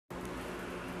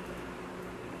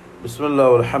بسم الله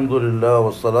والحمد لله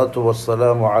والصلاة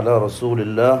والسلام على رسول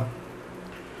الله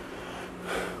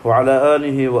وعلى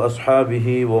آله وأصحابه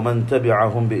ومن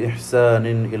تبعهم بإحسان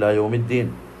إلى يوم الدين.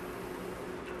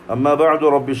 أما بعد،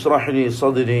 رب اشرح لي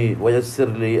صدري ويسر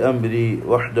لي أمري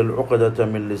واحلل عقدة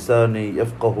من لساني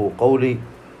يفقه قولي.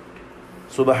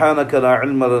 سبحانك لا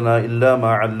علم لنا إلا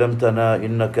ما علمتنا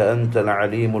إنك أنت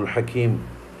العليم الحكيم.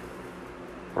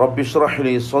 رب اشرح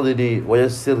لي صدري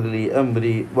ويسر لي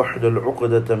أمري واحلل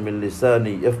عقدة من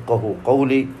لساني يفقه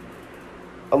قولي.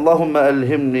 اللهم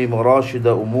ألهمني مراشد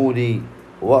أموري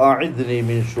وأعذني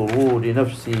من شرور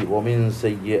نفسي ومن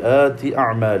سيئات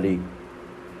أعمالي.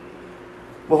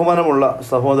 ബഹുമാനമുള്ള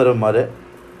സഹോദരന്മാരെ,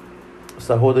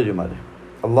 സഹോദരിമാരെ,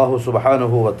 അല്ലാഹു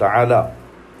സുബ്ഹാനഹു വ തആല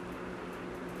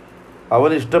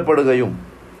അവൻ ഇഷ്ടപ്പെടുകയും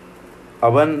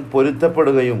അവൻ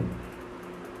പൊരുത്തപ്പെടുകയും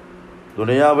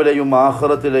ദുനിയാവിലെയും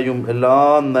ആഖിറത്തിലെയും എല്ലാ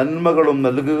നന്മകളും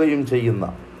നൽകുകയും ചെയ്യുന്ന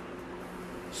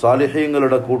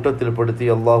സാലിഹീങ്ങളുടെ കൂട്ടത്തിൽപ്പെടുത്തി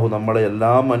അല്ലാഹു നമ്മളെ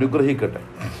എല്ലാം അനുഗ്രഹിക്കട്ടെ.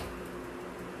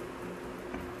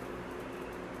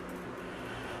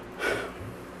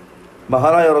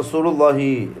 മഹാനായ റസൂലുള്ളാഹി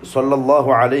സ്വല്ലല്ലാഹു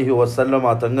അലൈഹി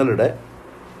വസല്ലമ തങ്ങളുടെ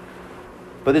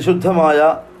പരിശുദ്ധമായ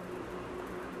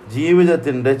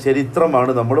ജീവിതത്തിൻ്റെ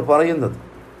ചരിത്രമാണ് നമ്മൾ പറയുന്നത്.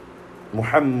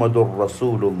 മുഹമ്മദുർ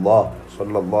റസൂലുള്ളാഹ്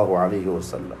സ്വല്ലല്ലാഹു അലൈഹി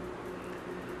വസല്ലം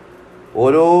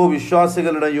ഓരോ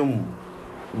വിശ്വാസികളുടെയും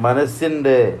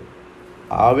മനസ്സിൻ്റെ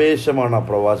ആവേശമാണ് ആ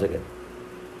പ്രവാചകൻ.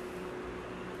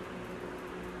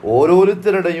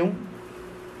 ഓരോരുത്തരുടെയും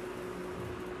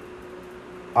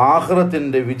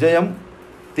ആഖിറത്തിൻ്റെ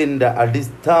വിജയത്തിൻ്റെ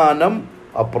അടിസ്ഥാനം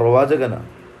ആ പ്രവാചകനാണ്.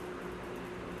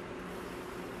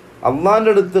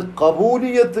 അള്ളാൻ്റെ അടുത്ത്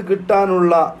ഖബൂലിയത്ത്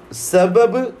കിട്ടാനുള്ള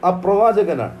സബബ് ആ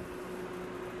പ്രവാചകനാണ്.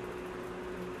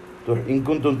 ഇൻ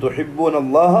കുൻതും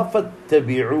തുഹിബ്ബൂനല്ലാഹ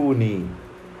ഫത്തബിഊനി,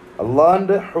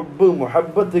 അള്ളാൻ്റെ ഹുബ്ബ്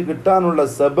മുഹബ്ബത്ത് കിട്ടാനുള്ള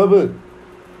സബബ്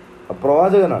ആ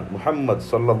പ്രവാചകനാണ് മുഹമ്മദ്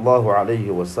സല്ലല്ലാഹു അലൈഹി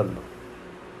വസല്ലം.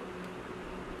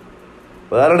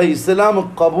 ഒരാളുടെ ഇസ്ലാം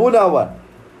ഖബൂലാവാൻ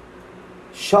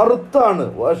ഷർത്താണ്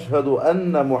വഅശ്ഹദു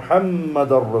അന്ന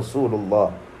മുഹമ്മദർ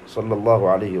റസൂലുള്ളാഹ് സല്ലല്ലാഹു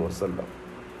അലൈഹി വസല്ലം.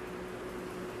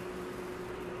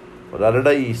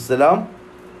 ഒരാളുടെ ഇസ്ലാം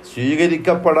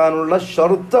സ്വീകരിക്കപ്പെടാനുള്ള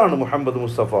ഷർത്താണ് മുഹമ്മദ്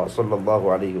മുസ്തഫ സല്ലല്ലാഹു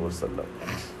അലൈഹി വസല്ലം.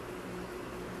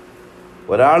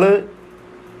 ഒരാൾ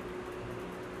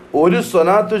ഒരു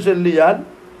സ്വലാത്ത് ചൊല്ലിയാൽ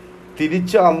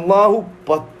തിരിച്ച് അള്ളാഹു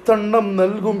 10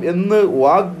 നൽകും എന്ന്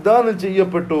വാഗ്ദാനം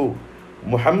ചെയ്യപ്പെട്ടു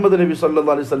മുഹമ്മദ് നബി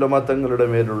സല്ലല്ലാഹു അലൈഹി വസല്ലം തങ്ങളുടെ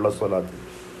മേലുള്ള സ്വലാത്ത്.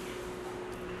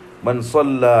 മൻ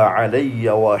സല്ല അലയ്യ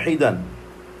വാഹിദൻ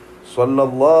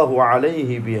സല്ലല്ലാഹു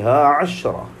അലൈഹി ബിഹാ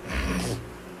 10.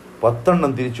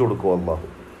 10 തിരിച്ചു കൊടുക്കും അള്ളാഹു.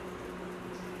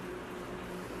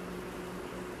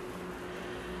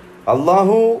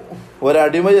 അള്ളാഹു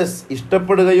ഒരടിമയെ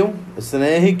ഇഷ്ടപ്പെടുകയും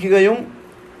സ്നേഹിക്കുകയും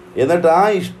എന്നിട്ട് ആ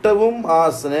ഇഷ്ടവും ആ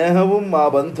സ്നേഹവും ആ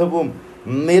ബന്ധവും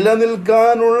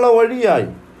നിലനിൽക്കാനുള്ള വഴിയായി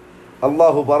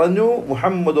അള്ളാഹു പറഞ്ഞു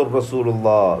മുഹമ്മദുർ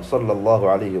റസൂലുള്ളാഹ് സ്വല്ലല്ലാഹു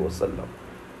അലൈഹി വസല്ലം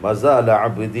മസാല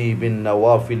അബ്ദി ബിൻ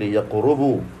നവാഫിൽ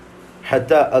യഖ്റുബു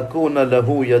ഹത്താ അകൂന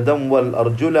ലഹു യദം വൽ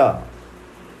അർജുല.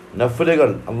 നഫ്ലുകൾ,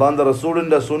 അള്ളാഹുവിൻ്റെ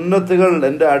റസൂലിൻ്റെ സുന്നത്തുകൾ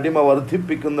എൻ്റെ അടിമ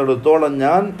വർദ്ധിപ്പിക്കുന്നിടത്തോളം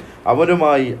ഞാൻ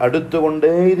അവനുമായി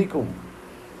അടുത്തുകൊണ്ടേയിരിക്കും.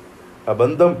 ആ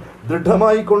ബന്ധം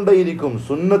ദൃഢമായിക്കൊണ്ടേയിരിക്കും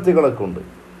സുന്നത്തുകളെ കൊണ്ട്.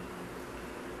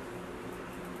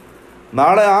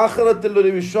 നാളെ ആഖിറത്തിൽ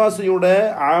ഒരു വിശ്വാസിയുടെ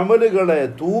അമലുകളെ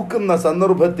തൂക്കുന്ന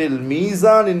സന്ദർഭത്തിൽ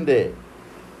മീസാനിൻ്റെ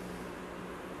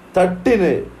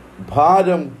തട്ടിന്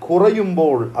ഭാരം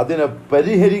കുറയുമ്പോൾ അതിനെ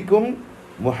പരിഹരിക്കും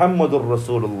മുഹമ്മദുർ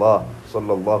റസൂലുള്ളാഹ്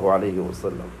സ്വല്ലല്ലാഹു അലൈഹി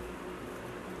വസല്ലം.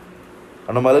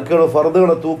 കാരണം മലക്കുകൾ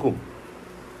ഫർദുകളെ തൂക്കും.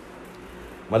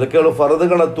 മലക്കുകൾ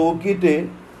ഫർദുകളെ തൂക്കിയിട്ട്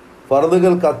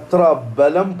ഫർദുകൾക്ക് അത്ര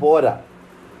ബലം പോരാ,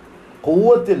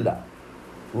 ഖുവ്വത്തില്ല,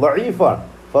 ലഈഫാണ്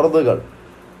ഫർദുകൾ.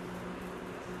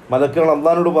 മലക്കുകൾ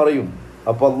അള്ളാഹിനോട് പറയും.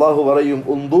 അപ്പോൾ അള്ളാഹു പറയും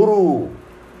ഉൻദുറു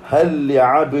ഹൽ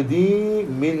ലിഅബ്ദി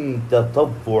മിൻ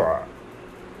തതബ്ബുഅ,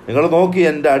 നിങ്ങൾ നോക്കി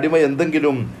എൻ്റെ അടിമ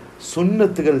എന്തെങ്കിലും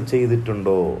സുന്നത്തുകൾ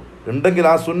ചെയ്തിട്ടുണ്ടോ, ഉണ്ടെങ്കിൽ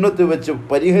ആ സുന്നത്ത് വെച്ച്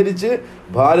പരിഹരിച്ച്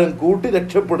ഭാരം കൂട്ടി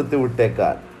രക്ഷപ്പെടുത്തി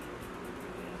വിട്ടേക്കാൻ.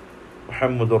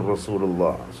 മുഹമ്മദുർ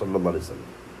റസൂലുള്ളാഹി സ്വല്ലല്ലാഹു അലൈഹി വസല്ലം.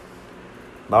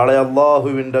 നാളെ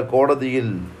അള്ളാഹുവിൻ്റെ കോടതിയിൽ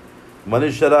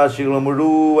മനുഷ്യരാശികൾ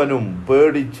മുഴുവനും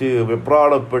പേടിച്ച്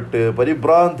വെപ്രാളപ്പെട്ട്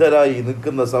പരിഭ്രാന്തരായി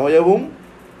നിൽക്കുന്ന സമയവും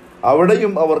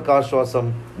അവിടെയും അവർക്ക് ആശ്വാസം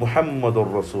മുഹമ്മദുർ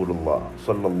റസൂലുള്ളാഹി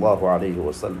സ്വല്ലല്ലാഹു അലൈഹി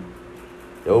വസല്ലം.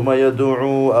 യൗമ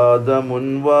യദ്ഉ ആദമുൻ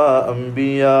വ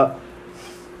അംബിയാ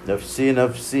നഫ്സി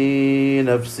നഫ്സി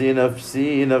നഫ്സി നഫ്സി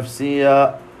നഫ്സിയ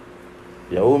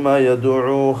യൗമ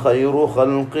യദ്ഉ ഖൈറു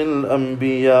ഖൽഖിൽ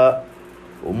അംബിയാ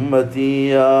ഉമ്മത്തി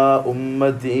യാ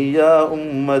ഉമ്മത്തി യാ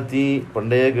ഉമ്മത്തി.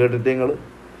 പണ്ടേ കേട്ടിട്ട് നിങ്ങൾ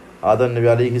ആദം നബി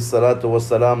അലൈഹിസ്സലാത്തു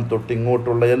വസ്സലാം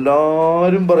തൊട്ടിങ്ങോട്ടുള്ള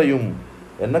എല്ലാവരും പറയും,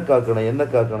 എന്നെ കാക്കണേ, എന്നെ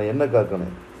കാക്കണേ, എന്നെ കാക്കണേ.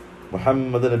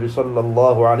 മുഹമ്മദ് നബി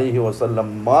സല്ലല്ലാഹു അലൈഹി വസല്ലം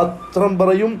മാത്രം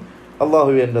പറയും,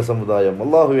 അല്ലാഹുവേ എൻ്റെ സമുദായം,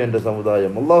 അല്ലാഹുവേ എൻ്റെ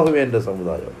സമുദായം, അല്ലാഹുവേ എൻ്റെ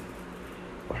സമുദായം.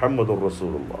 മുഹമ്മദുർ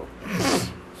റസൂലുള്ളാഹി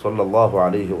സല്ലല്ലാഹു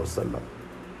അലൈഹി വസല്ലം.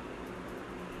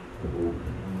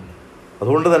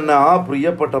 അതുകൊണ്ട് തന്നെ ആ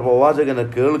പ്രിയപ്പെട്ട പ്രവാചകനെ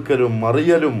കേൾക്കലും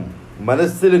അറിയലും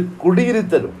മനസ്സിൽ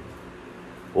കുടിയിരുത്തലും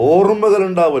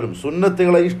ഓർമ്മകളുണ്ടാവലും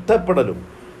സുന്നത്തുകളെ ഇഷ്ടപ്പെടലും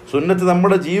സുന്നത്ത്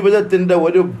നമ്മുടെ ജീവിതത്തിൻ്റെ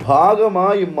ഒരു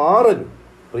ഭാഗമായി മാറലും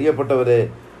പ്രിയപ്പെട്ടവരെ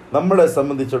നമ്മളെ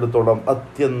സംബന്ധിച്ചിടത്തോളം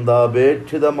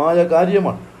അത്യന്താപേക്ഷിതമായ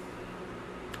കാര്യമാണ്.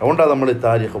 അതുകൊണ്ടാണ് നമ്മൾ ഈ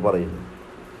താരിഖ് പറയുന്നത്.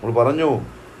 നമ്മൾ പറഞ്ഞു,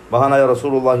 മഹാനായ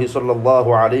റസൂലുള്ളാഹി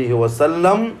സ്വല്ലല്ലാഹു അലൈഹി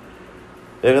വസല്ലം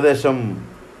ഏകദേശം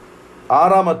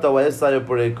 6-ാമത്തെ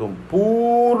വയസ്സായപ്പോഴേക്കും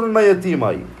പൂർണ്ണ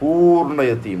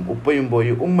യതീം, ഉപ്പയും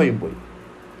പോയി ഉമ്മയും പോയി.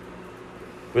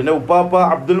 പിന്നെ ഉപ്പാപ്പ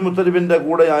അബ്ദുൽ മുത്തലിബിൻ്റെ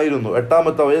കൂടെ ആയിരുന്നു.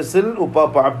 8-ാമത്തെ വയസ്സിൽ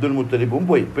ഉപ്പാപ്പ അബ്ദുൽ മുത്തലിബും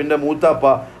പോയി. പിന്നെ മൂത്താപ്പ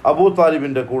അബൂ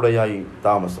താലിബിൻ്റെ കൂടെയായി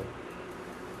താമസം.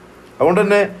 അതുകൊണ്ട്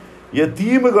തന്നെ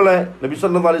യതീമുകളെ നബി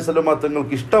സല്ലല്ലാഹു അലൈഹി വസല്ലം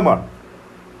തങ്ങൾക്ക് ഇഷ്ടമാണ്,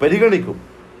 പരിഗണിക്കും.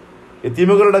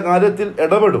 യതീമുകളുടെ കാര്യത്തിൽ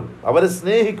ഇടപെടും, അവരെ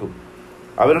സ്നേഹിക്കും,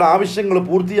 അവരുടെ ആവശ്യങ്ങൾ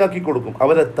പൂർത്തിയാക്കി കൊടുക്കും,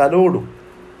 അവരെ തലോടും.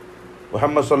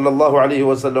 മുഹമ്മദ് സല്ലല്ലാഹു അലൈഹി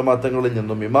വസല്ലം തങ്ങളിൽ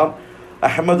നിന്നും ഇമാം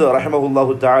അഹ്മദ്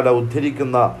റഹിമഹുല്ലാഹു തആല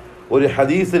ഉദ്ധരിക്കുന്ന ഒരു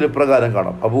ഹദീസിൽ പ്രകാരം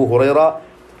കാണാം. അബൂ ഹുറൈറ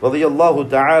റളിയല്ലാഹു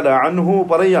തആല അൻഹു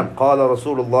പറയാൻ, ഖാല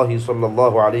റസൂലുള്ളാഹി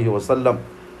സ്വല്ലല്ലാഹു അലൈഹി വസല്ലം,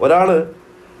 ഒരാൾ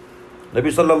നബി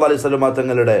സല്ലല്ലാഹു അലൈഹി വസല്ലം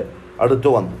തങ്ങളുടെ അടുത്ത്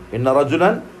വന്നു. ഇന്ന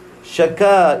റജുലൻ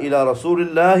ശകാ ഇലാ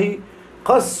റസൂലില്ലാഹി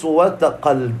ഖസ്വത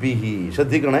ഖൽബിഹി.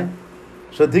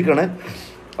 ശ്രദ്ധിക്കണേ.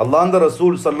 അല്ലാഹുവിൻ്റെ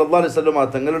റസൂൽ സല്ലല്ലാഹു അലൈഹി വസല്ലം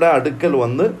തങ്ങളുടെ അടുക്കൽ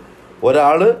വന്ന്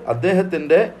ഒരാൾ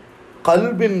അദ്ദേഹത്തിൻ്റെ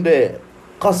ഖൽബിൻ്റെ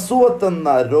ഖസ്വത്ത് എന്ന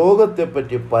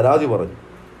രോഗത്തെപ്പറ്റി പരാതി പറഞ്ഞു.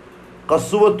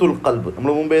 ഖസ്വത്തുൽ ഖൽബ്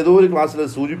നമ്മൾ മുമ്പ് ഏതോ ഒരു ക്ലാസ്സിൽ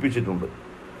സൂചിപ്പിച്ചിട്ടുണ്ട്.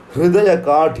 ഹൃദയ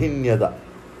കാഠിന്യത,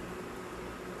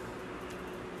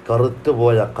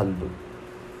 കറുത്തുപോയ കൽബ്,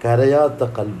 കരയാത്ത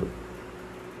കൽബ്,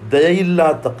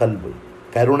 ദയയില്ലാത്ത കൽബ്,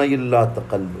 കരുണയില്ലാത്ത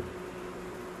കൽബ്,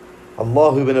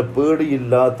 അള്ളാഹുവിനെ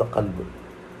പേടിയില്ലാത്ത കൽബ്,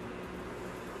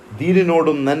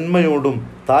 ദീനിനോടും നന്മയോടും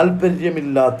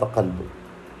താല്പര്യമില്ലാത്ത കൽബ്.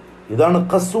 ഇതാണ്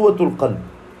ഖസ്വത്തുൽ ഖൽബ്,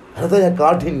 ഹൃദയ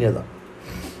കാഠിന്യത.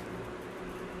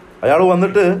 അയാൾ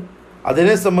വന്നിട്ട്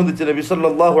അതിനെ സംബന്ധിച്ച് നബി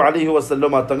സല്ലല്ലാഹു അലൈഹി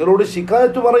വസല്ലം തങ്ങളോട്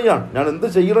ശിക്കായത്ത് പറയാൻ, ഞാൻ എന്ത്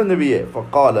ചെയ്യണം നബിയെ?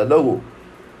 ഫഖാല ലഹു,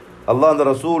 അല്ലാഹുവിൻ്റെ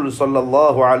റസൂൽ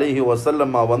സല്ലല്ലാഹു അലൈഹി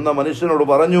വസല്ലം വന്ന മനുഷ്യനോട്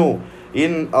പറഞ്ഞു,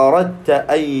 ഇൻ അറദ്ത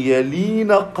അൻ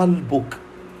യലീന ഖൽബുക്,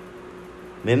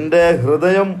 നിന്റെ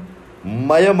ഹൃദയം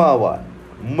മയമാവാൻ,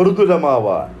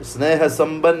 മൃദുലമാവാൻ,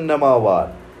 സ്നേഹസമ്പന്നമാവാൻ,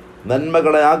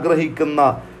 നന്മകളെ ആഗ്രഹിക്കുന്ന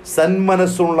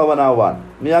സന്മനസ്സുള്ളവനാവാൻ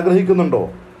നീ ആഗ്രഹിക്കുന്നുണ്ടോ?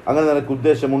 അങ്ങനെ നിനക്ക്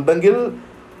ഉദ്ദേശമുണ്ടെങ്കിൽ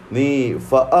നീ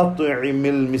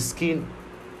ഫഅത്ഇമിൽ മിസ്കീൻ,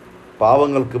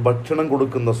 പാവങ്ങൾക്ക് ഭക്ഷണം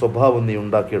കൊടുക്കുന്ന സ്വഭാവം നീ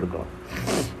ഉണ്ടാക്കിയെടുക്കണം.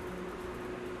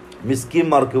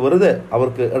 മിസ്കീന്മാർക്ക് വെറുതെ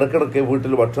അവർക്ക് ഇടയ്ക്കിടയ്ക്ക്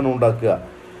വീട്ടിൽ ഭക്ഷണം ഉണ്ടാക്കുക,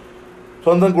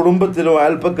 സ്വന്തം കുടുംബത്തിലോ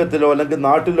അയൽപ്പക്കത്തിലോ അല്ലെങ്കിൽ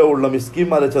നാട്ടിലോ ഉള്ള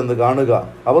മിസ്കീന്മാരെ ചെന്ന് കാണുക,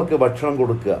 അവർക്ക് ഭക്ഷണം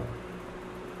കൊടുക്കുക.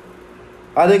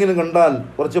 ആരെങ്കിലും കണ്ടാൽ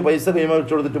കുറച്ച് പൈസ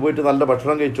കൈമാറിച്ചു കൊടുത്തിട്ട് പോയിട്ട് നല്ല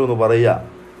ഭക്ഷണം കഴിച്ചു എന്ന്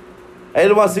പറയുക.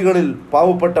 അയൽവാസികളിൽ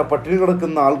പാവപ്പെട്ട പട്ടിണി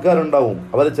കിടക്കുന്ന ആൾക്കാരുണ്ടാവും,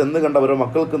 അവരെ ചെന്ന് കണ്ട് അവരുടെ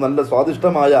മക്കൾക്ക് നല്ല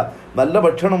സ്വാദിഷ്ടമായ നല്ല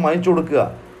ഭക്ഷണം വാങ്ങിച്ചു കൊടുക്കുക.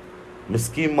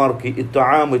 മിസ്കീന്മാർക്ക്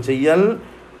ഇത്ആം ചെയ്യൽ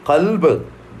ഖൽബ്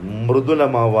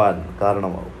മൃദുലമാവാൻ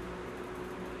കാരണമാവും.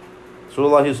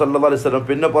 റസൂലുള്ളാഹി സ്വല്ലല്ലാഹു അലൈഹി വസല്ലം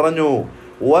പിന്നെ പറഞ്ഞു,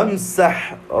 വംസഹ്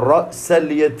റഅസൽ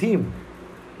യതീം,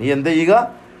 നീ എന്ത് ചെയ്യുക?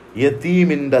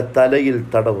 യതീമിൻ്റെ തലയിൽ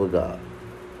തടവുക,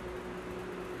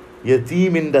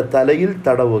 യതീമിൻ്റെ തലയിൽ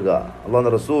തടവുക.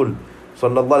 അല്ലാഹുവിൻ്റെ റസൂൽ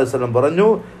സ്വല്ലല്ലാഹു അലൈഹി വസല്ലം പറഞ്ഞു,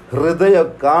 ഹൃദയ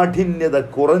കാഠിന്യത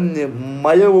കുറഞ്ഞ്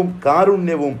മയവും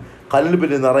കാരുണ്യവും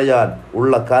ഖൽബിൽ നിറയാൻ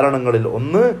ഉള്ള കാരണങ്ങളിൽ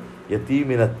ഒന്ന്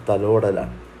യതീമിനെ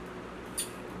തലോടലാണ്.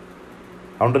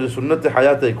 അതുകൊണ്ട് ഒരു സുന്നത്ത്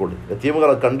ഹയാത്തായിക്കോളി.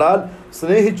 യതീമുകളെ കണ്ടാൽ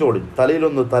സ്നേഹിച്ചോളി,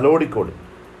 തലയിലൊന്ന് തലോടിക്കോളി,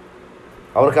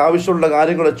 അവർക്ക് ആവശ്യമുള്ള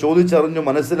കാര്യങ്ങളെ ചോദിച്ചറിഞ്ഞു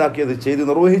മനസ്സിലാക്കിയത് ചെയ്ത്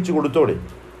നിർവഹിച്ചു കൊടുത്തോളി.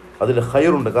 അതിൽ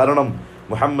ഖൈറുണ്ട്. കാരണം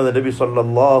മുഹമ്മദ് നബി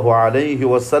സല്ലല്ലാഹു അലൈഹി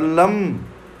വസല്ലം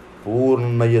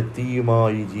പൂർണ്ണ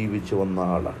യതീമായി ജീവിച്ചു വന്ന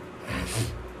ആളാണ്.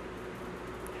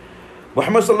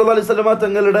 മുഹമ്മദ് സല്ലല്ലാഹു അലൈഹി വസല്ലം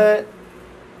തങ്ങളുടെ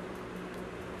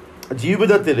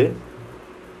ജീവിതത്തിൽ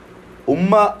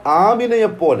ഉമ്മ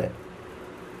ആമിനയെപ്പോലെ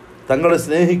തങ്ങളെ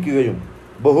സ്നേഹിക്കുകയും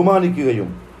ബഹുമാനിക്കുകയും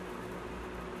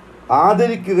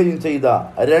ആദരിക്കുകയും ചെയ്ത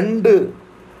 2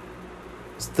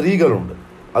 സ്ത്രീകളുണ്ട്.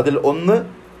 അതിൽ ഒന്ന്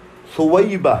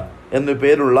സുവൈബ എന്നു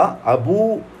പേരുള്ള അബൂ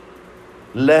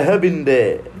ലഹബിൻ്റെ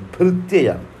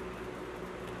ഭൃത്യയാണ്.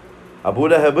 അബൂ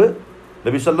ലഹബ്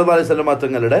നബി സല്ലല്ലാഹു അലൈഹി വസല്ലം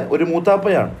തങ്ങളുടെ ഒരു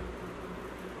മൂത്താപ്പയാണ്.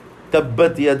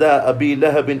 തബ്ബത് യദാ അബീ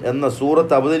ലഹബിൻ എന്ന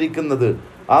സൂറത്ത് അവതരിക്കുന്നത്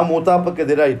ആ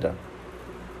മൂത്താപ്പക്കെതിരായിട്ടാണ്.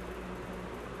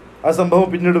 ആ സംഭവം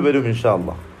പിന്നീട് വരും ഇൻഷാ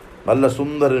അല്ലാഹ്. നല്ല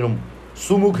സുന്ദരനും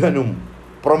സുമുഖനും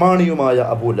പ്രമാണിയുമായ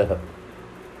അബൂ ലഹബ്,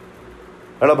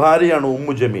 അയാളുടെ ഭാര്യയാണ്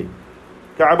ഉമ്മു ജമീൽ.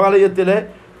 കഅബാലയത്തിലെ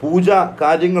പൂജാ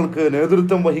കാര്യങ്ങൾക്ക്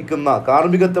നേതൃത്വം വഹിക്കുന്ന,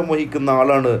 കാർമ്മികത്വം വഹിക്കുന്ന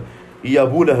ആളാണ് ഈ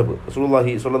അബൂ ലഹബ്.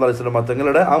 റസൂലുള്ളാഹി സ്വല്ലല്ലാഹു അലൈഹി വസല്ലം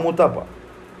തങ്ങളുടെ ആ മൂത്താപ്പ.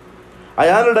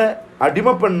 അയാളുടെ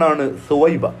അടിമപ്പെണ്ണാണ്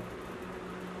സുവൈബ.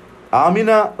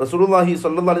 ആമിന റസൂലുള്ളാഹി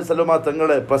സ്വല്ലല്ലാഹു അലൈഹി വസല്ലം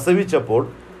തങ്ങളെ പ്രസവിച്ചപ്പോൾ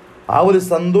ആ ഒരു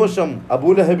സന്തോഷം അബൂ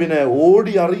ലഹബിനെ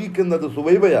ഓടി അറിയിക്കുന്നത്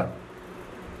സുവൈബയാണ്.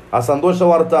 ആ സന്തോഷ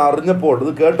വാർത്ത അറിഞ്ഞപ്പോൾ,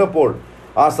 ഇത് കേട്ടപ്പോൾ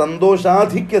ആ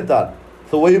സന്തോഷാധിക്യത്താൽ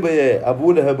സുവൈബയെ അബൂ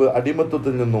ലഹബ്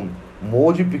അടിമത്വത്തിൽ നിന്നും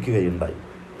മോചിപ്പിക്കുകയുണ്ടായി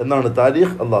എന്നാണ്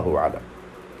താരീഖ്. അല്ലാഹു അലം.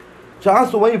 പക്ഷെ ആ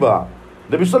സുവൈബ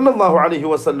നബി സല്ലല്ലാഹു അലൈഹി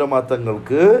വസല്ലം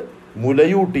തങ്ങൾക്ക്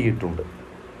മുലയൂട്ടിയിട്ടുണ്ട്.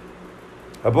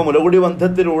 അപ്പോൾ മുലകുടി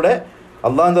ബന്ധത്തിലൂടെ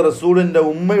അള്ളാഹുവിൻ്റെ റസൂലിൻ്റെ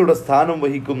ഉമ്മയുടെ സ്ഥാനം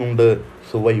വഹിക്കുന്നുണ്ട്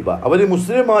സുവൈബ. അവർ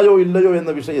മുസ്ലിമായോ ഇല്ലയോ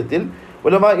എന്ന വിഷയത്തിൽ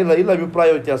ഉലമാഇൽ അഭിപ്രായ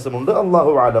വ്യത്യാസമുണ്ട്.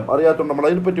 അല്ലാഹു ആലം. അറിയാത്തതുകൊണ്ട് നമ്മൾ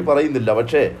അതിനെപ്പറ്റി പറയുന്നില്ല.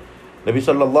 പക്ഷേ നബി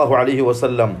സല്ലല്ലാഹു അലൈഹി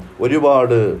വസല്ലം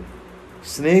ഒരുപാട്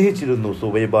സ്നേഹിച്ചിരുന്നു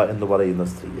സുവൈബ എന്ന് പറയുന്ന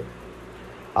സ്ത്രീയെ,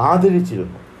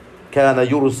 ആദരിച്ചിരുന്നു. കാന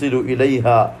യുർസിലു ഇലൈഹ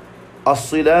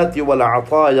അസ്സിലാത്തി വൽ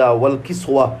അതായ വൽ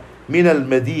കിസ്വ മിനൽ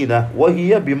മദീന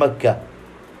വഹിയ ബിമക്ക.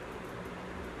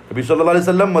 നബി സല്ലല്ലാഹു അലൈഹി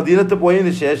വസല്ലം മദീനത്ത്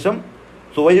പോയതിന് ശേഷം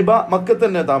സുവൈബ മക്കത്ത്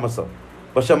തന്നെ താമസം.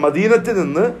 പക്ഷെ മദീനത്ത്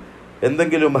നിന്ന്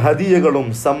എന്തെങ്കിലും ഹദിയകളും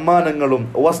സമ്മാനങ്ങളും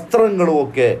വസ്ത്രങ്ങളും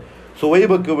ഒക്കെ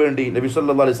സുവൈബക്ക് വേണ്ടി നബി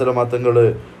സല്ലല്ലാഹു അലൈഹി വസല്ലം തങ്ങൾ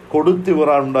കൊടുത്തു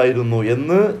വിടാറുണ്ടായിരുന്നു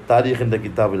എന്ന് താരീഖിൻ്റെ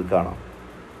കിതാബിൽ കാണാം.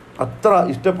 അത്ര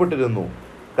ഇഷ്ടപ്പെട്ടിരുന്നു.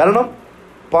 കാരണം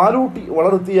പാലൂട്ടി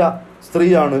വളർത്തിയ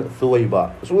സ്ത്രീയാണ് സുവൈബ.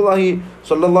 റസൂലുള്ളാഹി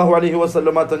സ്വല്ലല്ലാഹു അലൈഹി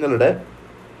വസല്ലം തങ്ങളുടെ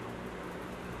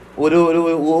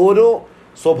ഓരോ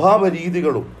സ്വഭാവ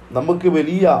രീതികളും നമുക്ക്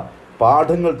വലിയ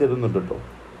പാഠങ്ങൾ തരുന്നുണ്ട് കേട്ടോ.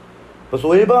 ഇപ്പോൾ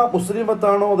സുവൈബ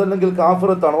മുസ്ലിമത്താണോ അതല്ലെങ്കിൽ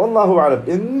കാഫിറത്താണോ അല്ലാഹു അലം,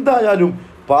 എന്തായാലും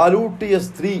പാലൂട്ടിയ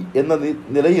സ്ത്രീ എന്ന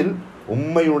നിലയിൽ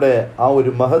ഉമ്മയുടെ ആ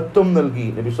ഒരു മഹത്വം നൽകി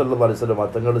നബി സല്ലല്ലാഹു അലൈഹി വസല്ലം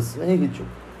തങ്ങൾ സ്നേഹിച്ചു,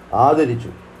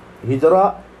 ആദരിച്ചു. ഹിജറ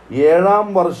 7-ാം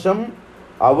വർഷം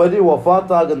അവർ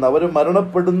വഫാത്താകുന്ന, അവർ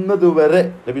മരണപ്പെടുന്നത് വരെ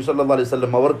നബി സല്ലല്ലാഹു അലൈഹി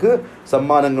വസല്ലം അവർക്ക്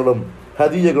സമ്മാനങ്ങളും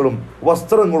ഹദിയകളും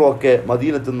വസ്ത്രങ്ങളും ഒക്കെ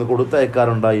മദീനത്ത് നിന്ന്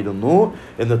കൊടുത്തയക്കാറുണ്ടായിരുന്നു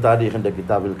എന്ന് താരീഖിൻ്റെ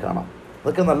കിതാബിൽ കാണാം.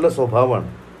 അതൊക്കെ നല്ല സ്വഭാവമാണ്.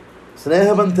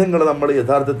 സ്നേഹബന്ധങ്ങൾ നമ്മൾ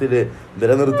യഥാർത്ഥത്തിൽ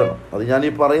നിലനിർത്തണം. അത് ഞാൻ ഈ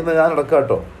പറയുന്ന ഞാൻ അടക്കാം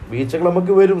കേട്ടോ. വീഴ്ചകൾ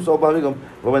നമുക്ക് വരും, സ്വാഭാവികം,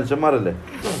 ഇപ്പോൾ മനുഷ്യന്മാരല്ലേ.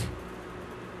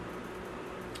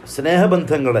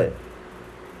 സ്നേഹബന്ധങ്ങളെ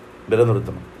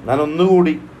നിലനിർത്തണം. ഞാൻ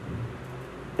ഒന്നുകൂടി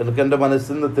എനിക്ക് എൻ്റെ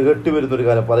മനസ്സിൽ നിന്ന് തികട്ടി വരുന്നൊരു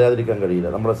കാര്യം പറയാതിരിക്കാൻ കഴിയില്ല.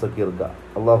 നമ്മുടെ സക്കീർക്ക,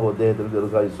 അള്ളാഹു അദ്ദേഹത്തിന്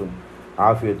ദീർഘായുസ്സും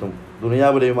ആഫിയത്തും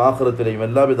ദുനിയാവിലെയും ആഖിറത്തിലെയും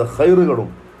എല്ലാവിധ ഖൈറുകളും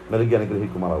നൽകി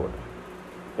അനുഗ്രഹിക്കുമാറാവട്ടെ.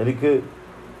 എനിക്ക്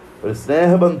ഒരു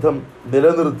സ്നേഹബന്ധം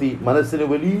നിലനിർത്തി മനസ്സിന്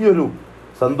വലിയൊരു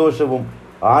സന്തോഷവും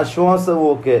ആശ്വാസവും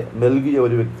ഒക്കെ നൽകിയ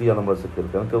ഒരു വ്യക്തിയാണ് നമ്മുടെ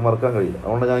സക്കീർക്ക്. എനിക്കത് മറക്കാൻ കഴിയില്ല.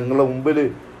 അതുകൊണ്ട് ഞാൻ നിങ്ങളുടെ മുമ്പിൽ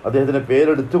അദ്ദേഹത്തിൻ്റെ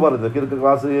പേരെടുത്ത് പറയുന്നത്. സക്കീർക്ക്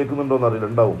ക്ലാസ് കേൾക്കുന്നുണ്ടോ എന്നറിയില്ല,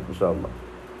 ഉണ്ടാവും ഇൻഷാ അല്ലാഹ്.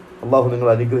 അള്ളാഹു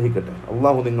നിങ്ങളെ അനുഗ്രഹിക്കട്ടെ,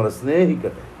 അള്ളാഹു നിങ്ങളെ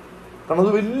സ്നേഹിക്കട്ടെ. കാരണം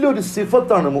അത് വലിയൊരു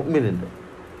സിഫത്താണ് മുഅ്മിനിൻ്റെ.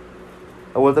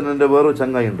 അതുപോലെ തന്നെ എൻ്റെ വേറൊരു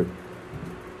ചങ്ങായിയുണ്ട്,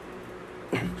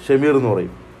 ഷമീർ എന്ന്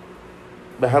പറയും,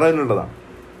 ബഹ്റൈനിലുള്ളതാണ്.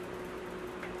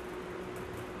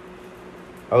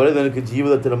 അവരെ നിനക്ക്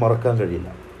ജീവിതത്തിൽ മറക്കാൻ കഴിയില്ല.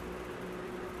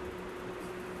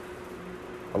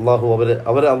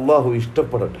 അവരെ അള്ളാഹു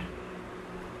ഇഷ്ടപ്പെടട്ടെ.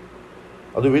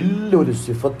 അത് വലിയൊരു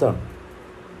സിഫത്താണ്,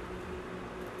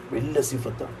 വലിയ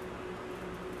സിഫത്താണ്.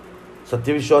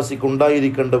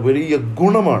 സത്യവിശ്വാസിക്കുണ്ടായിരിക്കേണ്ട വലിയ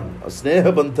ഗുണമാണ്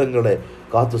സ്നേഹബന്ധങ്ങളെ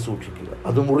കാത്തു സൂക്ഷിക്കുക,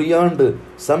 അത് മുറിയാണ്ട്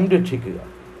സംരക്ഷിക്കുക,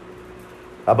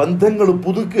 ആ ബന്ധങ്ങൾ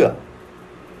പുതുക്കുക.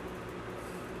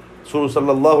 റസൂൽ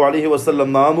സല്ലല്ലാഹു അലൈഹി വസല്ലം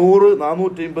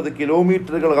 450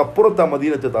 കിലോമീറ്ററുകൾ അപ്പുറത്താണ്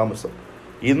മദീനത്തെ താമസം.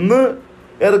 ഇന്ന്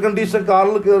എയർ കണ്ടീഷൻ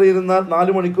കാറിൽ കയറിയിരുന്നാൽ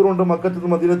 4 മണിക്കൂർ കൊണ്ട് മക്കത്ത്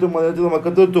നിന്ന് മദീനത്തും, മദീനത്ത് നിന്ന്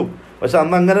മക്കത്തെത്തും. പക്ഷെ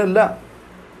അന്ന് അങ്ങനെയല്ല.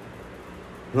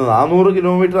 400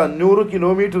 കിലോമീറ്റർ 500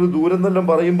 കിലോമീറ്റർ ദൂരം എന്നെല്ലാം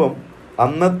പറയുമ്പം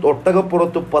അന്ന്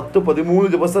ഒട്ടകപ്പുറത്ത് 10-13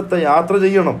 ദിവസത്തെ യാത്ര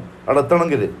ചെയ്യണം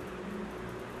അടുത്തെണെങ്കിൽ.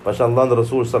 പക്ഷെ അല്ലാഹുവിൻ്റെ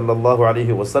റസൂൽ സല്ലല്ലാഹു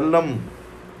അലൈഹി വസല്ലം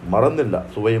മറന്നില്ല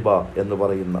സുവൈബ എന്ന്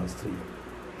പറയുന്ന സ്ത്രീ.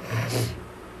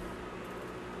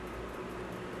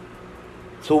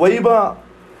 സുവൈബ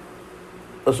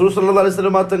റസൂൽ സല്ലല്ലാഹു അലൈഹി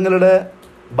വസല്ലം തങ്ങളുടെ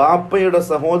ബാപ്പയുടെ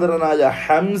സഹോദരനായ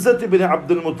Hamzath bin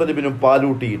Abdul മുത്തലിബിനും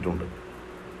പാലൂട്ടിയിട്ടുണ്ട്.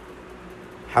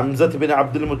 Hamzath bin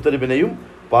Abdul മുത്തലിബിനെയും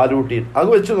പാലൂട്ടി. അത്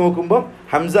വെച്ച് നോക്കുമ്പോൾ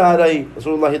ഹംസ ആരായി?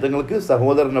 റസൂലുള്ളാഹി തങ്ങൾക്ക്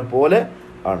സഹോദരനെ പോലെ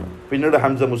ആണ്. പിന്നീട്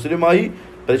ഹംസ മുസ്ലിമായി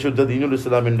പരിശുദ്ധ ദീനുൽ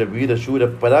ഇസ്ലാമിൻ്റെ വീരശൂര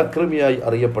പരാക്രമിയായി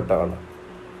അറിയപ്പെട്ട ആളാണ്.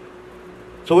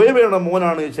 സുവൈബയുടെ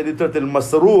മോനാണ് ചരിത്രത്തിൽ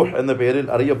മസ്റൂഹ് എന്ന പേരിൽ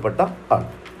അറിയപ്പെട്ട ആൾ.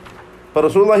 ഇപ്പോൾ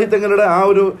റസൂലുള്ളാഹി തങ്ങളുടെ ആ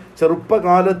ഒരു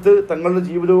ചെറുപ്പകാലത്ത് തങ്ങളുടെ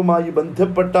ജീവിതവുമായി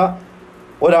ബന്ധപ്പെട്ട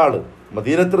ഒരാൾ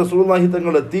മദീനത്ത് റസൂലുള്ളാഹി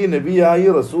തങ്ങൾ എത്തി, നബിയായി,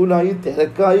 റസൂലായി,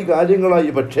 തിരക്കായി,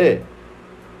 കാര്യങ്ങളായി. പക്ഷേ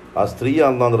ആ സ്ത്രീ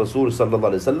അല്ലാഹുവിൻ്റെ റസൂൽ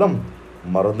സല്ലല്ലാഹു അലൈഹി വസല്ലം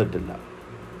മറന്നിട്ടില്ല.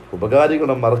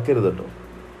 ഉപകാരികളെ മറക്കരുത് കേട്ടോ.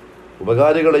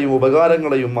 ഉപകാരികളെയും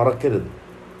ഉപകാരങ്ങളെയും മറക്കരുത്.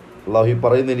 അള്ളാഹു ഈ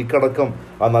പറയുന്ന എനിക്കടക്കം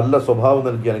ആ നല്ല സ്വഭാവം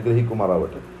നൽകി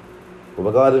അനുഗ്രഹിക്കുമാറാവട്ടെ.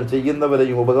 ഉപകാരം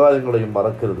ചെയ്യുന്നവരെയും ഉപകാരങ്ങളെയും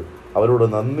മറക്കരുത്. അവരോട്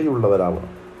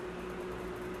നന്ദിയുള്ളവരാവണം.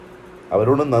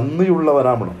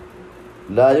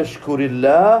 ലാ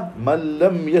യശ്കുരില്ലാഹ് മൻ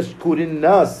ലം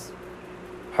യശ്കുരിന്നാസ്.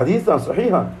 ഹദീസാണ്,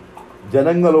 സഹീഹാണ്.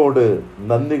 ജനങ്ങളോട്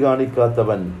നന്ദി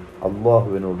കാണിക്കാത്തവൻ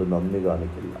അള്ളാഹുവിനോട് നന്ദി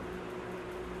കാണിക്കില്ല.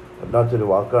 വല്ലാത്തൊരു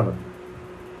വാക്കാണ്.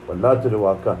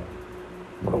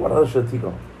 നമ്മൾ വളരെ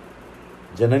ശ്രദ്ധിക്കണം.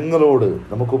 ജനങ്ങളോട്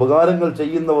നമുക്ക് ഉപകാരങ്ങൾ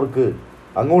ചെയ്യുന്നവർക്ക്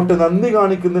അങ്ങോട്ട് നന്ദി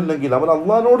കാണിക്കുന്നില്ലെങ്കിൽ അവൻ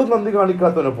അള്ളാഹിനോട് നന്ദി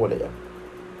കാണിക്കാത്തവനെ പോലെയാണ്.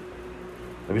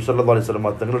 നബി സല്ലല്ലാഹു അലൈഹി വസല്ലം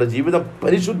തങ്ങളുടെ ജീവിതം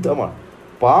പരിശുദ്ധമാണ്,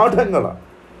 പാഠങ്ങളാണ്.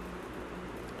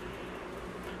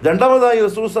 രണ്ടാമതായി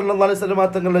റസൂൽ സല്ലല്ലാഹു അലൈഹി വസല്ലം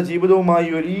തങ്ങളുടെ ജീവിതവുമായി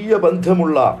വലിയ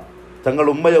ബന്ധമുള്ള, തങ്ങൾ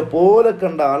ഉമ്മയെ പോലെ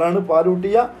കണ്ട ആളാണ്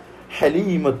പാലൂട്ടിയ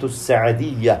ഹലീമത്തു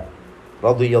സഅദിയ്യ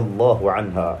റളിയല്ലാഹു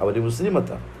അൻഹാ. അവർ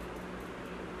മുസ്ലിമത്താണ്.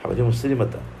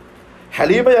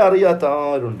 ഹലീമയെ അറിയാത്ത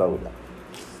ആരുണ്ടാവില്ല.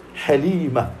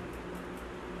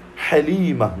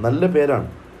 ഹലീമ നല്ല പേരാണ്.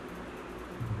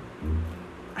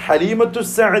 ഹലീമത്തു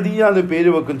സഅദിയ്യ എന്ന് പേര്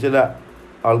വെക്കും ചില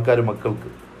ആൾക്കാർ മക്കൾക്ക്.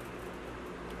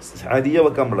 സഅദിയ്യ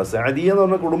വെക്കാൻ പാടില്ല. സഅദിയ്യ എന്ന്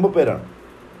പറഞ്ഞ കുടുംബ പേരാണ്.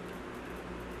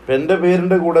 ഇപ്പം എൻ്റെ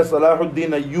പേരിൻ്റെ കൂടെ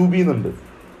സലാഹുദ്ദീൻ അയ്യൂബി എന്നുണ്ട്.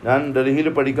 ഞാൻ ഡൽഹിയിൽ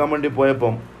പഠിക്കാൻ വേണ്ടി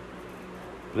പോയപ്പം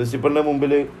പ്രിൻസിപ്പലിൻ്റെ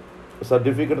മുമ്പിൽ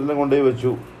സർട്ടിഫിക്കറ്റെല്ലാം കൊണ്ടുപോയി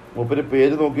വെച്ചു. മൂപ്പര്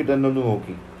പേര് നോക്കിയിട്ട് എന്നെ ഒന്ന്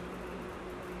നോക്കി.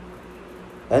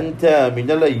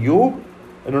 മിന്നൽ അയ്യൂബ്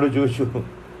എന്നോട് ചോദിച്ചു,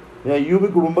 ഞാൻ അയ്യൂബി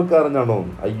കുടുംബക്കാരനാണോ?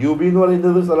 അയ്യൂബി എന്ന്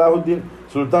പറയുന്നത് സലാഹുദ്ദീൻ,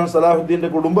 സുൽത്താൻ സലാഹുദ്ദീൻ്റെ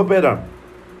കുടുംബ പേരാണ്.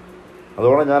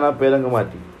 അതോടെ ഞാൻ ആ പേരങ്ങ്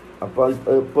മാറ്റി. അപ്പോൾ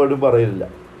എപ്പോഴും പറയില്ല.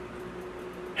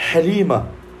 ഹലീമ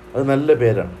അത് നല്ല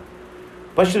പേരാണ്.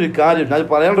 പക്ഷെ ഒരു കാര്യം, ഞാൻ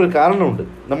പറയാനുള്ളൊരു കാരണമുണ്ട്.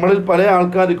 നമ്മളിൽ പല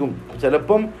ആൾക്കാർക്കും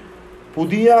ചിലപ്പം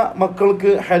പുതിയ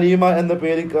മക്കൾക്ക് ഹലീമ എന്ന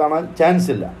പേര് കാണാൻ ചാൻസ്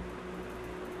ഇല്ല.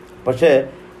 പക്ഷേ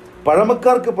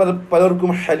പഴമക്കാർക്ക്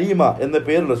പലർക്കും ഹലീമ എന്ന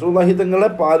പേര് റസൂലുള്ളാഹി തങ്ങളെ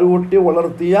പാലുകൂട്ടി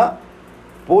വളർത്തിയ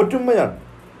പോറ്റുമ്മയാണ്.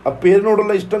 ആ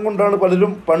പേരിനോടുള്ള ഇഷ്ടം കൊണ്ടാണ്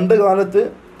പലരും പണ്ട് കാലത്ത്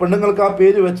പെണ്ണുങ്ങൾക്ക് ആ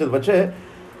പേര് വെച്ചത്. പക്ഷേ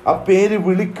ആ പേര്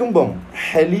വിളിക്കുമ്പം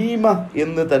ഹലീമ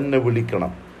എന്ന് തന്നെ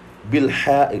വിളിക്കണം. ബിൽ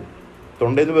ഹാ,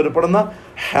 തൊണ്ടയിൽ നിന്ന് വേർപ്പെടുന്ന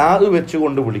ഹാ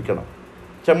വെച്ചുകൊണ്ട് വിളിക്കണം.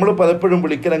 പക്ഷെ നമ്മൾ പലപ്പോഴും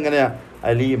വിളിക്കൽ എങ്ങനെയാ?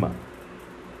 അലീമ.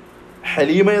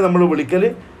 ഹലീമയെ നമ്മൾ വിളിക്കൽ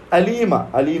അലീമ,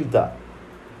 അലീംത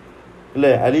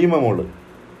അല്ലേ? അലീമ മോള്.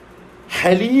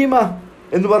 ഹലീമ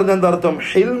എന്ന് പറഞ്ഞാൽ എന്താ അർത്ഥം?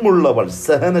 ഹിൽമുള്ളവൾ,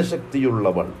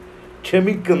 സഹനശക്തിയുള്ളവൾ,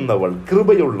 ക്ഷമിക്കുന്നവൾ,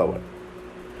 കൃപയുള്ളവൾ.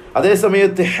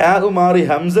 അതേസമയത്ത് ഹാ മാറി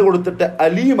ഹംസ കൊടുത്തിട്ട്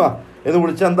അലീമ എന്ന്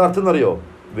വിളിച്ചാൽ എന്താ അർത്ഥം എന്നറിയോ?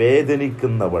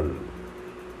 വേദനിക്കുന്നവൾ,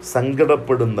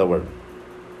 സങ്കടപ്പെടുന്നവൾ.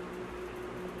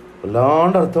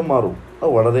 വല്ലാണ്ട് അർത്ഥം മാറും.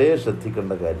 അത് വളരെ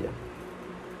ശ്രദ്ധിക്കേണ്ട കാര്യമാണ്.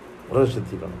 വളരെ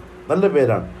ശ്രദ്ധിക്കണം. നല്ല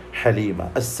പേരാണ് ഹലീമ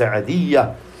അസ്സഅദിയ്യ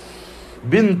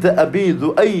ബിൻത് അബീ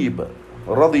ദുഐബ്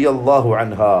റളിയല്ലാഹു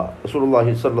അൻഹാ.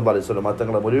 റസൂലുള്ളാഹി സ്വല്ലല്ലാഹു അലൈഹി വസല്ലം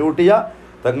തങ്ങളെ മുലയൂട്ടിയ,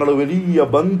 തങ്ങൾ വലിയ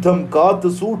ബന്ധം കാത്തു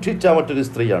സൂക്ഷിച്ച മറ്റൊരു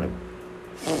സ്ത്രീയാണ്.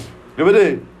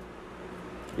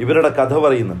 ഇവരുടെ കഥ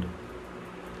പറയുന്നുണ്ട്.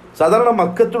 സാധാരണ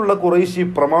മക്കത്തുള്ള ഖുറൈശി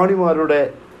പ്രമാണിമാരുടെ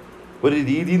ഒരു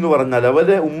രീതി എന്ന് പറഞ്ഞാൽ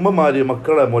അവരെ ഉമ്മമാർ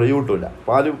മക്കളെ മുലയൂട്ടൂല,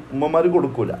 പാല് ഉമ്മമാർ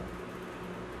കൊടുക്കൂല.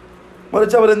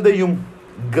 മറിച്ച് അവരെന്ത് ചെയ്യും?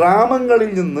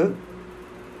 ഗ്രാമങ്ങളിൽ നിന്ന്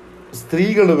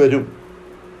സ്ത്രീകൾ വരും.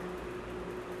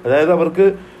 അതായത് അവർക്ക്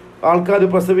ആൾക്കാർ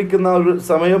പ്രസവിക്കുന്ന ഒരു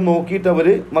സമയം നോക്കിയിട്ട് അവർ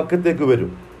മക്കത്തേക്ക്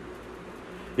വരും.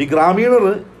 ഈ ഗ്രാമീണർ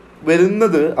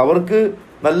വരുന്നത് അവർക്ക്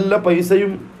നല്ല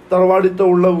പൈസയും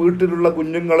തറവാടിത്തമുള്ള വീട്ടിലുള്ള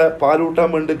കുഞ്ഞുങ്ങളെ പാലൂട്ടാൻ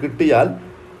വേണ്ടി കിട്ടിയാൽ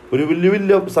ഒരു വലിയ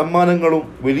വലിയ സമ്മാനങ്ങളും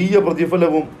വലിയ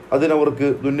പ്രതിഫലവും അതിനവർക്ക്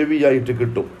ദുന്യവിയായിട്ട്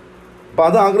കിട്ടും. അപ്പം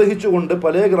അത് ആഗ്രഹിച്ചുകൊണ്ട്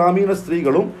പല ഗ്രാമീണ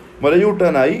സ്ത്രീകളും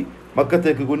മുലയൂട്ടാനായി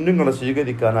മക്കത്തേക്ക് കുഞ്ഞുങ്ങളെ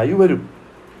സ്വീകരിക്കാനായി വരും.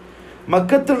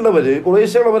 മക്കത്തുള്ളവർ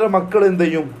കുറേശ്ശേളവരെ മക്കൾ എന്ത്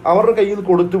ചെയ്യും? അവരുടെ കയ്യിൽ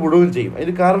കൊടുത്തു വിടുകയും ചെയ്യും.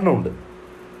 അതിന് കാരണമുണ്ട്.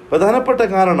 പ്രധാനപ്പെട്ട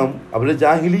കാരണം അവർ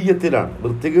ജാഹിലീയത്തിലാണ്.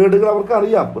 വൃത്തികേടുകൾ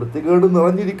അവർക്കറിയാം. വൃത്തികേട്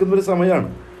നിറഞ്ഞിരിക്കുന്നൊരു സമയമാണ്.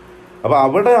 അപ്പോൾ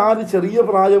അവിടെ ആ ഒരു ചെറിയ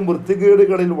പ്രായം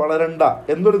വൃത്തികേടുകളിൽ വളരണ്ട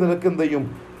എന്നൊരു നിലക്ക് എന്ത് ചെയ്യും?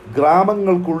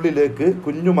 ഗ്രാമങ്ങൾക്കുള്ളിലേക്ക്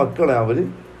കുഞ്ഞു മക്കളെ അവർ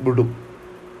വിടും,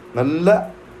 നല്ല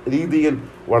രീതിയിൽ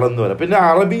വളർന്നു വരാം. പിന്നെ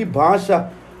അറബി ഭാഷ,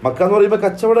 മക്ക എന്ന് പറയുമ്പോൾ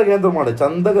കച്ചവട കേന്ദ്രമാണ്.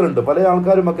 ചന്തകളുണ്ട്, പല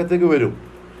ആൾക്കാരും മക്കത്തേക്ക് വരും,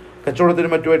 കച്ചവടത്തിന്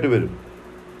മറ്റുമായിട്ട് വരും.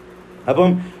 അപ്പം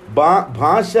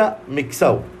ഭാഷ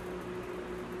മിക്സാവും.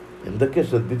 എന്തൊക്കെ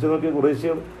ശ്രദ്ധിച്ചു നോക്കിയ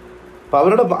കുറേശ്ശികൾ. അപ്പം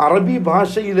അവരുടെ അറബി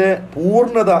ഭാഷയിലെ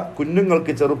പൂർണ്ണത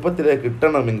കുഞ്ഞുങ്ങൾക്ക് ചെറുപ്പത്തിലെ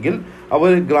കിട്ടണമെങ്കിൽ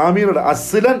അവർ ഗ്രാമീണരുടെ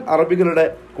അസ്ലൻ അറബികളുടെ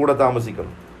കൂടെ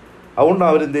താമസിക്കണം. അതുകൊണ്ട്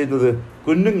അവരെന്ത് ചെയ്യുന്നത്?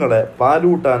 കുഞ്ഞുങ്ങളെ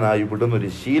പാലൂട്ടാനായി വിടുന്നൊരു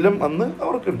ശീലം അന്ന്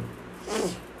അവർക്കുണ്ട്.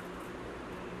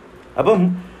 അപ്പം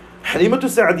ഹലീമത്തു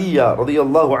സഅദിയ്യ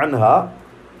റളിയല്ലാഹു അൻഹാ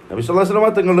നബി സല്ലല്ലാഹു അലൈഹി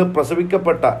വസല്ലം തങ്ങൾ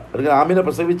പ്രസവിക്കപ്പെട്ട അല്ലെങ്കിൽ ആമിന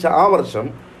പ്രസവിച്ച ആ വർഷം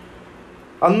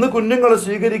അന്ന് കുഞ്ഞുങ്ങളെ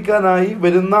സ്വീകരിക്കാനായി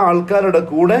വരുന്ന ആൾക്കാരുടെ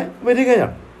കൂടെ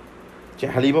വരികയാണ്.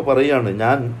 ഹലീമ പറയാണ്,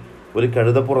 ഞാൻ ഒരു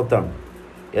കഴുതപ്പുറത്താണ്.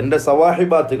 എൻ്റെ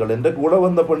സവാഹിബാത്തുകൾ, എൻ്റെ കൂടെ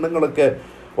വന്ന പെണ്ണുങ്ങളൊക്കെ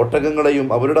ഒട്ടകങ്ങളെയും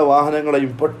അവരുടെ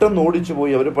വാഹനങ്ങളെയും പെട്ടെന്ന് ഓടിച്ചു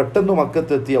പോയി. അവർ പെട്ടെന്ന്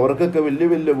മക്കത്തെത്തി. അവർക്കൊക്കെ വലിയ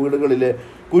വലിയ വീടുകളിലെ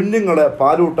കുഞ്ഞുങ്ങളെ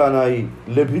പാലൂട്ടാനായി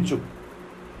ലഭിച്ചു.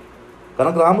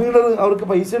 കാരണം ഗ്രാമീണർ, അവർക്ക്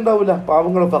പൈസ ഉണ്ടാവില്ല,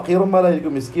 പാവങ്ങൾ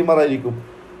ഫക്കീറന്മാരായിരിക്കും, മിസ്കീന്മാരായിരിക്കും.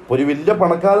 ഒരു വലിയ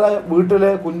പണക്കാരായ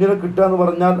വീട്ടിലെ കുഞ്ഞിനെ കിട്ടുക എന്ന്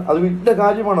പറഞ്ഞാൽ അത് വലിയ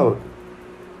കാര്യമാണ് അവർക്ക്.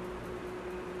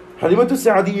 ഹലിമത്തു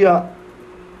സഅദിയ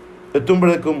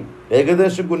എത്തുമ്പോഴേക്കും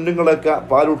ഏകദേശം കുഞ്ഞുങ്ങളൊക്കെ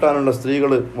പാലൂട്ടാനുള്ള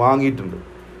സ്ത്രീകൾ വാങ്ങിയിട്ടുണ്ട്.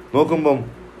 നോക്കുമ്പം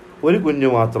ഒരു കുഞ്ഞ്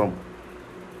മാത്രം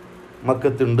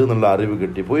മക്കത്തുണ്ട് എന്നുള്ള അറിവ്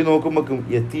കിട്ടി. പോയി നോക്കുമ്പോഴേക്കും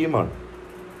യത്തീമാണ്.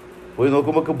 പോയി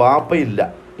നോക്കുമ്പോഴേക്കും ബാപ്പയില്ല,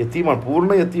 യത്തീമാണ്,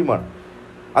 പൂർണ്ണ യത്തീമാണ്.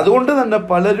 അതുകൊണ്ട് തന്നെ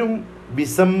പലരും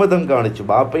വിസമ്മതം കാണിച്ചു.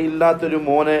 ബാപ്പയില്ലാത്തൊരു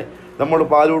മോനെ നമ്മൾ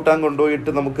പാലൂട്ടാൻ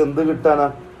കൊണ്ടുപോയിട്ട് നമുക്ക് എന്ത് കിട്ടാനാ?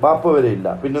 ബാപ്പ വരെ ഇല്ല,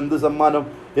 പിന്നെ എന്ത് സമ്മാനം,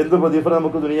 എന്ത് പ്രതിഫലം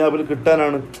നമുക്ക് ദുനിയാവിൽ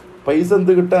കിട്ടാനാണ്? പൈസ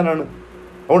എന്ത് കിട്ടാനാണ്?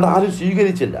 അതുകൊണ്ട് ആരും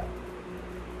സ്വീകരിച്ചില്ല.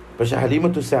 പക്ഷെ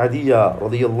ഹലീമത്തു സഅദിയ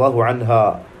റളിയല്ലാഹു അൻഹ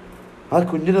ആ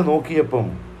കുഞ്ഞിനെ നോക്കിയപ്പം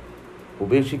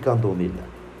ഉപേക്ഷിക്കാൻ തോന്നിയില്ല.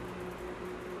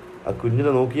 ആ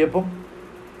കുഞ്ഞിനെ നോക്കിയപ്പം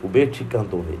ഉപേക്ഷിക്കാൻ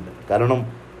തോന്നിയില്ല. കാരണം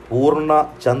പൂർണ്ണ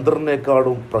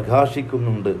ചന്ദ്രനേക്കാളും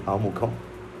പ്രകാശിക്കുന്നുണ്ട് ആ മുഖം.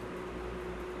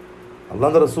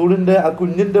 അല്ലാഹുവിന്റെ റസൂലിൻ്റെ ആ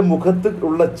കുഞ്ഞിൻ്റെ മുഖത്ത്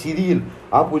ഉള്ള ചിരിയിൽ,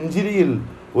 ആ പുഞ്ചിരിയിൽ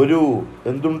ഒരു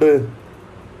എന്തുണ്ട്?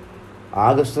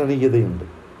 ആകർഷണീയതയുണ്ട്.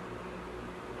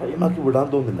 ഹലീമാക്ക് വിടാൻ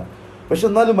തോന്നില്ല. പക്ഷെ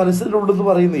എന്നാലും മനസ്സിലുള്ളതെന്ന്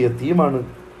പറയുന്നത് യതീമാണ്,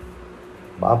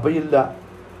 ബാപ്പയില്ല,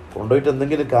 കൊണ്ടുപോയിട്ട്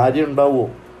എന്തെങ്കിലും കാര്യം ഉണ്ടാവുമോ?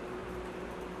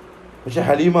 പക്ഷെ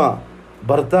ഹലീമ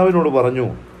ഭർത്താവിനോട് പറഞ്ഞു,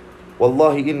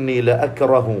 വല്ലാഹി ഇന്നി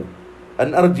ലഅക്റഹു അൻ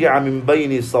അർജിഅ മിൻ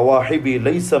ബൈനി സവാഹിബി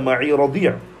ലൈസ മഇ റദിയ.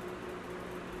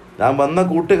 ഞാൻ വന്ന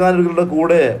കൂട്ടുകാരുടെ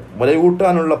കൂടെ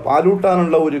മുലയൂട്ടാനുള്ള,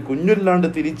 പാലൂട്ടാനുള്ള ഒരു കുഞ്ഞില്ലാണ്ട്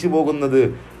തിരിച്ചു പോകുന്നത്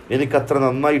എനിക്കത്ര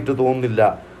നന്നായിട്ട് തോന്നുന്നില്ല.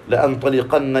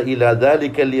 ലഅൻതലിഖന്ന ഇലാ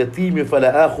ദാലികൽ യതീമി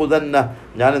ഫലആഖുദന്ന.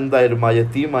 ഞാൻ എന്തായാലും ആ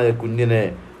യതീമായ കുഞ്ഞിനെ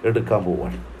എടുക്കാൻ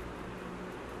പോവാണ്.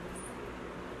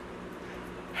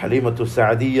 ഹലീമത്തു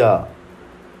സഅദിയ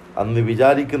അന്ന്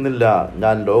വിചാരിക്കുന്നില്ല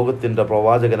ഞാൻ ലോകത്തിൻ്റെ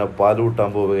പ്രവാചകനെ പാലൂട്ടാൻ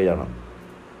പോവുകയാണ്.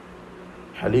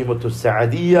 ഹലീമത്തു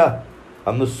സഅദിയ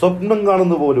അന്ന് സ്വപ്നം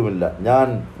കാണുന്ന പോലുമില്ല ഞാൻ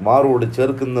മാറോട്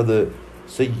ചേർക്കുന്നത്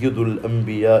സയ്യിദുൽ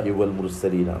അംബിയാ വൽ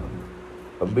മുർസലീനാണ്.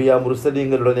 അംബിയ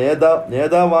മുർസലീങ്ങളുടെ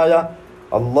നേതാവായ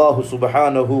അല്ലാഹു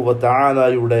സുബ്ഹാനഹു വ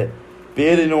തആലയുടെ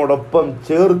പേരിനോടൊപ്പം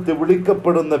ചേർത്ത്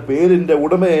വിളിക്കപ്പെടുന്ന പേരിൻ്റെ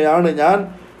ഉടമയാണ് ഞാൻ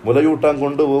മുലയൂട്ടാൻ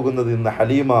കൊണ്ടുപോകുന്നത് എന്ന്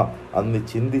ഹലീമ അന്ന്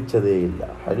ചിന്തിച്ചതേയില്ല.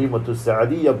 ഹലീമത്തു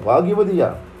സഅദിയ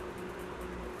ഭാഗ്യവതിയാണ്.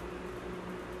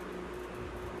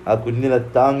 ആ കുഞ്ഞിനെ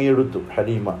താങ്ങിയെടുത്തു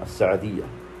ഹലീമ സഅദിയ.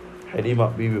 ഹലീമ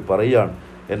ബീവി പറയാണ്,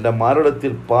 എൻ്റെ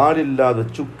മാരടത്തിൽ പാലില്ലാതെ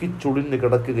ചുക്കിച്ചുളിഞ്ഞ്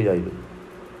കിടക്കുകയായിരുന്നു.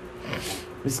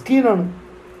 മിസ്കീനാണ്.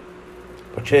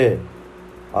 പക്ഷേ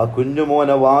ആ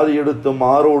കുഞ്ഞുമോനെ വാരിയെടുത്ത്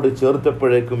മാറോട്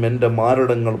ചേർത്തപ്പോഴേക്കും എൻ്റെ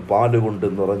മാരടങ്ങൾ പാലുകൊണ്ട്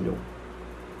നിറഞ്ഞു.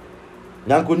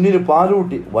 ഞാൻ കുഞ്ഞിന്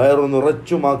പാലൂട്ടി, വയറു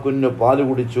നിറച്ചും ആ കുഞ്ഞ് പാല്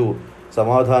കുടിച്ചു,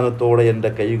 സമാധാനത്തോടെ എൻ്റെ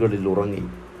കൈകളിൽ ഉറങ്ങി.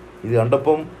 ഇത്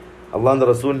കണ്ടപ്പം അള്ളാഹുവിൻ്റെ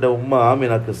റസൂലിൻ്റെ ഉമ്മ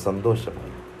ആമിനക്ക്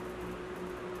സന്തോഷമായി.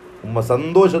 ഉമ്മ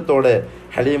സന്തോഷത്തോടെ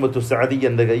ഹലീമത്തു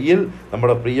സഅദിയൻ്റെ കയ്യിൽ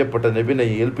നമ്മുടെ പ്രിയപ്പെട്ട നബിനെ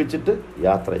ഏൽപ്പിച്ചിട്ട്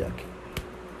യാത്രയാക്കി.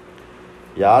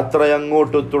 യാത്ര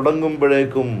അങ്ങോട്ട്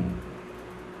തുടങ്ങുമ്പോഴേക്കും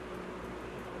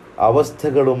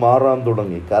അവസ്ഥകൾ മാറാൻ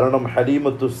തുടങ്ങി. കാരണം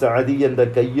ഹലീമത്തു സഅദിയൻ്റെ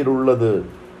കയ്യിലുള്ളത്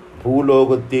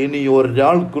ഭൂലോകത്തേനി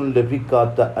ഒരാൾക്കും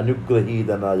ലഭിക്കാത്ത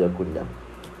അനുഗ്രഹീതനായ കുഞ്ഞാണ്.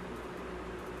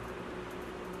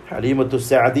 ഹലീമത്തു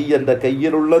സഅദിയൻ്റെ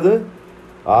കയ്യിലുള്ളത്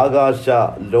ആകാശ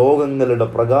ലോകങ്ങളുടെ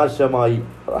പ്രകാശമായി,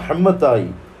 റഹ്മത്തായി,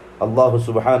 അല്ലാഹു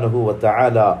സുബ്ഹാനഹു വ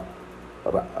തആല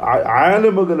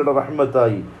ആലമുകളുടെ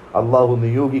റഹ്മത്തായി അല്ലാഹു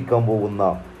നിയോഗിക്കാൻ പോകുന്ന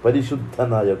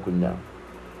പരിശുദ്ധനായ കുഞ്ഞാണ്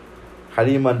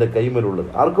ഹലീമൻ്റെ കൈമലുള്ളത്.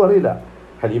 ആർക്കും അറിയില്ല,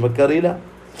 ഹലീമക്കറിയില്ല.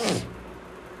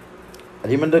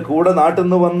 ഹലീമൻ്റെ കൂടെ നാട്ടിൽ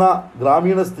നിന്ന് വന്ന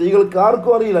ഗ്രാമീണ സ്ത്രീകൾക്ക്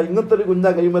ആർക്കും അറിയില്ല ഇങ്ങനത്തെ ഒരു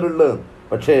കുഞ്ഞാ കൈമലുള്ളത്.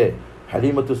 പക്ഷേ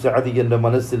ഹലീമത്തു സഅദിയൻ്റെ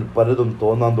മനസ്സിൽ പലതും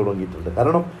തോന്നാൻ തുടങ്ങിയിട്ടുണ്ട്.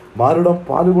 കാരണം മാരുടെ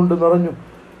പാലുകൊണ്ട് നിറഞ്ഞു.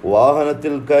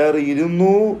 വാഹനത്തിൽ കയറി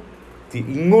ഇരുന്നു.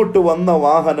 ഇങ്ങോട്ട് വന്ന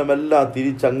വാഹനമെല്ലാം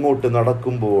തിരിച്ചങ്ങോട്ട്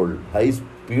നടക്കുമ്പോൾ ഹൈ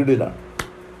സ്പീഡിലാണ്.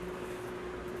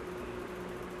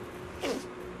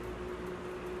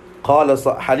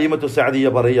 ഹലീമത്തു സഅദിയ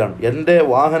പറയാണ്, എൻ്റെ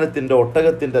വാഹനത്തിൻ്റെ,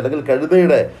 ഒട്ടകത്തിൻ്റെ അല്ലെങ്കിൽ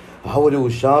കഴുതയുടെ ആ ഒരു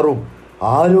ഉഷാറും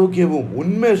ആരോഗ്യവും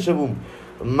ഉന്മേഷവും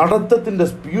നടത്തത്തിൻ്റെ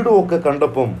സ്പീഡും ഒക്കെ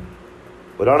കണ്ടപ്പം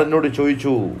ഒരാൾ എന്നോട്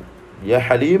ചോദിച്ചു, യാ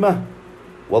ഹലീമ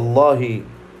വല്ലാഹി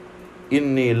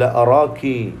ഇന്നി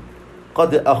ലഅറാകി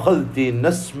ഖദ് അഖൽതി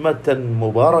നസ്മതൻ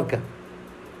മുബാറക.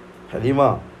 ഹലീമ,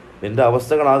 നിൻ്റെ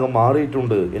അവസ്ഥകളാകെ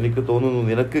മാറിയിട്ടുണ്ട്. എനിക്ക് തോന്നുന്നു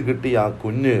നിനക്ക് കിട്ടിയ ആ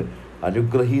കുഞ്ഞ്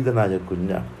അനുഗ്രഹീതനായ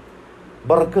കുഞ്ഞാണ്,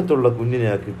 ബർക്കത്തുള്ള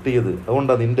കുഞ്ഞിനെയാണ് കിട്ടിയത്.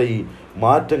 അതുകൊണ്ടാണ് നിൻ്റെ ഈ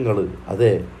മാറ്റങ്ങൾ,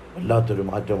 അതെ വല്ലാത്തൊരു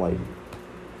മാറ്റമായിരുന്നു.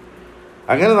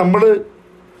 അങ്ങനെ നമ്മൾ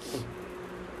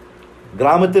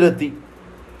ഗ്രാമത്തിലെത്തി.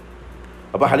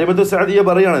 അപ്പോൾ ഹലീമത്തു സഅദിയ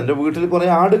പറയാണ്, എൻ്റെ വീട്ടിൽ കുറേ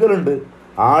ആടുകളുണ്ട്.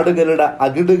 ആടുകളുടെ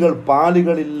അകിടുകൾ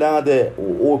പാലുകളില്ലാതെ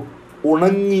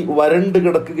ഉണങ്ങി വരണ്ട്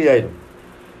കിടക്കുകയായിരുന്നു.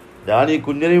 ഞാൻ ഈ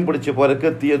കുഞ്ഞിനെയും പിടിച്ച്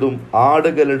പുരക്കെത്തിയതും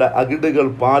ആടുകളുടെ അകിടുകൾ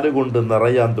പാലുകൊണ്ട്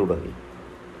നിറയാൻ തുടങ്ങി.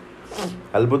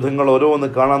 അത്ഭുതങ്ങൾ ഓരോന്ന്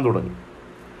കാണാൻ തുടങ്ങി.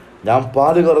 ഞാൻ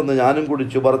പാല് കറന്ന് ഞാനും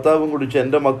കുടിച്ചു, ഭർത്താവും കുടിച്ചു,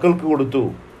 എൻ്റെ മക്കൾക്ക് കൊടുത്തു,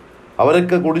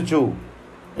 അവരൊക്കെ കുടിച്ചു,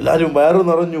 എല്ലാവരും വയറ്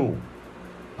നിറഞ്ഞു.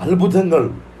 അത്ഭുതങ്ങൾ.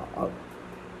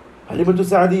 ഹലീമത്തു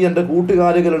സഅദിയ എൻ്റെ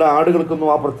കൂട്ടുകാരികളുടെ ആടുകൾക്കൊന്നും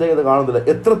ആ പ്രത്യേകത കാണുന്നില്ല.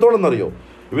 എത്രത്തോളം എന്നറിയോ?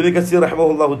 ഇബ്നു കസീർ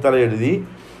റഹിമഹുല്ലാഹു തആല എഴുതി,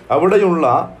 അവിടെയുള്ള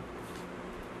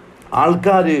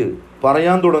ആൾക്കാർ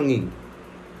പറയാൻ തുടങ്ങി,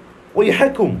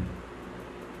 വൈഹക്കും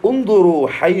ഉൻദുറു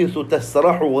ഹൈസു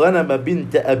തസ്റഹു ഗനമ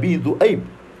ബിൻത അബീ ദുഐബ്.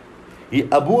 ഈ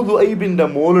അബൂ ദുഐബിൻ്റെ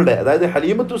മോളുടെ, അതായത്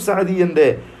ഹലീമത്തു സഅദിയൻ്റെ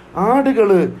ആടുകൾ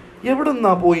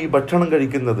എവിടുന്നാ പോയി ഭക്ഷണം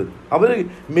കഴിക്കുന്നത്? അവർ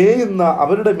മേയുന്ന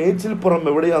അവരുടെ മേച്ചിൽപ്പുറം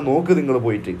എവിടെയാ നോക്ക് നിങ്ങൾ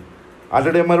പോയിട്ട്.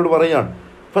 ആട്ടിടയന്മാരോട് പറയാൻ,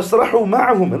 ഫസ്റഹു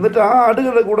മഅഹും, എന്നിട്ട് ആ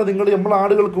ആടുകളുടെ കൂടെ നിങ്ങൾ നമ്മളെ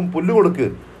ആടുകൾക്കും പുല്ല് കൊടുക്ക്.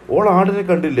 ഓൾ ആടിനെ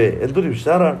കണ്ടില്ലേ, എന്തൊരു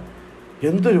ഉഷാറാണ്,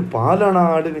 എന്തൊരു പാലാണ് ആ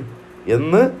ആടിന്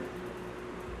എന്ന്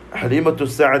ഹലീമത്തു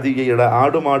സഅദിയയുടെ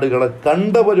ആടുമാടുകളെ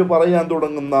കണ്ടവർ പറയാൻ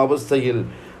തുടങ്ങുന്ന അവസ്ഥയിൽ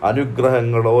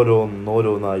അനുഗ്രഹങ്ങൾ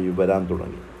ഓരോന്നോരോന്നായി വരാൻ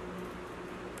തുടങ്ങി.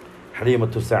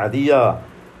 ഹലീമത്തു സഅദിയ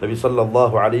നബി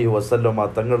സല്ലല്ലാഹു അലൈഹി വസല്ലമ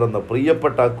തങ്ങളുടെ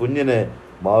പ്രിയപ്പെട്ട ആ കുഞ്ഞിനെ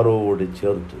മാറോട്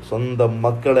ചേർത്തു. സ്വന്തം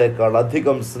മക്കളെക്കാൾ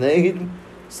അധികം സ്നേഹവും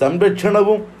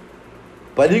സംരക്ഷണവും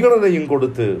പരിഗണനയും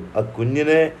കൊടുത്ത് ആ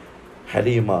കുഞ്ഞിനെ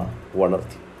ഹലീമ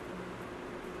വളർത്തി.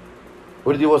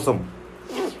 ഒരു ദിവസം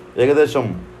ഏകദേശം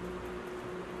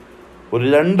ഒരു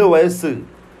 2 വയസ്സ്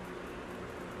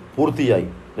പൂർത്തിയായി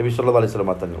നബി സല്ലല്ലാഹു അലൈഹി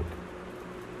വസല്ലമ തങ്ങൾക്ക്.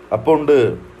 അപ്പോൾ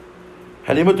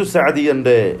ഹലീമത്തു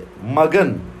സഅദിയൻ്റെ മകൻ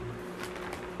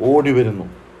ഓടി വരുന്നു.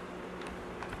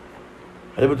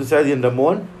 ഹലീമത്തു സഅദിയൻ്റെ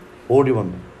മോൻ ഓടി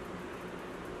വന്നു.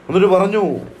 എന്നിട്ട് പറഞ്ഞു,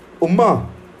 ഉമ്മ,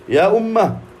 യാ ഉമ്മ,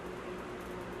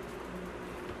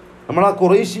 നമ്മളാ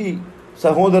ഖുറൈശി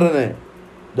സഹോദരനെ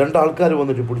 2 ആൾക്കാർ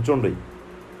വന്നിട്ട് പിടിച്ചോണ്ടേ.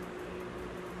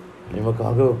 ഹലീമക്ക്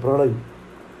ആകെ വെപ്രാളായി.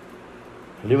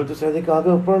 ഹലീമത്തു സഅദിയക്ക് ആകെ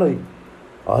വെപ്രാളായി.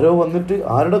 ആരോ വന്നിട്ട്,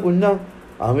 ആരുടെ കുഞ്ഞാ?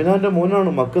 അമിനാൻ്റെ മോനാണ്,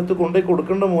 മക്കത്ത് കൊണ്ടുപോയി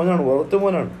കൊടുക്കേണ്ട മോനാണ്, വളർത്ത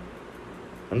മോനാണ്.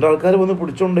 2 ആൾക്കാർ വന്ന്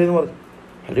പിടിച്ചോണ്ടേന്ന് പറഞ്ഞു.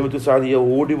 ഹലീമത്തു സഅദിയ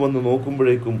ഓടി വന്ന്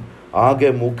നോക്കുമ്പോഴേക്കും ആകെ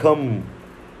മുഖം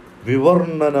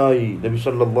വിവർണനായി നബി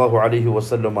സല്ലല്ലാഹു അലൈഹി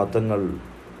വസല്ലമ തങ്ങൾ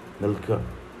നിൽക്കുക.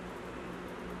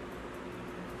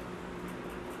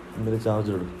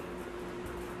 ചാർജ് എടുക്കും.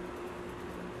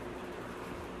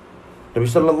 നബി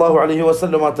സല്ലല്ലാഹു അലൈഹി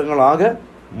വസല്ലമ തങ്ങൾ ആകെ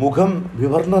മുഖം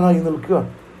വിവർണനായി നിൽക്കുക.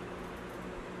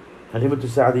 ഹലീമത്തു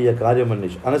സഅദിയ കാര്യം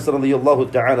അന്വേഷിച്ചു. അനസ് റളിയല്ലാഹു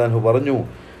തആല അൻഹു പറഞ്ഞു,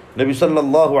 നബി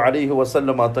സല്ലല്ലാഹു അലൈഹി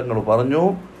വസല്ലമ തങ്ങൾ പറഞ്ഞു,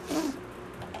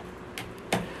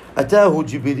 അതാഹു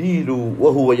ജിബ്രീലു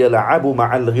വഹുവ യൽഅബു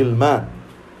മഅൽ ഗിൽമാൻ.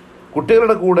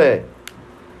 കുട്ടികളുടെ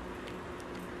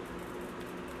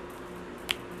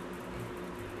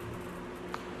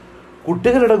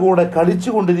കൂടെ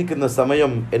കളിച്ചുകൊണ്ടിരിക്കുന്ന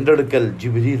സമയം എൻ്റെ അടുക്കൽ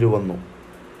ജിബ്രീൽ വന്നു.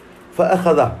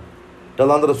 ഫഅഖദ,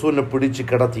 അല്ലാഹുവിൻ്റെ റസൂലിനെ പിടിച്ച്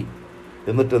കിടത്തി.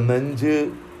 എന്നിട്ട് നെഞ്ച്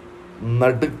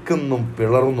നടുക്കുന്നും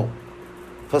പിളർന്നു.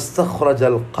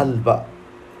 ഫസ്തഖ്റജൽ ഖൽബ,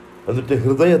 എന്നിട്ട്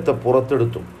ഹൃദയത്തെ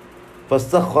പുറത്തെടുത്തു.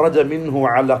 ഫസ്തഖ്റജ മിൻഹു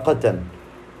അലഖതൻ,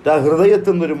 ആ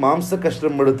ഹൃദയത്തിൽ നിന്നൊരു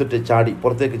മാംസകഷ്ണം എടുത്തിട്ട്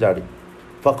പുറത്തേക്ക് ചാടി.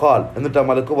 ഫഖാൽ, എന്നിട്ട് ആ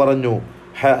മലക്ക് പറഞ്ഞു,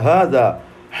 ഹാദാ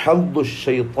ഹദ്ദു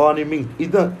ശൈത്താനി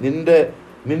മിൻക, ഇത്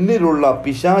നിന്നിലുള്ള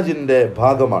പിശാചിൻ്റെ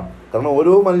ഭാഗമാണ്. കാരണം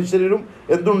ഓരോ മനുഷ്യരിലും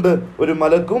എന്തുണ്ട്? ഒരു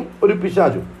മലക്കും ഒരു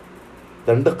പിശാചും.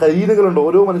 2 കരീനുകളുണ്ട്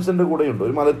ഓരോ മനുഷ്യൻ്റെ കൂടെയുണ്ട്.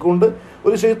 ഒരു മലക്കുണ്ട്,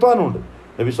 ഒരു ശൈത്താനുണ്ട്.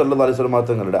 നബി സല്ലല്ലാഹു അലൈഹി വസല്ലം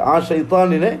തങ്ങളുടെ ആ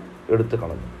ശൈത്താനിനെ എടുത്തു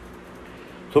കളഞ്ഞു.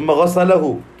 സുമ്മ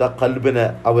ഗസലഹു, ഖൽബിനെ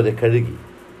അവരെ കഴുകി.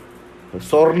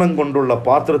 സ്വർണം കൊണ്ടുള്ള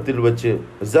പാത്രത്തിൽ വെച്ച്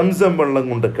സംസം വെള്ളം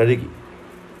കൊണ്ട് കഴുകി.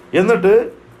 എന്നിട്ട്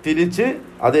തിരിച്ച്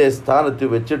അതേ സ്ഥാനത്ത്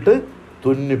വെച്ചിട്ട്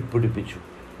തുന്നിപ്പിടിപ്പിച്ചു.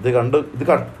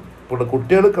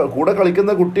 കുട്ടികൾ കൂടെ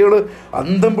കളിക്കുന്ന കുട്ടികൾ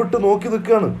അന്തം വിട്ട് നോക്കി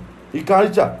നിൽക്കുകയാണ് ഈ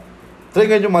കാഴ്ച. ഇത്രയും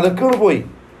കഴിഞ്ഞ് മലക്കുകൾ പോയി.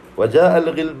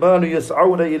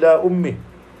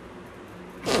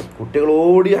 കുട്ടികൾ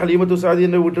ഓടി ഹലീമത്തു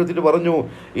സഅദിയന്റെ വീട്ടിലെത്തിയിട്ട് പറഞ്ഞു,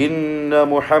 ഇന്ന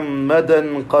മുഹമ്മദൻ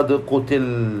ഖദ് ഖുതിൽ,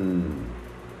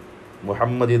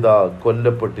 മുഹമ്മദ് ഇതാ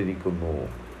കൊല്ലപ്പെട്ടിരിക്കുന്നു.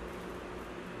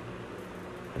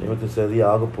 ഹലീമത്തു സഅദിയ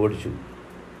ആകെ പേടിച്ചു.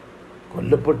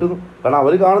 കൊല്ലപ്പെട്ടു. കാരണം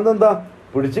അവർ കാണുന്നത് എന്താ?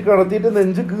 പിടിച്ച് കടത്തിയിട്ട്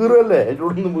നെഞ്ച് കീറുകയല്ലേ. അതിൻ്റെ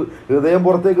ഉള്ളിൽ നിന്ന് ഹൃദയം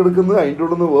പുറത്തേക്ക് എടുക്കുന്നത്, അതിൻ്റെ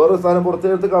ഉള്ളിൽ നിന്ന് വേറെ സാധനം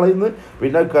പുറത്തേക്ക് കളയുന്നു,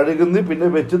 പിന്നെ കഴുകുന്നു, പിന്നെ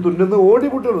വെച്ച് തുന്നുന്നു,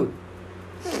 ഓടിപൊട്ടുന്നത്.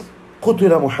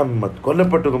 ഖുതില മുഹമ്മദ്,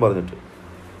 കൊല്ലപ്പെട്ടു എന്ന് പറഞ്ഞിട്ട്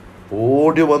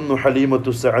ഓടി വന്നു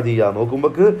ഹലീമത്തു സഅദിയ.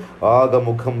 നോക്കുമ്പോക്ക് ആകെ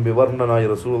മുഖം വിവർണനായി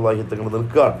റസൂലുള്ളാഹി തങ്ങൾ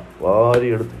നിൽക്കാൻ വാരി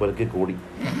എടുത്ത് പരക്കെ കൂടി.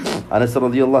 അനസ്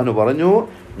റളിയല്ലാഹു അൻഹു പറഞ്ഞു,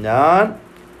 ഞാൻ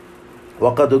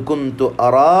വഖദ് കുന്തു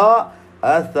അറാ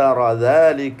അഥറ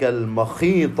ദാലികൽ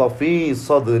മഖീത ഫീ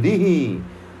സദ്രിഹി.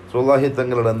 റസൂലുള്ളാഹി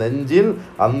തങ്ങളുടെ നെഞ്ചിൽ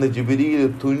അന്ന് ജിബ്രീൽ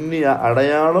തുന്നിയ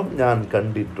അടയാളം ഞാൻ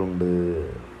കണ്ടിട്ടുണ്ട്.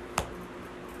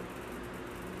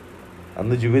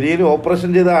 അന്ന് ജിബ്രീൽ ഓപ്പറേഷൻ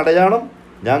ചെയ്ത അടയാളം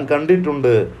ഞാൻ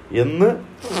കണ്ടിട്ടുണ്ട് എന്ന്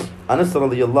അനസ്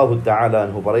റളിയല്ലാഹു തആല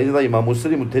അൻഹു പറയുന്നത് ഇമാം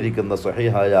മുസ്ലിം ഉദ്ധരിക്കുന്ന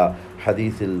സ്വഹീഹായ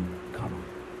ഹദീസിൽ കാണാം.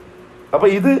 അപ്പം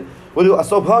ഇത് ഒരു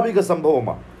അസ്വാഭാവിക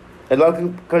സംഭവമാണ്, എല്ലാവർക്കും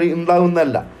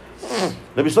ഉണ്ടാകുന്നതല്ല.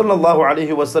 നബി സല്ലല്ലാഹു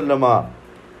അലൈഹി വസല്ലമ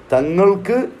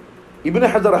തങ്ങൾക്ക് ഇബ്നു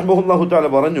ഹജർ റഹ്മഹുല്ലാഹു തആല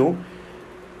പറഞ്ഞു,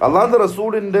 അല്ലാഹുവിന്റെ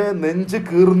റസൂലിന്റെ നെഞ്ച്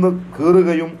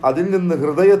കീറുകയും അതിൽ നിന്ന്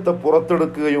ഹൃദയത്തെ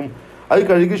പുറത്തെടുക്കുകയും അത്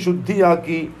കഴുകി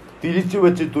ശുദ്ധിയാക്കി തിരിച്ചു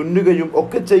വെച്ച് തുന്നുകയും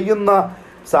ഒക്കെ ചെയ്യുന്ന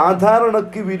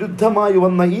സാധാരണക്ക് വിരുദ്ധമായി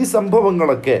വന്ന ഈ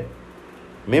സംഭവങ്ങളൊക്കെ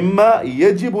മിമ്മ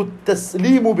യജിബു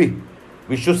തസ്ലീമു ബിഹി,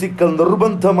 വിശ്വസിക്കൽ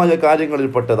നിർബന്ധമായ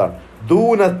കാര്യങ്ങളിൽപ്പെട്ടതാണ്.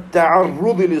 ദൂന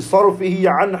തഅർറുദി ലിസർഫിഹി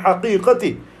അൻ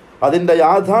ഹഖീഖതി, അതിൻ്റെ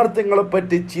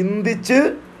യാഥാർത്ഥ്യങ്ങളെപ്പറ്റി ചിന്തിച്ച്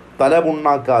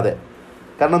തലമുണ്ണാക്കാതെ.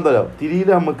 കാരണം എന്താ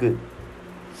തിരിയില്ല നമുക്ക്,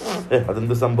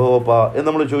 അതെന്ത് സംഭവപ്പാ എന്ന്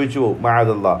നമ്മൾ ചോദിച്ചു പോകും.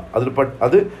 മഅദല്ലാ,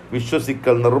 അത്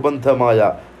വിശ്വസിക്കൽ നിർബന്ധമായ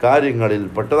കാര്യങ്ങളിൽ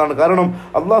പെട്ടതാണ്. കാരണം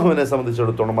അള്ളാഹുവിനെ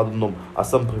സംബന്ധിച്ചിടത്തോളം അതൊന്നും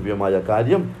അസംഭവ്യമായ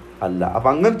കാര്യം അല്ല. അപ്പം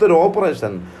അങ്ങനത്തെ ഒരു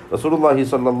ഓപ്പറേഷൻ റസൂലുള്ളാഹി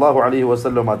സ്വല്ലല്ലാഹു അലൈഹി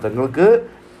വസല്ലമ തങ്ങൾക്ക്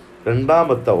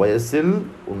 2ാമത്തെ വയസ്സിൽ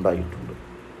ഉണ്ടായിട്ടുണ്ട്.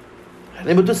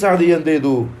 ഹലീമത്തു സഅദിയ എന്ത്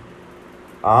ചെയ്തു?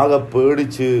 ആകെ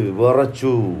പേടിച്ച്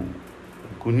വിറച്ചു.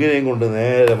 കുഞ്ഞിനെയും കൊണ്ട്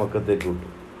നേരെ മക്കത്തേക്ക് വിട്ടു.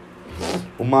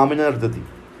 ഉമ്മാമിനെ അടുത്തെത്തി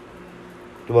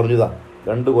പറഞ്ഞതാ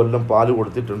 2 കൊല്ലം പാല്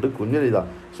കൊടുത്തിട്ടുണ്ട്, കുഞ്ഞിനെ ഇതാ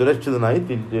സുരക്ഷിതനായി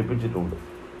തിരിച്ചേൽപ്പിച്ചിട്ടുണ്ട്.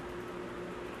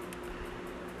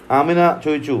 ആമിന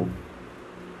ചോദിച്ചു,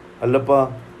 അല്ലപ്പാ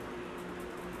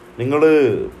നിങ്ങൾ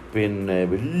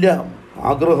വലിയ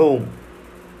ആഗ്രഹവും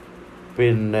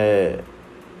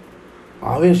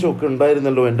ആവേശമൊക്കെ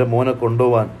ഉണ്ടായിരുന്നല്ലോ എൻ്റെ മോനെ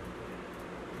കൊണ്ടുപോവാൻ,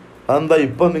 അതെന്താ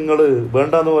ഇപ്പം നിങ്ങൾ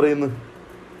വേണ്ടാന്ന് പറയുന്നു?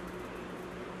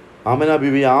 ആമിന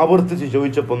ബീവി ആവർത്തിച്ച്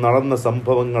ചോദിച്ചപ്പോൾ നടന്ന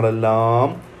സംഭവങ്ങളെല്ലാം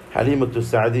ഹലീമത്തു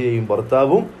സഅദിയയും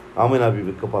ഭർത്താവും ആമിന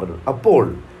ബീവിക്ക് പറഞ്ഞു. അപ്പോൾ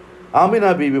ആമിന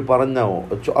ബീവി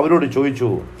അവരോട് ചോദിച്ചു,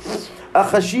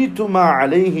 അഖശീതുമാ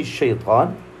അലൈഹി ശൈത്താൻ,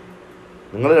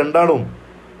 നിങ്ങൾ രണ്ടാളും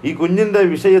ഈ കുഞ്ഞിൻ്റെ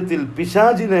വിഷയത്തിൽ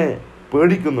പിശാചിനെ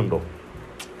പേടിക്കുന്നുണ്ടോ?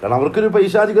 കാരണം അവർക്കൊരു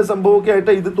പൈശാചിക സംഭവമൊക്കെ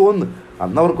ആയിട്ട് ഇത് തോന്നുന്നു.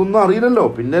 അന്ന് അവർക്കൊന്നും അറിയില്ലല്ലോ,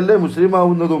 പിന്നല്ലേ മുസ്ലിം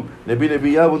ആവുന്നതും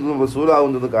നബിയാവുന്നതും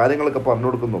റസൂലാവുന്നതും കാര്യങ്ങളൊക്കെ പറഞ്ഞു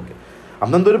കൊടുക്കുന്നതൊക്കെ.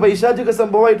 അന്നെന്തൊരു പൈശാചിക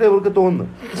സംഭവമായിട്ട് ഇവർക്ക് തോന്നുന്നു.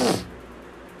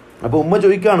 അപ്പോൾ ഉമ്മ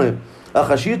ചോദിക്കാണ്,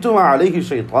 ഖശീതുമാ അലൈഹി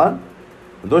ശൈത്താൻ,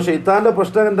 എന്തോ ശൈത്താൻ്റെ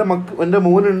പ്രശ്നം എൻ്റെ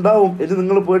മോനുണ്ടാവും എന്ന്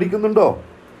നിങ്ങൾ പേടിക്കുന്നുണ്ടോ?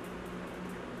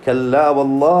 കല്ലാ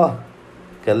വല്ലാഹ്,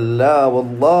 കല്ലാ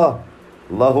വല്ലാഹ്,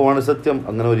 അല്ലാഹുവാണ് സത്യം,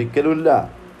 അങ്ങനെ ഒരിക്കലുമില്ല.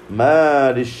 മാ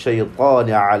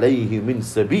ലിശ്ശൈത്താനി അലൈഹി മിൻ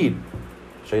സബീൽ,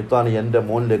 ശൈത്താൻ എൻ്റെ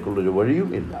മോനിലേക്കുള്ളൊരു വഴിയും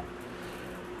ഇല്ല.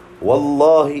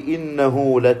 വല്ലാഹി ഇന്നഹു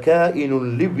ലകാഇനുൻ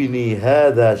ലിബ്നി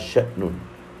ഹാദാ ശഅ്നുൻ,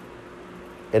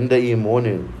 എൻ്റെ ഈ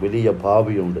മോന് വലിയ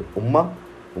ഭാവിയുണ്ട്.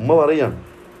 ഉമ്മ പറയാണ്,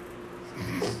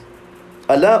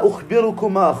 അലാ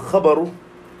ഉഖ്ബിറുകുമാ ഖബറു,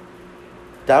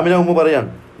 താമിന ഉമ്മ പറയാണ്,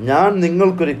 ഞാൻ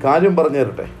നിങ്ങൾക്കൊരു കാര്യം പറഞ്ഞു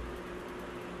തരട്ടെ.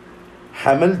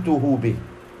 ഹമൽതുഹു ബി,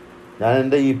 ഞാൻ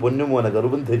എൻ്റെ ഈ പൊന്നുമോനെ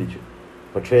ഗർഭം ധരിച്ചു.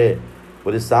 പക്ഷേ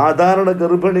ഒരു സാധാരണ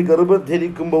ഗർഭിണി ഗർഭം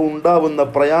ധരിക്കുമ്പോൾ ഉണ്ടാവുന്ന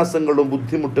പ്രയാസങ്ങളും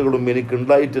ബുദ്ധിമുട്ടുകളും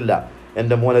എനിക്കുണ്ടായിട്ടില്ല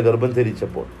എൻ്റെ മോനെ ഗർഭം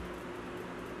ധരിച്ചപ്പോൾ.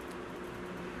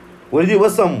 ഒരു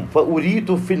ദിവസം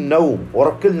ഫഉരീതു ഫിന്നൗം,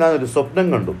 ഉറക്കിൽ ഞാനൊരു സ്വപ്നം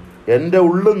കണ്ടു. എൻ്റെ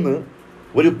ഉള്ളിൽ നിന്ന്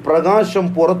ഒരു പ്രകാശം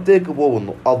പുറത്തേക്ക്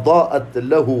പോകുന്നു. അദാഅത്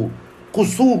ലഹു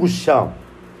ഖുസൂറു ശാം,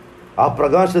 ആ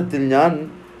പ്രകാശത്തിൽ ഞാൻ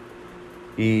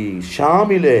ഈ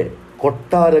ഷാമിലെ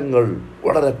കൊട്ടാരങ്ങൾ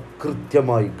വളരെ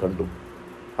കൃത്യമായി കണ്ടു.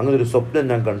 അങ്ങനെ ഒരു സ്വപ്നം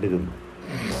ഞാൻ കണ്ടിരുന്നു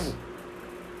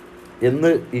എന്ന്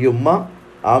ഈ ഉമ്മ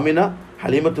ആമിന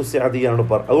ഹലീമത്തു സഅദിയാണ്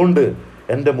അതുകൊണ്ട്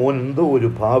എൻ്റെ മോൻ എന്തോ ഒരു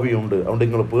ഭാവിയുണ്ട്, അതുകൊണ്ട്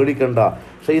നിങ്ങൾ പേടിക്കണ്ട,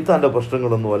 ശൈത്താൻ്റെ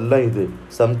പ്രശ്നങ്ങളൊന്നും അല്ല ഇത്,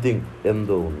 സംതിങ്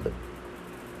എന്തോ ഉണ്ട്.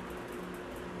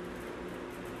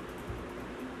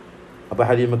 അപ്പോൾ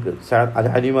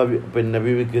ഹലീമ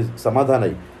ബീവിക്ക്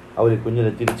സമാധാനമായി. അവർ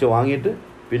കുഞ്ഞിനെ തിരിച്ച് വാങ്ങിയിട്ട്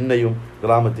പിന്നെയും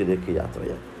ഗ്രാമത്തിലേക്ക്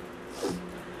യാത്രയായി.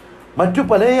 മറ്റു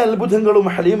പല അത്ഭുതങ്ങളും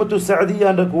ഹലീമത്തു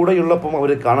സഅദിയാൻ്റെ കൂടെയുള്ളപ്പം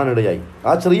അവർ കാണാനിടയായി.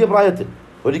 ആ ചെറിയ പ്രായത്തിൽ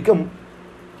ഒരിക്കൽ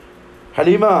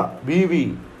ഹലീമ ബീവി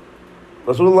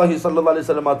റസൂലുള്ളാഹി സ്വല്ലല്ലാഹു അലൈഹി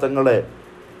വസല്ലമ തങ്ങളെ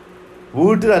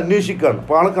വീട്ടിൽ അന്വേഷിക്കുകയാണ്.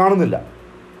 അപ്പോൾ ആളെ കാണുന്നില്ല,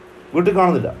 വീട്ടിൽ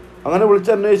കാണുന്നില്ല. അങ്ങനെ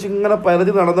വിളിച്ച് അന്വേഷിച്ച് ഇങ്ങനെ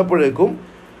പരതി നടന്നപ്പോഴേക്കും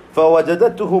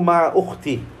ഫവജദതുഹു മഅ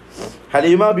ഉഖ്തി,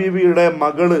 ഹലീമ ബീവിയുടെ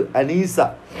മകള് അനീസ,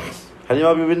 ഹലീമ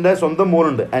ബീവിൻ്റെ സ്വന്തം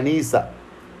മോളുണ്ട് അനീസ,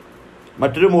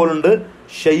 മറ്റൊരു മോളുണ്ട്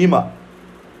ഷൈമ.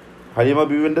 ഹലീമ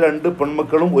ബീവിൻ്റെ 2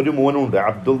 പെൺമക്കളും ഒരു മോനും ഉണ്ട്,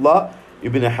 അബ്ദുള്ള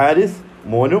ഇബ്നു ഹാരിസ്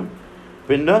മോനും,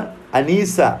 പിന്നെ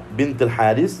അനീസ ബിൻതുൽ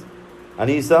ഹാരിസ്,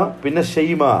 അനീസ, പിന്നെ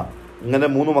ഷൈമ, ഇങ്ങനെ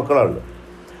 3 മക്കളാണ്.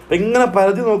 അപ്പം ഇങ്ങനെ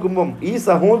പരതി നോക്കുമ്പം ഈ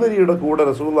സഹോദരിയുടെ കൂടെ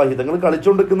റസൂലുള്ളാഹി തങ്ങൾ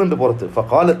കളിച്ചുകൊണ്ടിരിക്കുന്നുണ്ട് പുറത്ത്.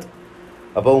 ഫഖാലത്ത്,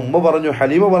 അപ്പോൾ ഉമ്മ പറഞ്ഞു,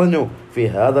 ഹലീമ പറഞ്ഞു, ഫി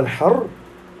ഹാദൽ ഹർ,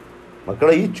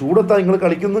 മക്കളെ ഈ ചൂടത്താ നിങ്ങൾ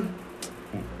കളിക്കുന്നത്.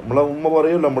 നമ്മളെ ഉമ്മ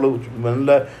പറയുമല്ലോ, നമ്മൾ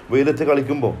നല്ല വെയിലത്ത്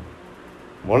കളിക്കുമ്പോൾ,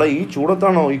 മോളെ ഈ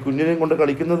ചൂടത്താണോ ഈ കുഞ്ഞിനെയും കൊണ്ട്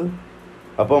കളിക്കുന്നത്?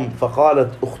 അപ്പം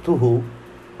ഫഖാലത്ത് ഉഖ്തുഹു,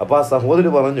 അപ്പോൾ ആ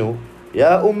സഹോദരി പറഞ്ഞു,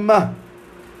 യാ ഉമ്മ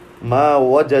മാ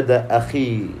വജദ അഖീ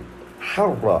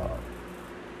ഹർറ,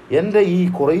 എൻ്റെ ഈ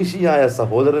ഖുറൈശിയായ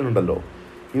സഹോദരനുണ്ടല്ലോ,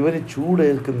 ഇവന്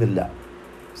ചൂടേൽക്കുന്നില്ല.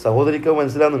 സഹോദരിക്ക്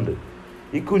മനസ്സിലാകുന്നുണ്ട്,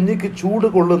 ഈ കുഞ്ഞിക്ക് ചൂട്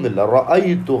കൊള്ളുന്നില്ല.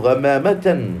 റഅയ്തു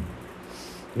ഗമാമതൻ,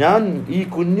 ഞാൻ ഈ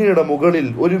കുഞ്ഞിയുടെ മുകളിൽ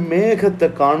ഒരു മേഘത്തെ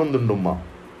കാണുന്നുണ്ടുമ്മ.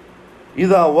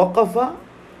 ഇദാ വഖഫ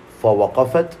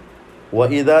ഫവഖഫത്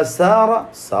വഇദാ സാറ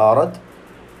സാറത്,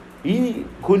 ഈ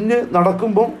കുഞ്ഞ്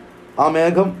നടക്കുമ്പം ആ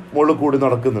മേഘം മുകളിൽ കൂടി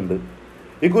നടക്കുന്നുണ്ട്,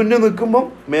 ഈ കുഞ്ഞ് നിൽക്കുമ്പം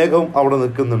മേഘം അവിടെ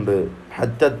നിൽക്കുന്നുണ്ട്.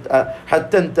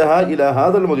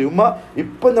 ഉമ്മ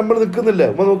ഇപ്പം നമ്മൾ നിൽക്കുന്നില്ല,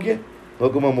 ഉമ്മ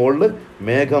നോക്കുമ്പോൾ മുകളിൽ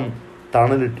മേഘം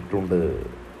തണലിട്ടിട്ടുണ്ട്.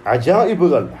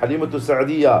 അജായിബുകൾ ഹലീമത്തു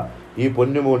സഅദിയ ഈ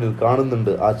പൊന്നുമോനിൽ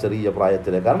കാണുന്നുണ്ട് ആ ചെറിയ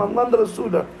പ്രായത്തിലെ. കാരണം അല്ലാഹുവിന്റെ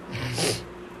റസൂലാണ്.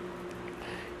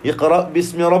 ഇഖ്റ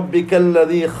ബിസ്മി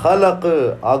റബ്ബിക്കല്ലദീ ഖലഖ്,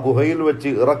 ആ ഗുഹയിൽ വെച്ച്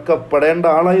ഇറക്കപ്പെടേണ്ട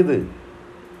ആളായത്,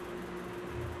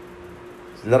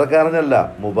 ചില്ലറക്കാരനല്ല,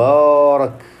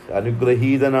 മുബാറക്,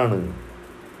 അനുഗ്രഹീതനാണ്.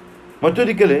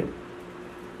 മറ്റൊരിക്കൽ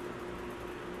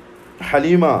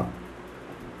ഹലീമ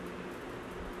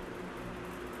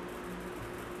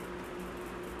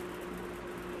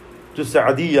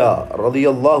സഅദിയ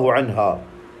റളിയല്ലാഹു അൻഹാ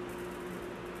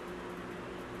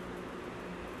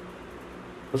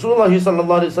റസൂലുള്ളാഹി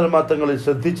സ്വല്ലല്ലാഹു അലൈഹി വസല്ലം തങ്ങളിൽ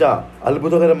ശ്രദ്ധിച്ച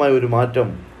അത്ഭുതകരമായ ഒരു മാറ്റം,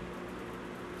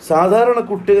 സാധാരണ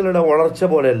കുട്ടികളുടെ വളർച്ച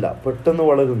പോലെയല്ല, പെട്ടെന്ന്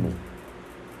വളരുന്നു.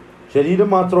 ശരീരം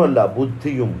മാത്രമല്ല,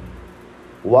 ബുദ്ധിയും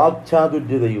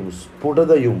വാക്ചാതുര്യതയും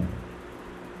സ്ഫുടതയും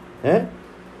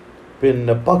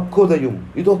പിന്നെ പക്വതയും,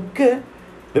 ഇതൊക്കെ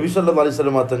നബി സല്ലല്ലാഹു അലൈഹി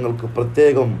വസല്ലം തങ്ങൾക്ക്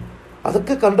പ്രത്യേകം.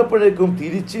 അതൊക്കെ കണ്ടപ്പോഴേക്കും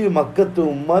തിരിച്ച് മക്കത്ത്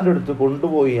ഉമ്മാൻ്റെ അടുത്ത്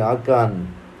കൊണ്ടുപോയി ആക്കാൻ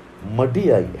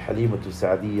മടിയായി ഹലീമത്തു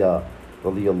സഅദിയ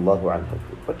റളിയല്ലാഹു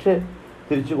അൻഹക്ക്. പക്ഷേ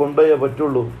തിരിച്ചു കൊണ്ടുപോയേ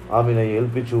പറ്റുള്ളൂ. ആമിനയെ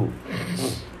ഏൽപ്പിച്ചു.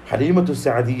 ഹലീമത്തു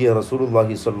സഅദിയ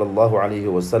റസൂലുള്ളാഹി സ്വല്ലല്ലാഹു അലൈഹി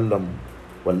വസല്ലം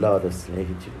വല്ലാതെ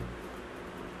സ്നേഹിച്ചു.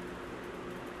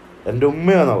 എൻ്റെ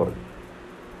ഉമ്മയാണെന്ന് പറഞ്ഞു.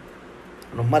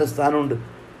 ഉമ്മയുടെ സ്ഥാനമുണ്ട്.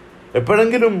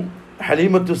 എപ്പോഴെങ്കിലും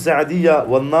ഹലീമത്തു സഅദിയ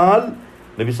വന്നാൽ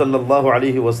നബി സല്ലല്ലാഹു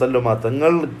അലൈഹി വസല്ലമ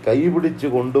തങ്ങൾ കൈപിടിച്ച്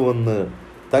കൊണ്ടുവന്ന്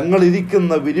തങ്ങൾ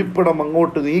ഇരിക്കുന്ന വിരിപ്പിടം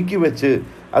അങ്ങോട്ട് നീക്കി വെച്ച്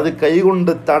അത്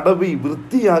കൈകൊണ്ട് തടവി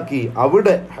വൃത്തിയാക്കി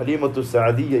അവിടെ ഹലീമത്തു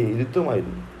സഅദിയ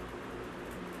ഇരുത്തുമായിരുന്നു.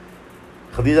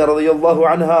 ഖദീജ റളിയല്ലാഹു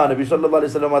അൻഹാ നബി സല്ലല്ലാഹു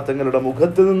അലൈഹി വസല്ലമ തങ്ങളുടെ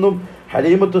മുഖത്ത് നിന്നും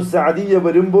ഹലീമത്തു സഅദിയ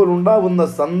വരുമ്പോൾ ഉണ്ടാവുന്ന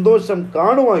സന്തോഷം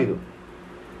കാണുമായിരുന്നു.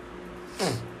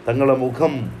 തങ്ങളുടെ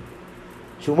മുഖം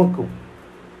ചുമക്കും,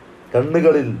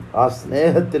 കണ്ണുകളിൽ ആ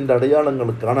സ്നേഹത്തിൻ്റെ അടയാളങ്ങൾ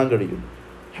കാണാൻ കഴിയും.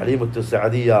 ഹലീമത്തു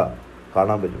സഅദിയ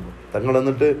കാണാൻ വരുമ്പോൾ തങ്ങൾ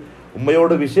എന്നിട്ട്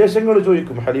ഉമ്മയോട് വിശേഷങ്ങൾ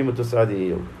ചോദിക്കും. ഹലീമത്തു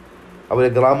സഅദിയയോട് അവരെ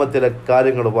ഗ്രാമത്തിലെ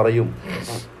കാര്യങ്ങൾ പറയും.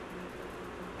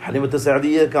 ഹലീമത്തു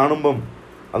സഅദിയയെ കാണുമ്പം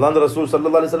അല്ലാഹുവിന്റെ റസൂൽ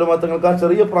സല്ലല്ലാഹു അലൈഹി വസല്ലം തങ്ങൾക്ക് ആ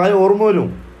ചെറിയ പ്രായം ഓർമ്മ വരും,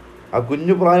 ആ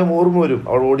കുഞ്ഞു പ്രായം ഓർമ്മ വരും.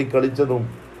 അവിടെ ഓടിക്കളിച്ചതും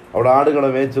അവിടെ ആടുകളെ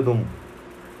മേച്ചതും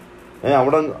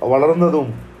അവിടെ വളർന്നതും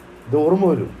ഇത് ഓർമ്മ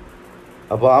വരും.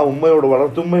 അപ്പോൾ ആ ഉമ്മയോട്,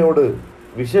 വളർത്തുമ്മയോട്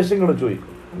വിശേഷങ്ങൾ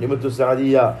ചോദിക്കും. ഹലീമത്തു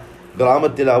സഅദിയ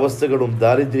ഗ്രാമത്തിലെ അവസ്ഥകളും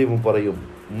ദാരിദ്ര്യവും പറയും.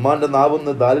 ഉമ്മാൻ്റെ നാവുന്ന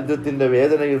ദാരിദ്ര്യത്തിൻ്റെ,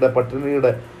 വേദനയുടെ,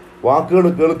 പട്ടിണിയുടെ വാക്കുകൾ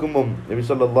കേൾക്കുമ്പം നബി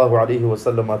സല്ലല്ലാഹു അലൈഹി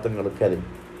വസല്ലം തങ്ങൾ കരയും,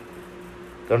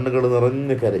 കണ്ണുകൾ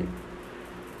നിറഞ്ഞ് കരയും.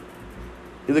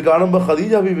 ഇത് കാണുമ്പോൾ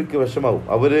ഖദീജ ബീവിക്ക് വിഷമാവും.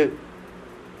 അവർ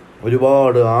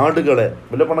ഒരുപാട് ആടുകളെ,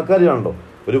 വലിയ പണക്കാരിയാണല്ലോ,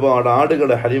 ഒരുപാട്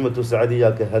ആടുകളെ ഹലീമത്തു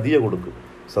സഅദിയക്ക് ഹദിയ കൊടുക്കും,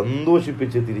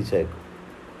 സന്തോഷിപ്പിച്ച് തിരിച്ചയക്കും.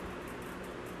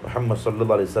 മുഹമ്മദ്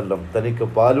സല്ലല്ലാഹു അലൈഹി വസല്ലം തനിക്ക്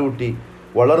പാലൂട്ടി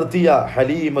വളർത്തിയ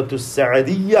ഹലീമത്തു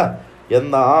സഅദിയ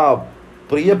എന്ന ആ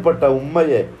പ്രിയപ്പെട്ട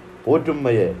ഉമ്മയെ,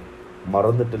 പോറ്റുമ്മയെ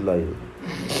മറന്നിട്ടില്ലായിരുന്നു.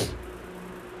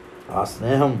 ആ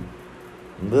സ്നേഹം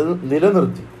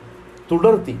നിലനിർത്തി,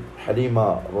 തുടർത്തി. ഹലീമ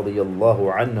റളിയല്ലാഹു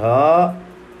അൻഹാ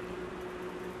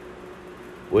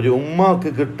ഒരു ഉമ്മാക്ക്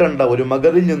കിട്ടേണ്ട, ഒരു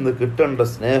മകളിൽ നിന്ന് കിട്ടേണ്ട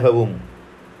സ്നേഹവും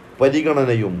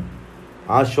പരിഗണനയും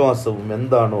ആശ്വാസവും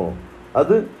എന്താണോ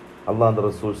അത് അല്ലാഹുവിന്റെ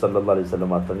റസൂൽ സല്ലല്ലാഹു അലൈഹി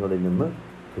വസല്ലം തങ്ങളിൽ നിന്ന്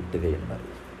കിട്ടുകയുണ്ടായി.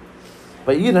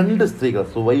 അപ്പം ഈ രണ്ട് സ്ത്രീകൾ,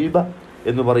 സുവൈബ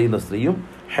എന്ന് പറയുന്ന സ്ത്രീയും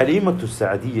ഹലീമത്തു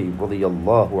സഅദിയയും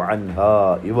റളിയല്ലാഹു അൻഹാ,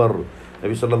 ഇവർ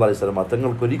നബി സല്ലല്ലാഹു അലൈഹി വസല്ലം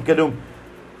തങ്ങൾക്കൊരിക്കലും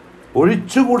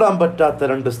ഒഴിച്ചുകൂടാൻ പറ്റാത്ത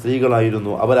രണ്ട്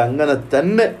സ്ത്രീകളായിരുന്നു. അവരങ്ങനെ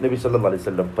തന്നെ നബി സല്ലല്ലാഹു അലൈഹി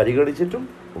വസല്ലം പരിഗണിച്ചിട്ടും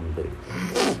ഉണ്ട്.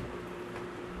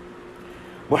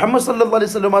 മുഹമ്മദ് സല്ലല്ലാഹു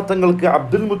അലൈഹി വസല്ലം തങ്ങൾക്ക്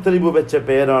അബ്ദുൽ മുത്തലിബ് വെച്ച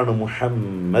പേരാണ്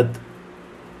മുഹമ്മദ്.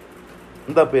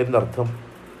 എന്താ പേരിൻ്റെ അർത്ഥം?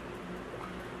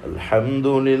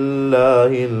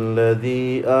 അൽഹംദുലില്ലാഹില്ലദീ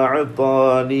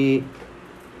അഅതാനി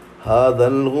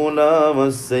ഹാദൽ ഗുലാമ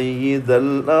സയ്യിദൽ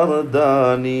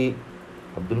അർദാനി.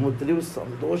 അബ്ദുൽ മുത്തലിബ്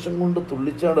സന്തോഷം കൊണ്ട്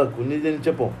തുള്ളിച്ചാടാ. കുഞ്ഞ്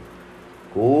ജനിച്ചപ്പോൾ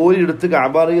കോരിയെടുത്ത്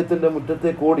കഅബാലയത്തിൻ്റെ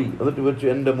മുറ്റത്തേക്ക് ഓടി. എന്നിട്ട് വെച്ചു,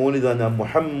 എൻ്റെ മോനിതാ ഞാൻ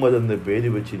മുഹമ്മദ് എന്ന്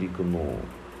പേര് വെച്ചിരിക്കുന്നു.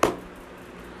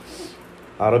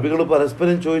 അറബികൾ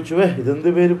പരസ്പരം ചോദിച്ചു, ഇതെന്ത്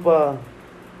പേരിപ്പാ,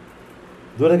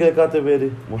 ഇതുവരെ കേൾക്കാത്ത പേര്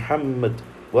മുഹമ്മദ്.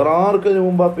 വേറെ ആർക്കതിന്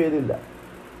മുമ്പ് ആ പേരില്ല.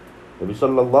 നബി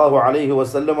സല്ലല്ലാഹു അലൈഹി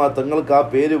വസല്ലമ തങ്ങൾക്ക് ആ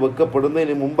പേര്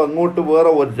വെക്കപ്പെടുന്നതിന് മുമ്പ് അങ്ങോട്ട് വേറെ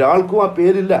ഒരാൾക്കും ആ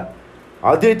പേരില്ല.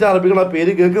 ആദ്യമായിട്ട് അറബികൾ ആ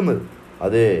പേര് കേൾക്കുന്നത്.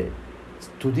 അതെ,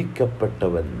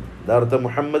 സ്തുതിക്കപ്പെട്ടവൻ. യഥാർത്ഥ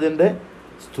മുഹമ്മദിൻ്റെ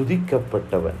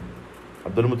സ്തുതിക്കപ്പെട്ടവൻ.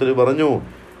 അബ്ദുൽ മുത്തലിബ് പറഞ്ഞു,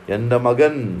 എൻ്റെ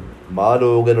മകൻ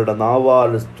മാലോകരുടെ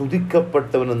നാവാൽ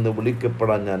സ്തുതിക്കപ്പെട്ടവനെന്ന്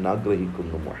വിളിക്കപ്പെടാൻ ഞാൻ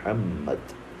ആഗ്രഹിക്കുന്നു.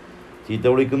 മുഹമ്മദ്. ചീത്ത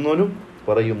വിളിക്കുന്നവനും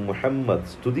പറയും മുഹമ്മദ്,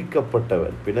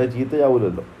 സ്തുതിക്കപ്പെട്ടവൻ. പിന്നെ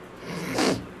ചീത്തയാവൂലല്ലോ.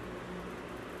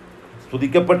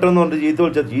 സ്തുതിക്കപ്പെട്ടവെന്ന് പറഞ്ഞിട്ട് ചീത്ത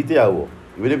വിളിച്ചാൽ ചീത്തയാവുമോ?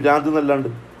 ഇവര് ഭ്രാന്ത് എന്നല്ലാണ്ട്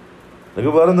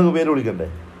നിങ്ങൾക്ക് വേറെ എന്തെങ്കിലും പേര് വിളിക്കണ്ടേ?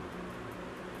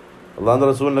 അള്ളാഹുവിൻ്റെ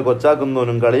റസൂലിനെ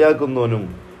കൊച്ചാക്കുന്നവനും കളിയാക്കുന്നവനും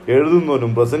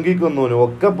എഴുതുന്നവനും പ്രസംഗിക്കുന്നവനും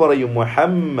ഒക്കെ പറയും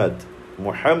മുഹമ്മദ്,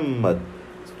 മുഹമ്മദ്,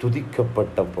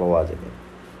 സ്തുതിക്കപ്പെട്ട പ്രവാചകൻ.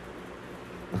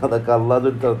 അതൊക്കെ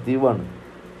അള്ളാഹുവിൻ്റെ തർത്തീബാണ്.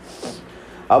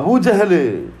 അബൂജഹൽ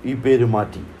ഈ പേര്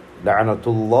മാറ്റി.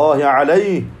 ലഅനത്തുല്ലാഹി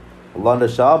അലൈഹി, അള്ളാഹിൻ്റെ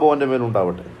ശാപം അവൻ്റെ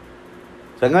മേലുണ്ടാവട്ടെ.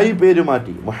 ചങ്ങായി പേര്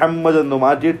മാറ്റി, മുഹമ്മദ് എന്ന്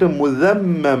മാറ്റിയിട്ട്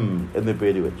മുസമ്മം എന്ന്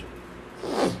പേര് വെച്ചു.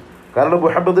 കാരണം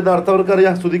മുഹമ്മദിൻ്റെ അർത്ഥം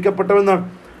അവർക്കറിയാം, സ്തുതിക്കപ്പെട്ടവനാണ്.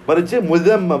 മറിച്ച്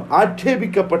മുസമ്മം,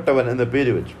 ആക്ഷേപിക്കപ്പെട്ടവൻ എന്ന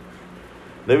പേര് വെച്ചു.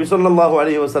 നബി സല്ലല്ലാഹു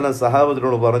അലൈഹി വസല്ലം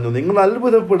സഹാബത്തിനോട് പറഞ്ഞു, നിങ്ങൾ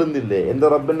അത്ഭുതപ്പെടുന്നില്ലേ എൻ്റെ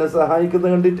റബ്ബിനെ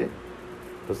സഹായിക്കുന്നത് കണ്ടിട്ട്?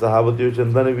 അപ്പോൾ സഹാബത്ത് ചോദിച്ചു,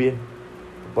 എന്താ നബിയെ?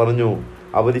 പറഞ്ഞു,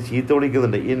 അവർ ചീത്ത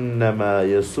വിളിക്കുന്നുണ്ട്. ഇന്നമാ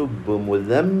യസുബ്ബു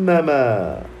മുസമ്മമ,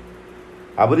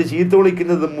 അവർ ചീത്ത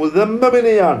വിളിക്കുന്നത്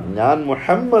മുസമ്മമിനെയാണ്, ഞാൻ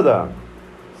മുഹമ്മദാണ്.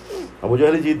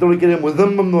 അബൂജഹൽ ചീത്ത വിളിക്കുന്നത്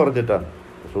മുസമ്മം എന്ന് പറഞ്ഞിട്ടാണ്.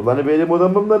 റസൂലുള്ളാഹിന്റെ പേര്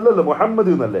മുസമ്മം എന്നല്ലല്ലോ, മുഹമ്മദ്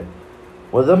എന്നല്ലേ.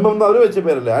 മുസമ്മം എന്ന് അവർ വെച്ച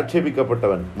പേരല്ലേ,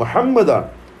 ആക്ഷേപിക്കപ്പെട്ടവൻ. മുഹമ്മദാണ്,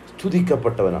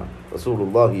 സ്തുതിക്കപ്പെട്ടവനാണ്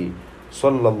റസൂലുള്ളാഹി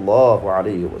സ്വല്ലല്ലാഹു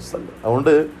അലൈഹി വസല്ലം.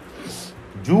 അതുകൊണ്ട്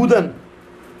ജൂതൻ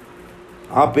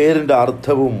ആ പേരിൻ്റെ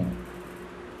അർത്ഥവും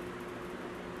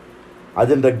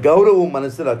അതിൻ്റെ ഗൗരവവും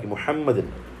മനസ്സിലാക്കി.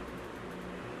 മുഹമ്മദിന്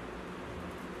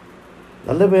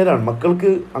നല്ല പേരാണ്,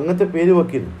 മക്കൾക്ക് അങ്ങനത്തെ പേര്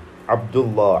വയ്ക്കുന്നു.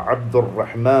 അബ്ദുള്ള,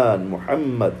 അബ്ദുറഹ്മാൻ,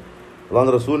 മുഹമ്മദ്. അതാണ്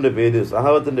റസൂലിൻ്റെ പേര്,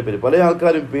 സഹാബത്തിൻ്റെ പേര്. പല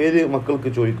ആൾക്കാരും പേര് മക്കൾക്ക്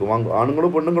ചോദിക്കും,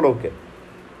 ആണുങ്ങളും പെണ്ണുങ്ങളും ഒക്കെ.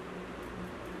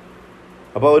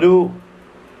 അപ്പോൾ ഒരു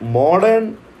മോഡേൺ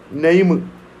നെയിം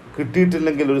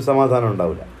കിട്ടിയിട്ടില്ലെങ്കിൽ ഒരു സമാധാനം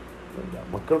ഉണ്ടാവില്ല.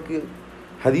 മക്കൾക്ക്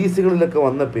ഹദീസുകളിലൊക്കെ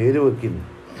വന്ന പേര് വയ്ക്കുന്നു.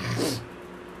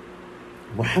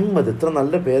 മുഹമ്മദ് എത്ര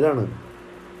നല്ല പേരാണ്.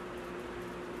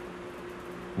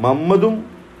 മമ്മദും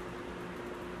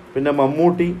പിന്നെ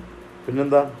മമ്മൂട്ടി,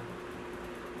 പിന്നെന്താ,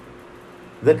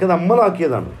 ഇതൊക്കെ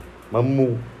നമ്മളാക്കിയതാണ്. മമ്മു,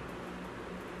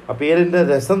 ആ പേരിൻ്റെ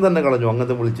രസം തന്നെ കളഞ്ഞു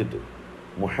അങ്ങനത്തെ വിളിച്ചിട്ട്.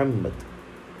 മുഹമ്മദ്,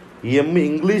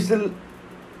 ഇംഗ്ലീഷിൽ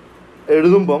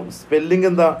എഴുതുമ്പം സ്പെല്ലിംഗ്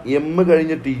എന്താ, എം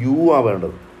കഴിഞ്ഞിട്ട് യു ആ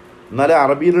വേണ്ടത്, എന്നാലേ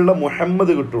അറബിയിലുള്ള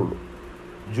മുഹമ്മദ് കിട്ടുള്ളൂ.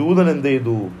 ജൂതൻ എന്ത്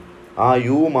ചെയ്തു, ആ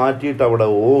യു മാറ്റിയിട്ട് അവിടെ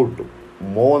ഓ ഇട്ടു,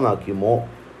 മോന്നാക്കി. മോ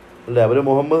അല്ലേ, അവർ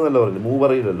മുഹമ്മദ് എന്നല്ല പറയില്ല, മൂ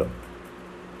പറയില്ലല്ലോ.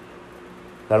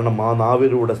 കാരണം ആ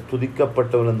നാവിലൂടെ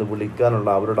സ്തുതിക്കപ്പെട്ടവനെന്ന് വിളിക്കാനുള്ള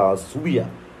അവരുടെ അസൂയ,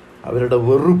 അവരുടെ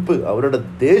വെറുപ്പ്, അവരുടെ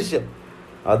ദേഷ്യം,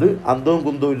 അത് അന്തവും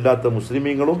കുന്തവും ഇല്ലാത്ത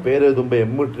മുസ്ലിമീങ്ങളും പേരെഴുതുമ്പോൾ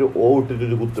എം ഇട്ടിട്ട് ഓ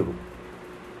ഇട്ടിട്ടൊരു കുത്തിടും.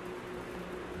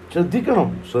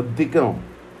 ശ്രദ്ധിക്കണം.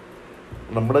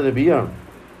 നമ്മുടെ നബിയാണ്.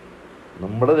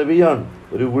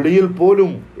 ഒരു വിളിയിൽ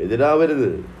പോലും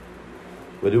എതിരാവരുത്,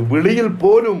 ഒരു വിളിയിൽ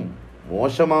പോലും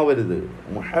മോശമാവരുത്.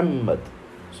 മുഹമ്മദ്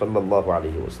സല്ലല്ലാഹു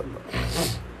അലൈഹി വസല്ലം.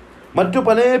 മറ്റു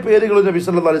പല പേരുകളും നബി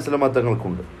സല്ലല്ലാഹു അലൈഹി വസല്ലം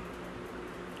തങ്ങൾക്കുണ്ട്.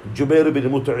 ജുബൈർ ബിൻ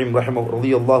മുത്ഇം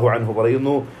റളിയല്ലാഹു അൻഹു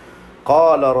പറയുന്നു,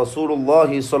 قال رسول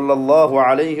الله صلى الله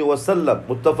عليه وسلم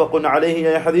متفق عليه. ഈ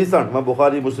ഹദീസാണ്,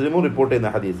 ബുഖാരി മുസ്ലിമും റിപ്പോർട്ട് ചെയ്യുന്ന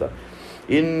ഹദീസാണ്.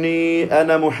 ഇന്നി അന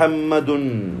മുഹമ്മദുൻ,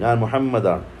 ഞാൻ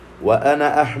മുഹമ്മദാണ്. വഅന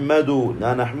അഹ്മദു,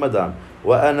 ഞാൻ അഹ്മദാണ്.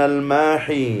 വഅനൽ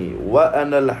മാഹി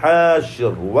വഅനൽ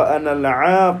ഹാഷിർ വഅനൽ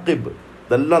ആഖിബ്.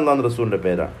 ഇതെല്ലാം അല്ലാഹുവിന്റെ റസൂലിന്റെ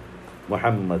പേരാണ്.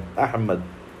 മുഹമ്മദ്, അഹ്മദ്,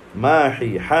 മാഹി,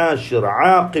 ഹാഷിർ,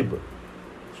 ആഖിബ്.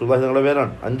 റസൂലുള്ളാഹി തങ്ങളുടെ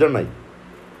പേരാണ്. 5 എണ്ണായി.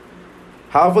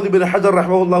 ഹാഫിദ് ഇബ്നു ഹജർ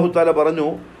റഹ്മഹുല്ലാഹു തആല പറഞ്ഞു,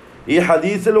 ഈ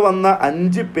ഹദീസിൽ വന്ന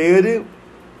 5 പേര്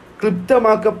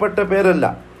ക്ലിപ്തമാക്കപ്പെട്ട പേരല്ല.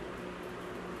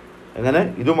 എങ്ങനെ,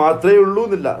 ഇത് മാത്രമേ ഉള്ളൂ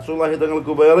എന്നില്ല. റസൂലുള്ളാഹി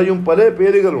തങ്ങൾക്ക് വേറെയും പല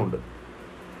പേരുകളുണ്ട്.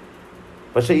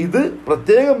 പക്ഷെ ഇത്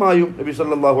പ്രത്യേകമായും നബി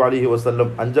സല്ലല്ലാഹു അലൈഹി വസല്ലം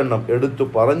 5 എണ്ണം എടുത്തു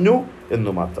പറഞ്ഞു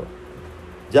എന്ന് മാത്രം.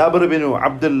 ജാബിർ ബിൻ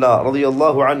അബ്ദുല്ലാ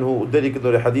റളിയല്ലാഹു അൻഹു ഉദ്ധരിക്കുന്ന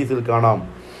ഒരു ഹദീസിൽ കാണാം,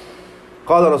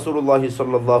 قال رسول الله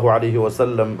صلى الله عليه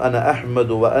وسلم أنا أحمد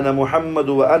وأنا محمد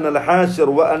وأنا الحاشر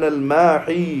وأنا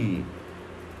الماحي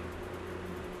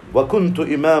وكنت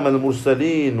إمام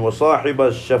المرسلين وصاحب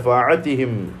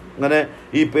شفاعتهم അങ്ങനെ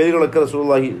ഈ പേരുകളൊക്കെ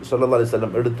റസൂലുള്ളാഹി സ്വല്ലല്ലാഹു അലൈഹി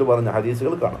വസല്ലം എടുത്തു പറഞ്ഞ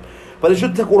ഹദീസുകൾ കാണാം.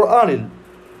 പരിശുദ്ധ ഖുർആനിൽ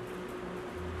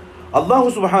അല്ലാഹു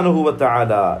സുബ്ഹാനഹു വ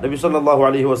തആല നബി സല്ലല്ലാഹു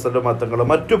അലൈഹി വസല്ലം തങ്ങളെ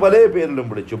മറ്റു പല പേരിലും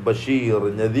വിളിച്ചു. ബഷീർ,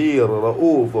 നദീർ,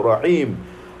 റഊഫ്, റഹീം,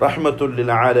 റഹ്മത്തുൽ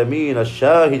ലിൽ ആലമീൻ,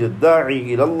 അശ്ശാഹിദ്, അദ്ദാഇ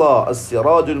ഇലല്ലാഹ്,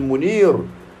 അസ്സിറാജുൽ മുനീർ,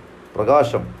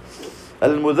 പ്രകാശം,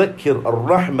 അൽ മുദക്കിർ,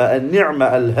 അർറഹ്മ, അന്നിഅമ,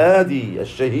 അൽ ഹാദി,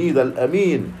 അശ്ശഹീദ്, അൽ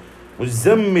അമീൻ,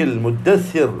 മുസമ്മിൽ,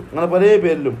 മുദ്ദസ്സിർ, അങ്ങനെ പല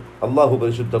പേരിലും അല്ലാഹു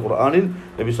പരിശുദ്ധ ഖുർആനിൽ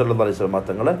നബി സല്ലല്ലാഹു അലൈഹി വസല്ലം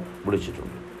തങ്ങളെ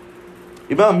വിളിച്ചിട്ടുണ്ട്.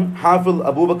 ഇമാം ഹാഫിദ്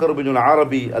അബൂബക്കർ ബിനുൽ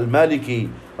അറബി അൽ മാലിക്കി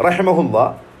റഹിമഹുല്ലാ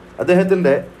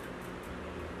അദ്ദേഹത്തിൻ്റെ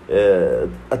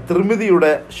തിർമിദിയുടെ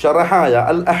ഷറഹായ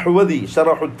അൽ അഹ്വദി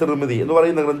ഷറഹു തിർമിദി എന്ന്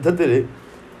പറയുന്ന ഗ്രന്ഥത്തിൽ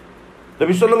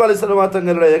നബി സല്ലല്ലാഹു അലൈഹി വസല്ലം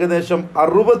തങ്ങളുടെ ഏകദേശം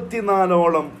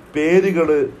 64ഓളം പേരുകൾ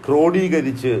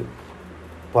ക്രോഡീകരിച്ച്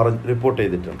റിപ്പോർട്ട്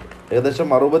ചെയ്തിട്ടുണ്ട്. ഏകദേശം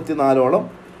 64ഓളം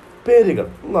പേരുകൾ.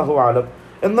 അല്ലാഹു ആലം.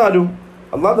 എന്നാലും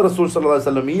അല്ലാഹു റസൂൽ സല്ലല്ലാഹു അലൈഹി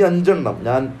വസല്ലം ഈ 5 എണ്ണം,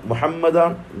 ഞാൻ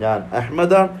മുഹമ്മദാൻ, ഞാൻ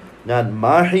അഹ്മദാൻ, ഞാൻ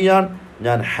മാഹിയാൻ,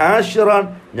 ഞാൻ ഹാഷിറാൻ,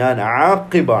 ഞാൻ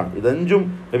ആഖിബാൻ, ഇതഞ്ചും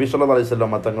നബി സല്ലല്ലാഹു അലൈഹി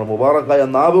വസല്ലം തങ്ങൾ മുബാറക്കായ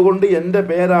നാവ് കൊണ്ട് എൻ്റെ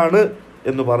പേരാണ്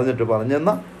എന്ന്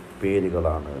പറഞ്ഞെന്ന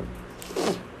പേരുകളാണ്.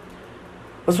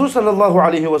 റസൂൽ സല്ലല്ലാഹു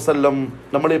അലൈഹി വസല്ലം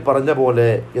നമ്മളീ പറഞ്ഞ പോലെ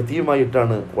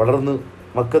യതീമായിട്ടാണ് വളർന്ന്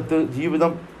മക്കത്ത്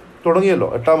ജീവിതം തുടങ്ങിയല്ലോ.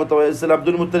 8ാമത്തെ വയസ്സിൽ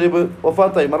അബ്ദുൽ മുത്തലിബ്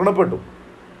വഫാത്തായി, മരണപ്പെട്ടു.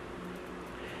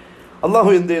 അള്ളാഹു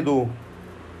എന്ത് ചെയ്തു?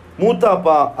 മൂത്താപ്പ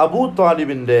അബൂ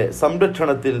താലിബിൻ്റെ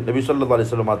സംരക്ഷണത്തിൽ നബി സല്ലല്ലാഹു അലൈഹി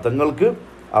വസല്ലം തങ്ങൾക്ക്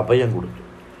അഭയം കൊടുത്തു.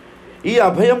 ഈ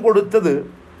അഭയം കൊടുത്തത്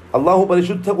അള്ളാഹു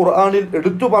പരിശുദ്ധ ഖുർആനിൽ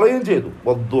എടുത്തു പറയുകയും ചെയ്തു.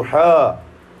 വദ്ദുഹാ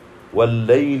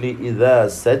വല്ലൈലി ഇദാ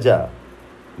സജാ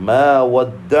മാ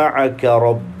വദ്ദഅക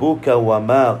റബ്ബുക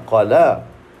വമാ ഖലാ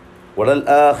വലൽ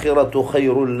ആഖിറതു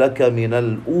ഖൈറുൻ ലക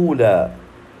മിനൽ ഊലാ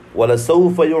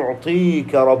വലസൗഫ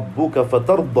യുഅതീക റബ്ബുക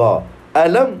ഫതർദാ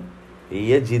അലം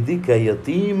യജിദിക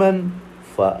യതീമൻ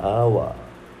ഫആവ.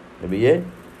 നബിയെ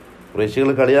ഖുറൈശികൾ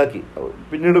കളിയാക്കി.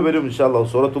 പിന്നീട് വരും ഇൻഷാ അല്ലാഹ്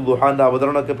സൂറത്തുൽ ദുഹാന്റെ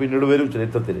അവതരണമൊക്കെ പിന്നീട് വരും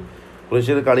ചരിത്രത്തിൽ.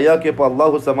 ഖുറൈശികൾ കളിയാക്കിയപ്പോൾ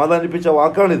അള്ളാഹു സമാധാനിപ്പിച്ച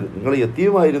വാക്കാണിത്. നിങ്ങൾ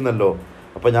യതീമായിരുന്നല്ലോ,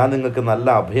 അപ്പം ഞാൻ നിങ്ങൾക്ക് നല്ല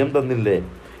അഭയം തന്നില്ലേ?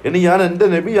 ഇനി ഞാൻ എൻ്റെ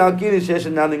നബിയാക്കിയതിന്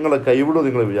ശേഷം ഞാൻ നിങ്ങളെ കൈവിടും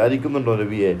നിങ്ങൾ വിചാരിക്കുന്നുണ്ടോ?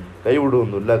 നബിയെ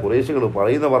കൈവിടുമൊന്നുമില്ല. ഖുറൈശികൾ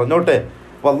പറഞ്ഞോട്ടെ.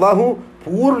 അപ്പം അള്ളാഹു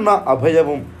പൂർണ്ണ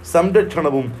അഭയവും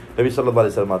സംരക്ഷണവും നബി സല്ലല്ലാഹു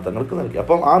അലൈഹി വസല്ലം തങ്ങൾക്ക് നൽകി.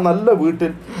 അപ്പം ആ നല്ല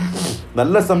വീട്ടിൽ,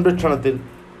 നല്ല സംരക്ഷണത്തിൽ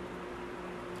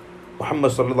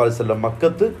മുഹമ്മദ് സല്ലല്ലാഹു അലൈഹി വസല്ലം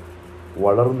മക്കത്ത്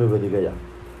വളർന്നു വരികയാണ്.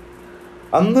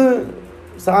 അന്ന്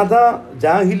സാധാ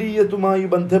ജാഹിലിയത്തുമായി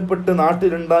ബന്ധപ്പെട്ട്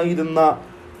നാട്ടിലുണ്ടായിരുന്ന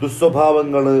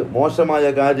ദുസ്വഭാവങ്ങൾ, മോശമായ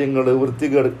കാര്യങ്ങൾ,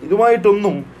 വൃത്തികേട്,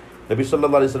 ഇതുമായിട്ടൊന്നും നബി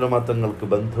സല്ലല്ലാഹു അലൈഹി വസല്ലം തങ്ങൾക്ക്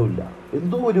ബന്ധമില്ല.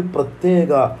 എന്തോ ഒരു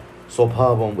പ്രത്യേക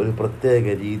സ്വഭാവം, ഒരു പ്രത്യേക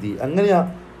രീതി, അങ്ങനെയാ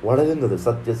വളരുന്നത്.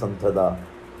 സത്യസന്ധത,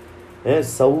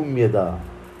 സൗമ്യത,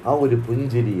 ആ ഒരു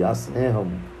പുഞ്ചിരി, ആ സ്നേഹം.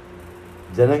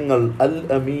 ജനങ്ങൾ അൽ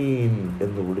അമീൻ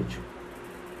എന്ന് വിളിച്ചു.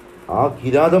 ആ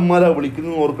കിരാതന്മാരാ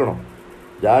വിളിക്കുന്നത് ഓർക്കണം.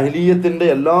 ജാഹിലിയത്തിൻ്റെ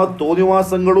എല്ലാ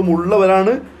തോന്നിവാസങ്ങളും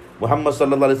ഉള്ളവരാണ് മുഹമ്മദ്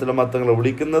സല്ലല്ലാഹു അലൈഹി വസല്ലം തങ്ങളെ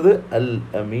വിളിക്കുന്നത് അൽ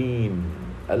അമീൻ.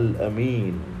 അൽ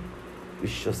അമീൻ,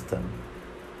 വിശ്വസ്തൻ.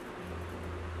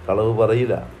 കളവ്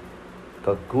പറയില്ല,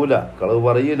 കക്കൂല, കളവ്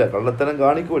പറയില്ല, കള്ളത്തരം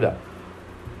കാണിക്കൂല,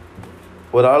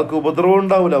 ഒരാൾക്ക് ഉപദ്രവം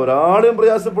ഉണ്ടാവില്ല, ഒരാളെയും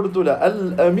പ്രയാസപ്പെടുത്തൂല. അൽ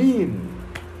അമീൻ.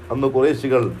 അന്ന്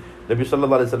ഖുറൈശികൾ നബി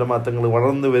സല്ലല്ലാഹു അലൈഹി വസല്ലം തങ്ങൾ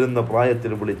വളർന്നു വരുന്ന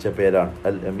പ്രായത്തിൽ വിളിച്ച പേരാണ്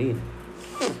അൽ അമീൻ.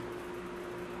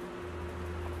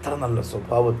 അത്ര നല്ല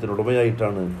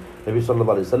സ്വഭാവത്തിനുടമയായിട്ടാണ് നബി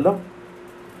സല്ലല്ലാഹു അലൈഹി വസല്ലം.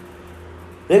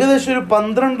 ഏകദേശം ഒരു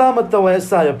 12ാമത്തെ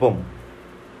വയസ്സായപ്പം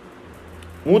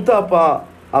മൂത്താപ്പ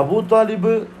അബൂ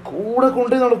താലിബ് കൂടെ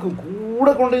കൊണ്ടേ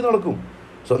നടക്കും.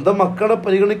 സ്വന്തം മക്കളെ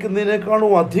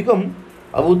പരിഗണിക്കുന്നതിനേക്കാളും അധികം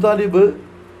അബൂ താലിബ്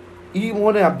ഈ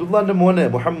മോനെ, അബ്ദുല്ലാന്റെ മോനെ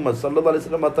മുഹമ്മദ് സല്ലല്ലാഹു അലൈഹി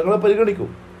വസല്ലം തങ്ങളെ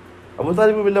പരിഗണിക്കും. അബൂ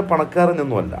താലിബ് വലിയ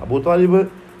പണക്കാരനൊന്നുമല്ല. അബൂ താലിബ്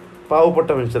പാവപ്പെട്ട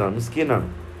മനുഷ്യനാണ്, മിസ്കീനാണ്.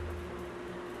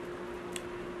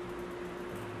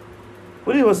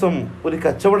 ഒരു ദിവസം ഒരു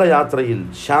കച്ചവട യാത്രയിൽ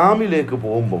ഷാമിലേക്ക്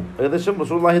പോകുമ്പം, ഏകദേശം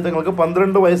റസൂലുള്ളാഹി തങ്ങൾക്ക്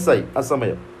 12 വയസ്സായി ആ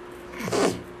സമയം,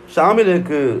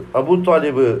 ഷാമിലേക്ക് അബൂ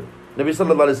താലിബ് നബി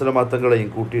സല്ലല്ലാഹു അലൈഹി വസല്ലം തങ്ങളെയും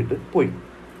കൂട്ടിയിട്ട് പോയി.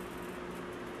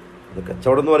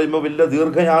 കച്ചവടം എന്ന് പറയുമ്പോൾ വലിയ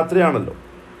ദീർഘയാത്രയാണല്ലോ.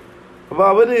 അപ്പോൾ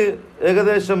അവര്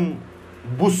ഏകദേശം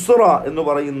ബുസ്ര എന്ന്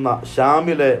പറയുന്ന,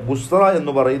 ഷാമിലെ ബുസ്ര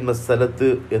എന്ന് പറയുന്ന സ്ഥലത്ത്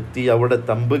എത്തി. അവിടെ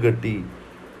തമ്പ് കെട്ടി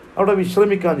അവിടെ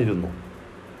വിശ്രമിക്കാനിരുന്നു.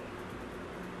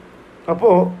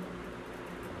 അപ്പോൾ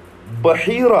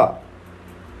ബഹീറ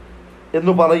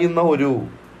എന്ന് പറയുന്ന ഒരു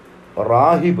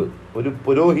റാഹിബ്, ഒരു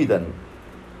പുരോഹിതൻ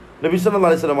നബി സല്ലല്ലാഹു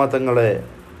അലൈഹി വസല്ലം തങ്ങളെ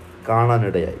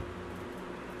കാണാനിടയായി.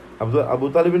 അബൂ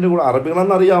താലിബിൻ്റെ കൂടെ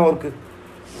അറബികളെന്നറിയാം, അവർക്ക്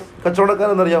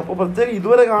കച്ചവടക്കാരെന്നറിയാം. അപ്പോൾ പ്രത്യേകം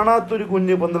ഇതുവരെ കാണാത്തൊരു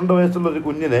കുഞ്ഞ്, 12 വയസ്സുള്ളൊരു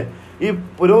കുഞ്ഞിനെ ഈ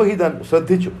പുരോഹിതൻ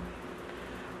ശ്രദ്ധിച്ചു.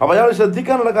 അപ്പോൾ അയാൾ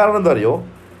ശ്രദ്ധിക്കാനുള്ള കാരണം എന്താ അറിയോ?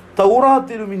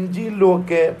 തൗറാത്തിലും ഇഞ്ചീലിലും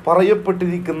ഒക്കെ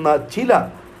പറയപ്പെട്ടിരിക്കുന്ന ചില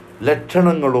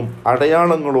ലക്ഷണങ്ങളും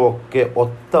അടയാളങ്ങളും ഒക്കെ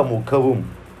ഒത്ത മുഖവും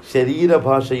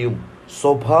ശരീരഭാഷയും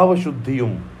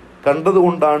സ്വഭാവശുദ്ധിയും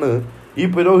കണ്ടതുകൊണ്ടാണ് ഈ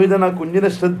പുരോഹിതൻ ആ കുഞ്ഞിനെ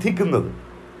ശ്രദ്ധിക്കുന്നത്.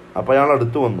 അപ്പം അയാൾ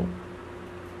അടുത്തു വന്നു.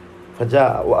 ഫജാ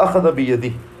വഅഖദ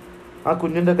ബിയദി, ആ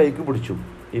കുഞ്ഞിൻ്റെ കൈക്ക് പിടിച്ചു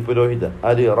ഈ പുരോഹിതൻ.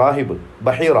 ആര്? റാഹിബ്,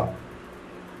 ബഹീറ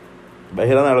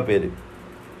എന്നയാളുടെ പേര്.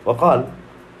 വഖാൽ,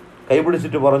 കൈ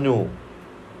പിടിച്ചിട്ട് പറഞ്ഞു,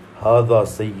 ഹാദാ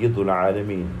സയ്യിദുൽ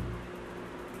ആലമീൻ.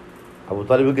 അബൂ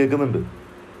താലിബ് കേൾക്കുന്നുണ്ട്.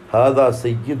 ഹാദാ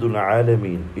സയ്യിദുൽ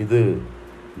ആലമീൻ, ഇത്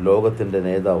ലോകത്തിൻ്റെ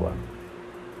നേതാവാണ്.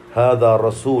 ഹാദാ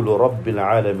റസൂലു റബ്ബിൽ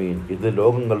ആലമീൻ, ഇത്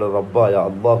ലോകങ്ങളുടെ റബ്ബായ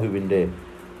അള്ളാഹുവിൻ്റെ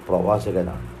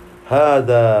പ്രവാചകനാണ്.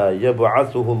 ഹാദാ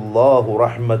യബ്അസുഹു അല്ലാഹു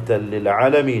റഹ്മത്തൻ ലിൽ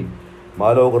ആലമീൻ,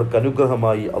 മാലോകർക്ക്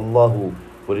അനുഗ്രഹമായി അള്ളാഹു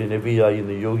ഒരു നബിയായി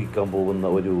നിയോഗിക്കാൻ പോകുന്ന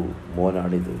ഒരു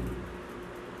മോനാണിത്.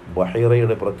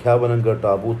 ബഹീറയുടെ പ്രഖ്യാപനം കേട്ട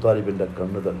അബൂ താലിബിൻ്റെ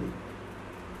കണ്ണ് തള്ളി.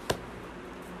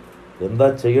 എന്താ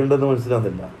ചെയ്യേണ്ടതെന്ന്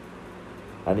മനസ്സിലാകുന്നില്ല.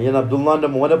 അനിയൻ അബ്ദുല്ലാൻ്റെ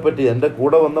മോനെപ്പറ്റി, എൻ്റെ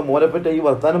കൂടെ വന്ന മോനെപ്പറ്റി ഈ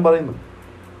വർത്താനം പറയുന്നു.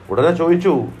 ഉടനെ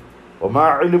ചോദിച്ചു, ഒമാ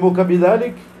ഇൽമുക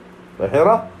ബിദാലിക് ബഹീറ,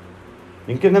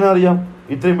 നിനക്കെങ്ങനെ അറിയാം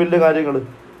ഇത്രയും വലിയ കാര്യങ്ങൾ?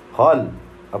 ഖാൽ,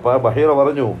 അപ്പോൾ ബഹീറ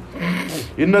പറഞ്ഞു,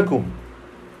 ഇന്നക്കും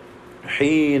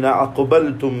ഹീന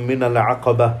അഖ്ബൽതും മിനൽ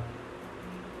അഖബ,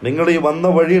 നിങ്ങൾ ഈ വന്ന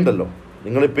വഴിയുണ്ടല്ലോ,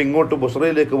 നിങ്ങളിപ്പോൾ ഇങ്ങോട്ട്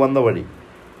ബുസ്രയിലേക്ക് വന്ന വഴി,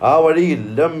 ആ വഴിയിൽ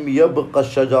ലം യബ്ഖ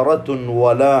ഷജറത്തുൻ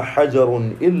വലാ ഹജറുൻ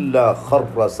ഇല്ലാ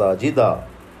ഖർറ സാജിദ,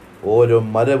 ഓരോ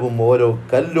മരവും ഓരോ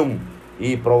കല്ലും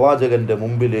ഈ പ്രവാചകന്റെ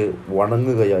മുമ്പിൽ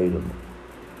വണങ്ങുകയായിരുന്നു.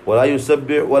 വലാ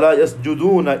യുസബ്ബിഹു വലാ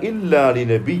യസ്ജുദൂന ഇല്ലാ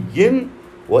ലിനബിയ്യിൻ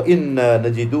വഇന്നാ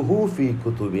നജിദുഹു ഫീ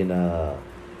കുതുബിനാ,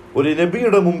 ഒരു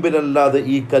നബിയുടെ മുമ്പിലല്ലാതെ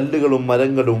ഈ കല്ലുകളും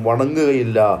മരങ്ങളും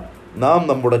വണങ്ങുകയില്ല, നാം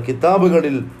നമ്മുടെ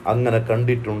കിതാബുകളിൽ അങ്ങനെ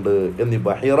കണ്ടിട്ടുണ്ട് എന്ന്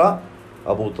ബഹീറ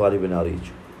അബൂ താലിബിനെ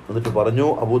അറിയിച്ചു. എന്നിട്ട് പറഞ്ഞു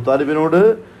അബൂ താലിബിനോട്,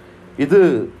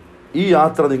 ഈ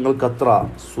യാത്ര നിങ്ങൾക്കത്ര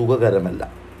സുഖകരമല്ല.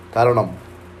 കാരണം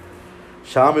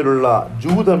ഷാമിലുള്ള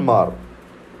ജൂതന്മാർ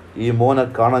ഈ മോനെ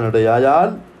കാണാനിടയായാൽ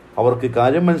അവർക്ക്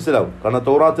കാര്യം മനസ്സിലാവും. കാരണം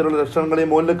തൗറാത്തിലുള്ള ലക്ഷണങ്ങൾ ഈ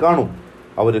മോനിൽ കാണും.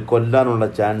 അവർ കൊല്ലാനുള്ള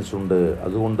ചാൻസ് ഉണ്ട്.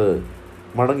 അതുകൊണ്ട്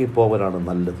മടങ്ങിപ്പോവനാണ്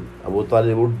നല്ലത്. അബൂ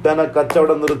താലിബ് ഉടനെ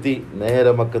കച്ചവടം നിർത്തി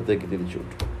നേരെ മക്കത്തേക്ക് തിരിച്ചു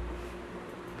വിട്ടു.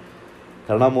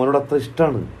 കാരണം ആ മോനോട് അത്ര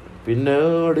ഇഷ്ടമാണ്. പിന്നെ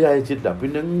ഏടി അയച്ചില്ല,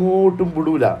 പിന്നെ എങ്ങോട്ടും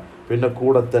വിടൂല. പിന്നെ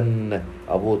കൂടെ തന്നെ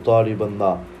അബൂ താലിബ് എന്ന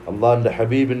അള്ളാഹിൻ്റെ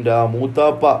ഹബീബിൻ്റെ ആ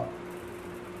മൂത്താപ്പ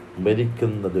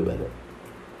മരിക്കുന്നത് വരെ.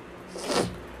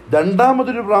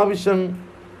 രണ്ടാമതൊരു പ്രാവശ്യം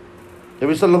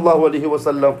നബി സല്ലല്ലാഹു അലൈഹി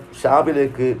വസല്ലം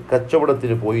ഷാമിലേക്ക്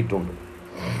കച്ചവടത്തിന് പോയിട്ടുണ്ട്.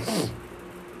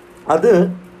 അത്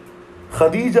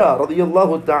ഖദീജ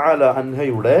റളിയല്ലാഹു തആല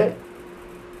അൻഹയുടെ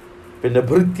പിന്നെ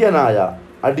ഭൃത്യനായ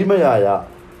അടിമയായ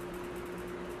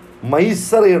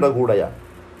മൈസറയുടെ കൂടെയാണ്.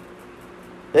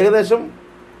 ഏകദേശം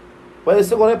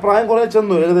വയസ്സ് പ്രായം കുറേ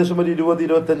ചെന്നു. ഏകദേശം ഒരു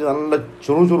 20-25 നല്ല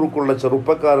ചുറുചുറുക്കുള്ള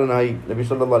ചെറുപ്പക്കാരനായി നബി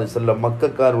സല്ലല്ലാഹു അലൈഹി വസല്ലം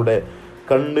മക്കക്കാരുടെ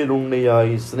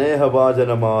കണ്ണിലുണ്ണിയായി,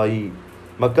 സ്നേഹഭാജനമായി,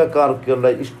 മക്കക്കാർക്കുള്ള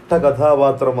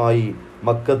ഇഷ്ടകഥാപാത്രമായി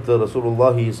മക്കത്ത്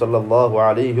റസൂലുള്ളാഹി സ്വല്ലല്ലാഹു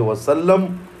അലൈഹി വസല്ലം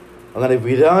അങ്ങനെ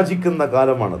വിരാജിക്കുന്ന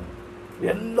കാലമാണത്.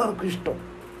 എല്ലാവർക്കും ഇഷ്ടം,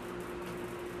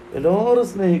 എല്ലാവരും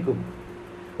സ്നേഹിക്കും.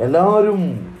 എല്ലാവരും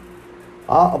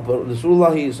ആ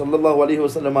റസൂലുള്ളാഹി സ്വല്ലല്ലാഹു അലൈഹി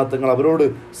വസല്ലം തങ്ങൾ അവരോട്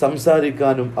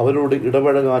സംസാരിക്കാനും അവരോട്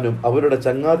ഇടപഴകാനും അവരുടെ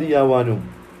ചങ്ങാതിയാവാനും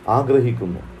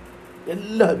ആഗ്രഹിക്കുന്നു.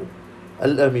 എല്ലാവരും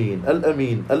അൽ അമീൻ അൽ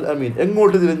അമീൻ അൽ അമീൻ,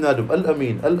 എങ്ങോട്ട് തിരിഞ്ഞാലും അൽ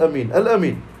അമീൻ അൽ അമീൻ അൽ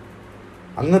അമീൻ,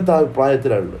 അങ്ങനത്തെ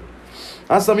അഭിപ്രായത്തിലുള്ളത്.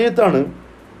 ആ സമയത്താണ്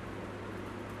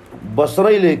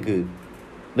ബസ്രയിലേക്ക്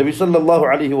നബി സല്ലല്ലാഹു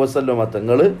അലൈഹി വസല്ലം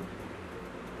തങ്ങൾ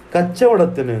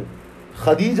കച്ചവടത്തിന്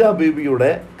ഖദീജ ബീബിയുടെ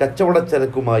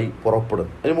കച്ചവടച്ചരക്കുമായി പുറപ്പെടും.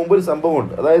 അതിന് മുമ്പൊരു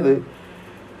സംഭവമുണ്ട്. അതായത്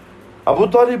അബൂ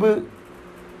താലിബ്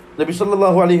നബി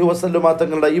സല്ലല്ലാഹു അലൈഹി വസല്ലം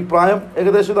തങ്ങളുടെ ഈ പ്രായം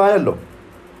ഏകദേശം ഇതായല്ലോ.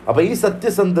 അപ്പോൾ ഈ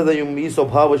സത്യസന്ധതയും ഈ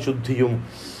സ്വഭാവശുദ്ധിയും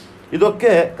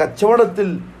ഇതൊക്കെ കച്ചവടത്തിൽ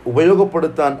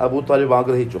ഉപയോഗപ്പെടുത്താൻ അബൂ താലിബ്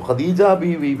ആഗ്രഹിച്ചു. ഖദീജ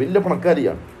ബീവി വലിയ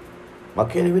പണക്കാരിയാണ്.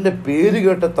 മക്കയിൽ വലിയ പേര്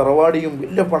കേട്ട തറവാടിയും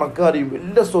വലിയ പണക്കാരിയും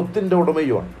വലിയ സ്വത്തിൻ്റെ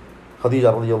ഉടമയുമാണ് ഖദീജ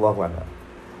റളിയല്ലാഹു അൻഹ.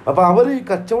 അപ്പോൾ അവർ ഈ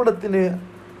കച്ചവടത്തിന്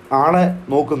ആളെ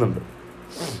നോക്കുന്നുണ്ട്.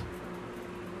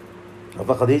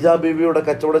 അപ്പോൾ ഖദീജ ബീവിയുടെ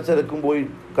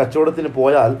കച്ചവടത്തിന്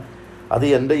പോയാൽ അത്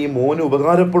എൻ്റെ ഈ മോന്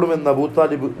ഉപകാരപ്പെടുമെന്ന് അബൂ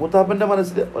താലിബ്, മൂത്താപ്പൻ്റെ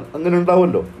മനസ്സിൽ അങ്ങനെ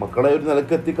ഉണ്ടാവുമല്ലോ, മക്കളെ ഒരു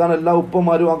നിലക്ക് എത്തിക്കാൻ എല്ലാ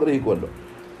ഉപ്പമാരും ആഗ്രഹിക്കുമല്ലോ.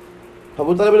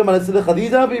 അബൂ താലിബിൻ്റെ മനസ്സിൽ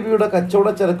ഖദീജ ബീവിയുടെ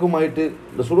കച്ചവടച്ചരക്കുമായിട്ട്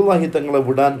റസൂലുള്ളാഹി തങ്ങളെ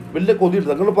വിടാൻ വലിയ കൊതിയിട്ട്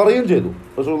തങ്ങൾ പറയുകയും ചെയ്തു.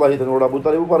 റസൂലുള്ളാഹി തങ്ങളോട് അബൂ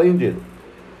താലിബ് പറയുകയും ചെയ്തു.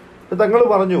 തങ്ങൾ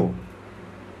പറഞ്ഞു,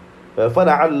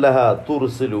 ഫലഅല്ലഹ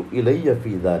തുർസിലു ഇലയ്യ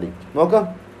ഫീ ദാലിക്, നോക്കാം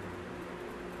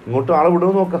ഇങ്ങോട്ട് ആളെ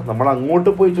വിടുമെന്ന് നോക്കാം, നമ്മൾ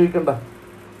അങ്ങോട്ട് പോയി ചോദിക്കണ്ട.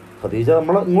 ഖദീജ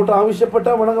നമ്മൾ ഇങ്ങോട്ട്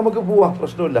ആവശ്യപ്പെട്ടാൽ വേണം നമുക്ക് പോവാം,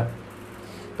 പ്രശ്നമില്ല.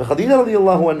 ഖദീജ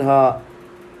റളിയല്ലാഹു അൻഹ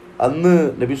അന്ന്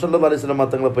നബി സല്ലല്ലാഹു അലൈഹി വസല്ലം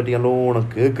തങ്ങളെ പറ്റി നല്ലോണം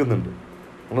കേൾക്കുന്നുണ്ട്.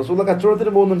 റസൂലുള്ളാഹി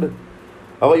കച്ചവടത്തിന് പോകുന്നുണ്ട്.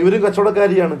 അപ്പോൾ ഇവരും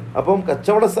കച്ചവടക്കാരിയാണ്. അപ്പം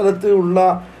കച്ചവട സ്ഥലത്ത് ഉള്ള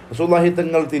റസൂലുള്ളാഹി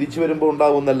തങ്ങൾ തിരിച്ചു വരുമ്പോൾ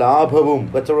ഉണ്ടാകുന്ന ലാഭവും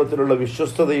കച്ചവടത്തിലുള്ള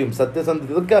വിശ്വസ്തതയും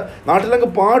സത്യസന്ധത ഇതൊക്കെ നാട്ടിലങ്ങ്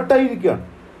പാട്ടായിരിക്കുകയാണ്.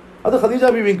 അത് ഖദീജ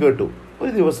ബീവിയും കേട്ടു.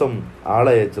 ഒരു ദിവസം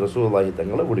ആളെ അയച്ച് റസൂലുള്ളാഹി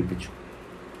തങ്ങളെ വിളിപ്പിച്ചു.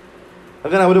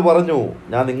 അങ്ങനെ അവർ പറഞ്ഞു,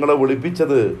 ഞാൻ നിങ്ങളെ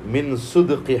വിളിപ്പിച്ചത് മിൻ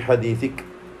സുദ്ഖി ഹദീസിക്,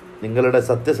 നിങ്ങളുടെ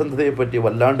സത്യസന്ധതയെപ്പറ്റി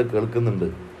വല്ലാണ്ട് കേൾക്കുന്നുണ്ട്,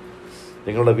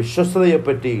 നിങ്ങളുടെ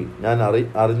വിശ്വസ്തതയെപ്പറ്റി ഞാൻ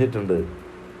അറിഞ്ഞിട്ടുണ്ട്,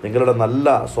 നിങ്ങളുടെ നല്ല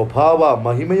സ്വഭാവ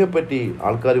മഹിമയെപ്പറ്റി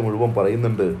ആൾക്കാർ മുഴുവൻ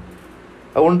പറയുന്നുണ്ട്.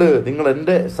 അതുകൊണ്ട് നിങ്ങൾ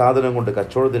എൻ്റെ സാധനം കൊണ്ട്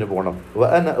കച്ചവടത്തിന് പോകണം.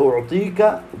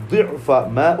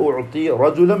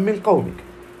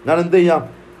 ഞാൻ എന്ത് ചെയ്യാം,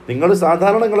 നിങ്ങൾ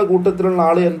സാധാരണ നിങ്ങളുടെ കൂട്ടത്തിലുള്ള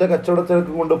ആൾ എൻ്റെ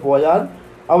കച്ചവടത്തിലേക്ക് കൊണ്ട് പോയാൽ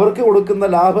അവർക്ക് കൊടുക്കുന്ന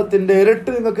ലാഭത്തിൻ്റെ ഇരട്ടി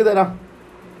നിങ്ങൾക്ക് തരാം.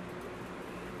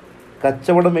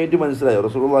 കച്ചവടം വേണ്ടി മനസ്സിലായോ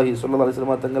റസൂലുള്ളാഹി സ്വല്ലല്ലാഹു അലൈഹി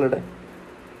വസല്ലം തങ്ങളുടെ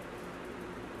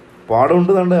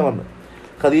പാടുണ്ട് തന്നെ പറഞ്ഞു.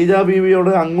 ഖദീജ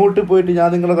ബീവിയോട് അങ്ങോട്ട് പോയിട്ട് ഞാൻ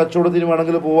നിങ്ങളുടെ കച്ചവടത്തിന്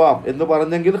വേണമെങ്കിൽ പോവാം എന്ന്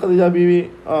പറഞ്ഞെങ്കിൽ ഖദീജ ബീവി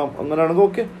അങ്ങനെയാണെങ്കിൽ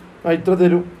ഓക്കെ, ഇത്ര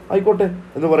തരും, ആയിക്കോട്ടെ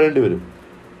എന്ന് പറയേണ്ടി വരും.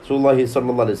 റസൂലുള്ളാഹി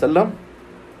സ്വല്ലല്ലാഹു അലൈഹി വസല്ലം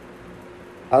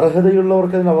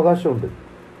അർഹതയുള്ളവർക്ക് അതിന് അവകാശമുണ്ട്.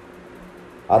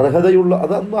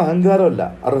 അതൊന്നും അഹങ്കാരമല്ല,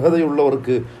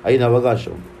 അർഹതയുള്ളവർക്ക് അതിന്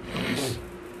അവകാശമുണ്ട്.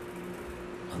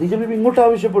 ഖദീജ ബീവി ഇങ്ങോട്ട്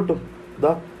ആവശ്യപ്പെട്ടു,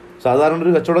 ഇതാ സാധാരണ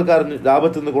ഒരു കച്ചവടക്കാരന്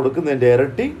ലാഭത്തിൽ നിന്ന് കൊടുക്കുന്നതിൻ്റെ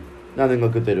ഇരട്ടി ഞാൻ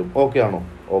നിങ്ങൾക്ക് തരും, ഓക്കെ ആണോ?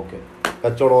 ഓക്കെ.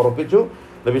 കച്ചവടം ഉറപ്പിച്ചു.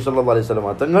 നബി സല്ലല്ലാഹു അലൈഹി വസല്ലം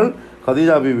തങ്ങൾ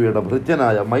ഖദീജ ബീവിയുടെ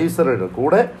ഭൃത്യനായ മൈസറയുടെ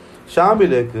കൂടെ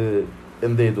ഷാമിലേക്ക്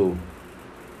എന്ത് ചെയ്തു,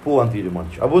 പോവാൻ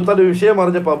തീരുമാനിച്ചു. അബൂ താലിബ് വിഷയം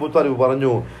അറിഞ്ഞപ്പോൾ അബൂ താലിബ്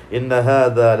പറഞ്ഞു, ഇന്ന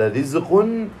ഹാദാ ലറിസ്ഖുൻ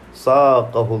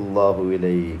സാഖഹു അല്ലാഹു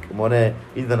ഇലൈക്, മോനെ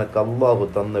ഇത് നിനക്ക് അല്ലാഹു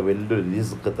തന്ന വലിയൊരു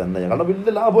റിസ്ഖ് തന്നെ, കാരണം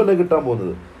വലിയ ലാഭമല്ലേ കിട്ടാൻ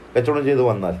പോകുന്നത് കച്ചവടം ചെയ്ത്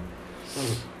വന്നാൽ.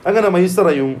 അങ്ങനെ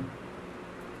മൈസറയും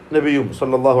നബിയും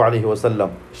സല്ലല്ലാഹു അലൈഹി വസല്ലം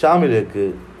ഷാമിലേക്ക്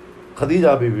ഖദീജ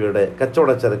ബീവിയുടെ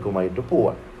കച്ചവട ചരക്കുമായിട്ട്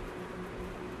പോവാൻ.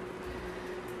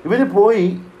 ഇവർ പോയി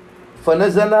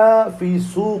ഫനസല ഫി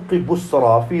സൂഖി ബുസ്റ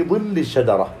ഫി ളില്ലി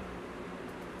ഷജറ.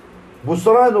 ബുസ്റ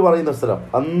എന്ന് പറയുന്ന സ്ഥലം,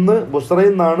 അന്ന്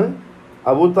ബുസ്റയിൽ നിന്നാണ്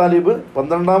അബൂ താലിബ്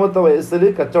 12ാമത്തെ വയസ്സിൽ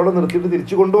കച്ചവടം നിർത്തിയിട്ട്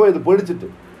തിരിച്ചു കൊണ്ടുപോയത് പേടിച്ചിട്ട്.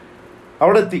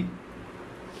 അവിടെ എത്തി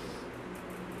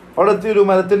ഒരു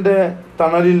മരത്തിൻ്റെ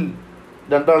തണലിൽ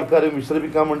രണ്ടാൾക്കാരും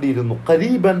വിശ്രമിക്കാൻ വേണ്ടി ഇരുന്നു.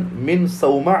 ഖരീബൻ മിൻ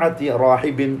സൗമഅതി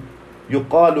റാഹിബിൻ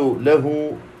യുഖാലു ലഹു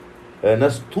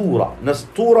നസ്തൂറ.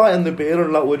 നസ്തൂറ എന്ന്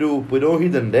പേരുള്ള ഒരു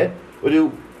പുരോഹിതൻ്റെ ഒരു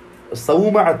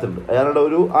സൗമഅത്തുണ്ട്, അയാളുടെ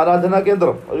ഒരു ആരാധനാ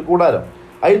കേന്ദ്രം, ഒരു കൂടാരം.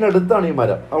 അതിനടുത്താണ് ഈ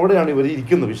മരം, അവിടെയാണ് ഇവർ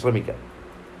ഇരിക്കുന്നത് വിശ്രമിക്കാൻ.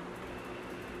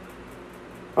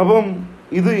 അപ്പം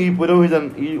ഈ പുരോഹിതൻ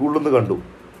ഈ ഉള്ളുന്ന് കണ്ടു.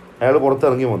 അയാൾ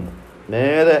പുറത്തിറങ്ങി വന്നു,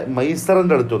 നേരെ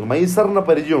മൈസറിൻ്റെ അടുത്ത് വന്നു. മൈസറിനെ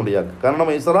പരിചയമുണ്ട് ഇയാൾക്ക്, കാരണം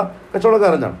മൈസറ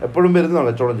കച്ചവടക്കാരനാണ്, എപ്പോഴും വരുന്നതാണ്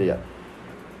കച്ചവടം ചെയ്യാൻ.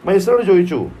 മൈസറോട്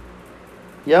ചോദിച്ചു,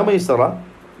 യാ മൈസറ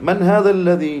മൻ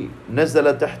ഹാദല്ലദീ നസല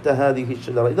തഹ്ത ഹാദിഹി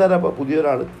ഷജറ, ഇതാരാ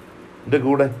പുതിയൊരാൾ എൻ്റെ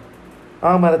കൂടെ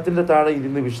ആ മരത്തിൻ്റെ താഴെ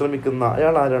ഇരുന്ന് വിശ്രമിക്കുന്ന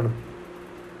അയാൾ ആരാണ്?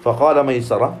 ഫഖാല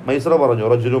മൈസറ പറഞ്ഞു,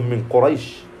 റജുലുൻ മിൻ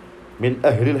ഖുറൈശ് മിൻ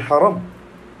അഹ്ലിൽ ഹറം,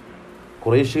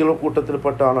 ഖുറൈശികളുടെ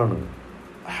കൂട്ടത്തിൽപ്പെട്ട ആളാണ്,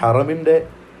 ഹറമിൻ്റെ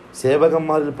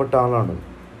സേവകന്മാരിൽപ്പെട്ട ആളാണ്.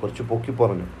 കുറച്ച് പൊക്കി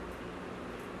പറഞ്ഞു.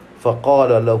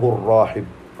 ഫഖാല ലഹു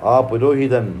റാഹിബ്, ആ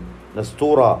പുരോഹിതൻ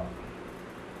നസ്തൂറ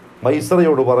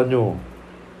മൈസറയോട് പറഞ്ഞു,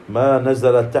 മാ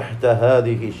നസല തഹ്ത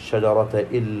ഹാദിഹി ഷജറത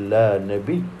ഇല്ലാ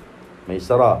നബി.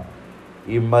 മൈസറ,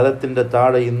 ഈ മരത്തിൻ്റെ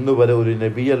താഴെ ഇന്നുവരെ ഒരു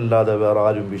നബിയല്ലാതെ വേറെ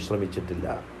ആരും വിശ്രമിച്ചിട്ടില്ല.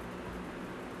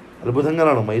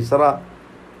 അത്ഭുതങ്ങളാണ്. മൈസറ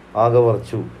ആകെ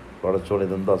വറച്ചു, പടച്ചോൻ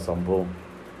ഇതെന്താ സംഭവം,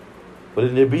 ഒരു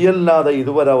നബിയല്ലാതെ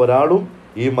ഇതുവരെ ഒരാളും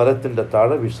ഈ മരത്തിൻ്റെ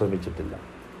താഴെ വിശ്രമിച്ചിട്ടില്ല.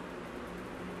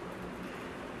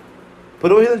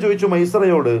 പുരോഹിതൻ ചോദിച്ചു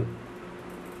മൈസറയോട്,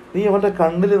 നീ അവൻ്റെ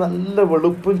കണ്ണിൽ നല്ല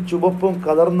വെളുപ്പും ചുവപ്പും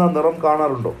കലർന്ന നിറം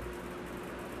കാണാറുണ്ടോ?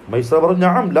 മൈസറ പറഞ്ഞു,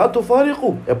 ഞാൻ ലാ തുഫാരിഖു,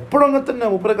 എപ്പോഴും അങ്ങനെ തന്നെ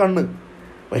മൂപ്പരെ കണ്ണ്.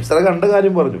 മൈസറ കണ്ട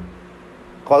കാര്യം പറഞ്ഞു.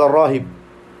 ഖാല റാഹിബ്,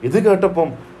 ഇത് കേട്ടപ്പം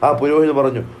ആ പുരോഹിതൻ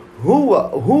പറഞ്ഞു, ഹുവ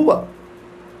ഹുവ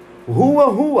ഹുവ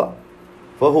ഹുവ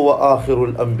ഫഹുവ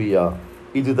ആഖിറുൽ അംബിയ,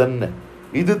 ഇത്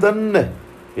തന്നെ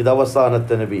ഇത്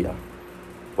അവസാനത്തെ നബിയാണ്.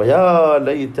 വയാ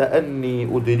ലൈത അന്നി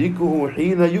ഉദ്രികുഹു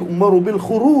ഹീന യുഅ്മറു ബിൽ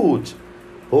ഖുറൂജ്,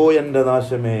 ഓ എൻ്റെ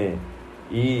നാശമേ,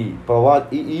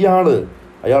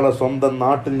 അയാളെ സ്വന്തം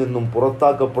നാട്ടിൽ നിന്നും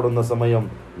പുറത്താക്കപ്പെടുന്ന സമയം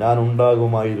ഞാൻ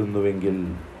ഉണ്ടാകുമായിരുന്നുവെങ്കിൽ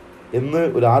എന്ന്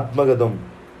ഒരു ആത്മകഥം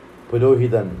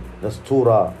പുരോഹിതൻ നസ്തൂറ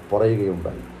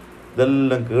പറയുകയുണ്ടായി.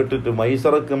 ഇതെല്ലാം കേട്ടിട്ട്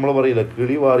മൈസറക്ക് നമ്മൾ പറയില്ല,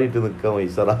 കിളി വാറിയിട്ട് നിൽക്കുക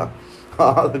മൈസറ.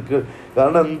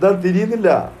 കാരണം എന്താ തിരിയുന്നില്ല.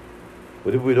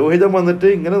 ഒരു പുരോഹിതൻ വന്നിട്ട്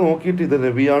ഇങ്ങനെ നോക്കിയിട്ട് ഇത്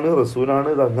നബിയാണ്, റസൂലാണ്,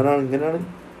 ഇത് അങ്ങനെയാണ് ഇങ്ങനെയാണ്,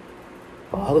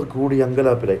 ആകെ കൂടി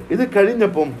അങ്കലാപ്പിലായി. ഇത്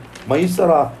കഴിഞ്ഞപ്പം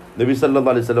മൈസറ നബി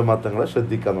സല്ലല്ലാഹു അലൈഹി വസല്ലം തങ്ങളെ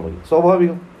ശ്രദ്ധിക്കാൻ തുടങ്ങി.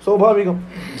 സ്വാഭാവികം.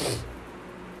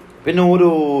 പിന്നെ ഓരോ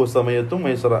സമയത്തും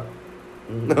മൈസറ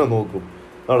ഇങ്ങനെ നോക്കും,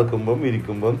 നടക്കുമ്പം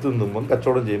ഇരിക്കുമ്പം തിന്നുമ്പം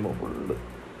കച്ചവടം ചെയ്യുമ്പോൾ ഫുള്ള്.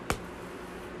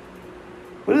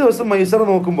 ഒരു ദിവസം മൈസറ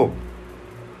നോക്കുമ്പം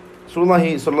റസൂലുള്ളാഹി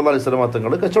സ്വല്ലല്ലാഹു അലൈഹി വസല്ലം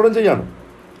തങ്ങൾ കച്ചവടം ചെയ്യാണ്.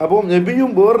 അപ്പോൾ നബിയും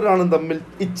വേറൊരാളും തമ്മിൽ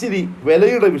ഇച്ചിരി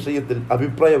വിലയുടെ വിഷയത്തിൽ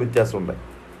അഭിപ്രായ വ്യത്യാസമുണ്ട്.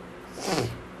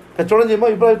 കച്ചവടം ചെയ്യുമ്പോൾ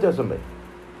അഭിപ്രായ വ്യത്യാസമുണ്ട്.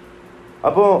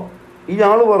 അപ്പോൾ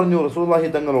ഇയാൾ പറഞ്ഞു റസൂലുള്ളാഹി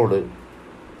തങ്ങളോട്,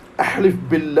 അഹ്ലിഫ്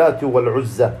ബില്ലാത്തി വൽ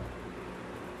ഉസ്സ,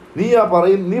 നീ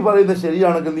പറയുന്നത്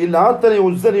ശരിയാണെങ്കിൽ നീ ലാത്തനെയും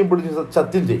ഉസ്സനെയും പിടിച്ച്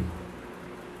സത്യം ചെയ്യും.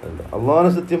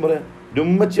 അള്ളാഹാണ് സത്യം പറയാം,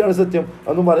 ഉമ്മച്ചിയാണ് സത്യം,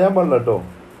 അതൊന്നും പറയാൻ പാടില്ല കേട്ടോ.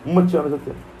 ഉമ്മച്ചിയാണ്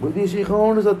സത്യം,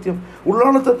 ഷെയ്ഖാണ് സത്യം,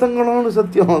 ഉള്ളാളത്തെ തങ്ങളാണ്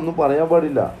സത്യം, ഒന്നും പറയാൻ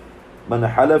പാടില്ല. മൻ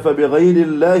ഹലഫ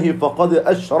ബിഗൈരില്ലാഹി ഫഖദ്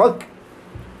അശ്റക്,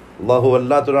 അല്ലാഹു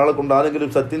അല്ലാത്ത ഒരാളെ കൊണ്ട്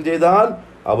ആരെങ്കിലും സത്യം ചെയ്താൽ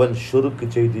അവൻ ശിർക്ക്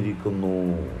ചെയ്തിരിക്കുന്നു.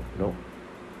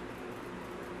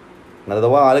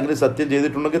 അഥവാ ആരെങ്കിലും സത്യം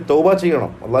ചെയ്തിട്ടുണ്ടെങ്കിൽ തൗബ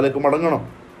ചെയ്യണം, അള്ളാഹിലേക്ക് മടങ്ങണം.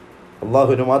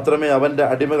 അള്ളാഹുവിന് മാത്രമേ അവൻ്റെ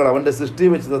അടിമകൾ അവൻ്റെ സൃഷ്ടി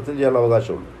വെച്ച് സത്യം ചെയ്യാനുള്ള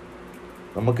അവകാശമുള്ളൂ.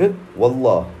 നമുക്ക്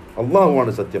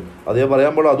അള്ളാഹുവാണ് സത്യം, അതേ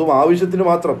പറയാൻ പാടുള്ളൂ, അതും ആവശ്യത്തിന്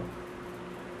മാത്രം.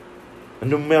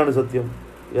 എൻ്റെ ഉമ്മയാണ് സത്യം,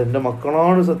 എൻ്റെ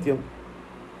മക്കളാണ് സത്യം,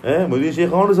 മൊയ്‌ലി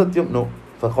ശൈഖാണ് സത്യം, നോ,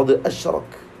 ഫഖദ്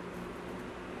അശ്റക്.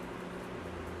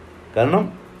 കാരണം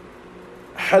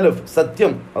ഹലഫ്,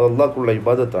 സത്യം, അത് അള്ളാഹ്ക്കുള്ള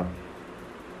ഇബാദത്താണ്,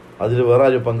 അതിൽ വേറെ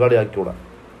ആരും പങ്കാളിയാക്കിക്കൂടാ.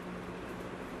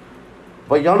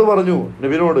 അപ്പം ഇയാൾ പറഞ്ഞു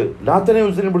നബിനോട്, ലാത്തനെ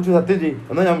ഉസ്സനെ പിടിച്ച് സത്യം ചെയ്യും,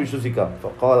 എന്നാൽ ഞാൻ വിശ്വസിക്കാം.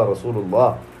 ഫഖാല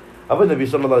റസൂലുള്ളാഹ്, അപ്പം നബി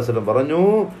സല്ലല്ലാഹു അലൈഹി വസല്ലം പറഞ്ഞു,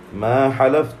 മാ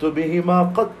ഹലഫ്തു ബിഹിമാ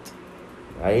ഖത്ത്,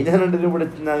 അതിനെ രണ്ടിനും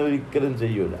പിടിച്ച് ഞാൻ ഒരിക്കലും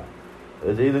ചെയ്യൂല.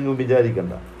 അത് ചെയ്തെങ്കിലും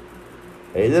വിചാരിക്കണ്ട,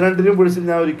 അതിനെ രണ്ടിനും പിടിച്ച്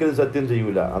ഞാൻ ഒരിക്കലും സത്യം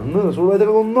ചെയ്യൂല. അന്ന്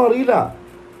റസൂലുള്ളാഹി ഒന്നും അറിയില്ല,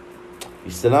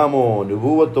 ഇസ്ലാമോ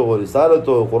നുബുവത്തോ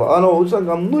റിസാലത്തോ ഖുർആനോ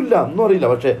ഒന്നുമില്ല, ഒന്നും അറിയില്ല.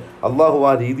 പക്ഷേ അള്ളാഹു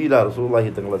ആ രീതിയിലാണ് റസൂലുള്ളാഹി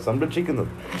തങ്ങളെ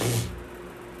സംരക്ഷിക്കുന്നത്.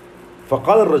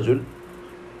 ഫഖാല റജുൽ,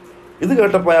 ഇത്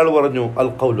കേട്ടപ്പോൾ അയാൾ പറഞ്ഞു, അൽ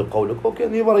ഖൗലു ഖൗലുക്, ഓക്കെ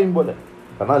നീ പറയും പോലെ,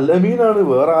 കാരണം അൽ അമീനാണ്,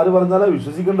 വേറെ ആര് പറഞ്ഞാലാണ്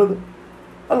വിശ്വസിക്കേണ്ടത്.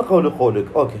 അൽ ഖൗലു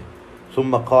ഖൗലുക്, ഓക്കെ.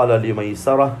 സുമ്മ ഖാല ലി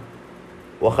മൈസറ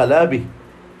വഖലാബി,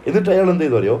 എന്നിട്ട് അയാൾ എന്ത്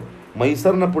ചെയ്തു അറിയോ,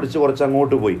 മൈസറിനെ പിടിച്ച് കുറച്ച്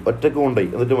അങ്ങോട്ട് പോയി, ഒറ്റക്ക് കൊണ്ടുപോയി.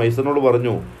 എന്നിട്ട് മൈസറിനോട്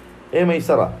പറഞ്ഞു,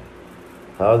 മൈസറ,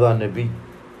 ഹാദാ നബി,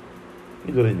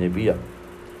 ഇതൊരു നബിയാ,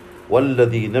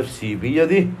 വല്ലദീ നഫ്സി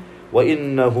ബിയദിഹി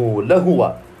വഇന്നഹു ലഹുവ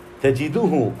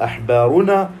തജിദുഹു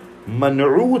അഹ്ബാറുന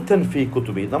മൻഊതൻ ഫീ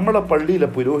കുതുബി, നമ്മളെ പള്ളിയിലെ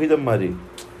പുരോഹിതന്മാർ,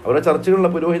 അവരുടെ ചർച്ചകളിലെ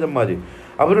പുരോഹിതന്മാർ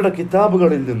അവരുടെ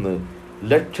കിതാബുകളിൽ നിന്ന്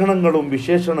ലക്ഷണങ്ങളും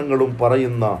വിശേഷണങ്ങളും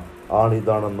പറയുന്ന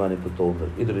ആളിതാണെന്നാണ് എനിക്ക്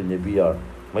തോന്നുന്നത്. ഇതൊരു നബിയാണ്.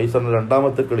 മൈസറിന്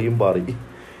രണ്ടാമത്തെ കിളിയും പാറി.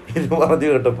 ഇത് പറഞ്ഞു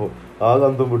കേട്ടപ്പോൾ ആ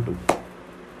ഗന്ധം വിട്ടു.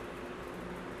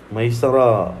 മൈസറ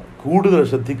കൂടുതൽ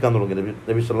ശ്രദ്ധിക്കാൻ തുടങ്ങി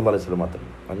നബി സല്ലല്ലാഹു അലൈഹി വസല്ലം മാത്രം.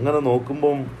 അങ്ങനെ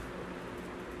നോക്കുമ്പം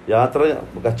യാത്ര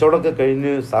കച്ചവടമൊക്കെ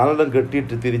കഴിഞ്ഞ് സാധനം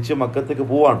കെട്ടിയിട്ട് തിരിച്ച് മക്കത്തേക്ക്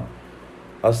പോവാണ്.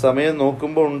 ആ സമയം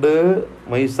നോക്കുമ്പോൾ ഉണ്ട്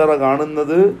മൈസറ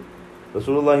കാണുന്നത്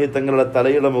റസൂലുള്ളാഹി തങ്ങളുടെ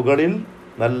തലയുടെ മുകളിൽ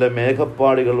നല്ല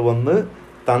മേഘപ്പാടികൾ വന്ന്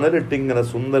തണലിട്ടിങ്ങനെ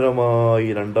സുന്ദരമായി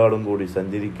രണ്ടാളും കൂടി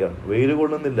സഞ്ചരിക്കുകയാണ്. വെയിൽ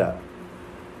കൊള്ളുന്നില്ല,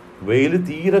 വെയിൽ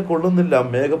തീരെ കൊള്ളുന്നില്ല,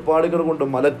 മേഘപ്പാടികൾ കൊണ്ട്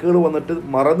മലക്കുകൾ വന്നിട്ട്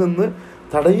മറനിന്ന്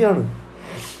തടയാണ്.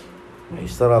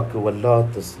 മൈസറാക്ക്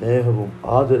വല്ലാത്ത സ്നേഹവും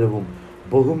ആദരവും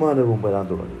ബഹുമാനവും വരാൻ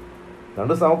തുടങ്ങി.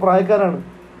 രണ്ട് സമപ്രായക്കാരാണ്,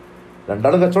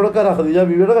 രണ്ടാളും കച്ചവടക്കാരാണ്, ഖദീജ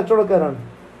ബീവിയുടെ കച്ചവടക്കാരാണ്.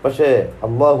 പക്ഷേ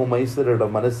അള്ളാഹു മൈസറയുടെ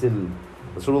മനസ്സിൽ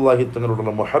റസൂലുള്ളാഹി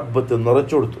തങ്ങളോടുള്ള മുഹബ്ബത്ത്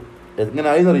നിറച്ചു കൊടുത്തു.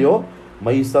 എങ്ങനെയായെന്നറിയോ,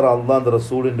 മൈസറ അള്ളാഹുവിൻ്റെ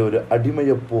റസൂലിൻ്റെ ഒരു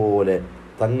അടിമയെപ്പോലെ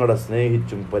തങ്ങളെ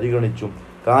സ്നേഹിച്ചും പരിഗണിച്ചും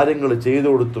കാര്യങ്ങൾ ചെയ്തു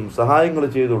കൊടുത്തും സഹായങ്ങൾ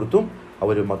ചെയ്തു കൊടുത്തും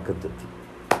അവർ മക്കത്തെത്തി.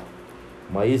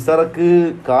 മൈസറക്ക്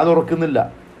കാലുറക്കുന്നില്ല.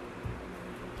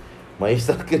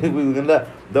 മൈസർക്ക് ഇങ്ങനെ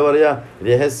എന്താ പറയുക,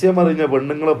 രഹസ്യമറിഞ്ഞ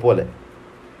പെണ്ണുങ്ങളെ പോലെ.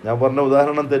 ഞാൻ പറഞ്ഞ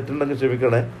ഉദാഹരണം തെറ്റുണ്ടെങ്കിൽ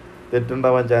ക്ഷമിക്കണേ,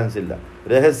 തെറ്റുണ്ടാവാൻ ചാൻസ് ഇല്ല.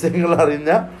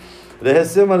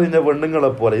 രഹസ്യമറിഞ്ഞ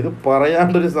പെണ്ണുങ്ങളെ പോലെ. ഇത്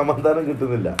പറയാണ്ടൊരു സമാധാനം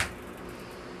കിട്ടുന്നില്ല.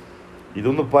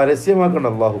 ഇതൊന്ന് പരസ്യമാക്കണ്ട.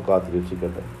 അള്ളാഹു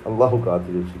കാത്തിരക്ഷിക്കട്ടെ, അള്ളാഹു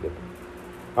കാത്തിരക്ഷിക്കട്ടെ.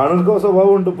 ആണുങ്ങൾക്ക്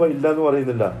സ്വഭാവമുണ്ട്, ഇപ്പം ഇല്ലയെന്ന്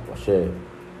പറയുന്നില്ല, പക്ഷേ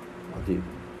അത്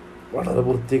വളരെ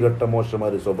വൃത്തികെട്ട മോശമായ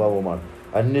ഒരു സ്വഭാവമാണ്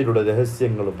അന്യരുടെ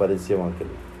രഹസ്യങ്ങൾ പരസ്യമാക്കൽ.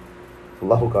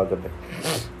 അള്ളാഹു കാക്കട്ടെ.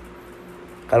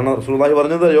 കാരണം റസൂലുള്ളാഹി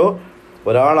പറഞ്ഞതയോ,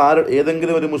 ഒരാൾ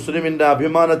ഏതെങ്കിലും ഒരു മുസ്ലിമിൻ്റെ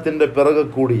അഭിമാനത്തിൻ്റെ പിറകെ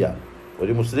കൂടിയാൽ,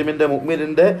 ഒരു മുസ്ലിമിൻ്റെ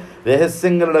മുഅ്മിനിൻ്റെ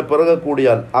രഹസ്യങ്ങളുടെ പിറകെ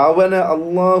കൂടിയാൽ അവനെ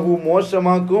അള്ളാഹു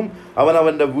മോശമാക്കും.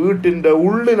 അവൻ്റെ വീട്ടിൻ്റെ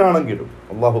ഉള്ളിലാണെങ്കിലും.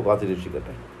 അള്ളാഹു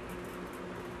കാത്തിരക്ഷിക്കട്ടെ.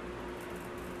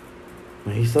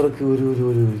 മൈസർക്ക് ഒരു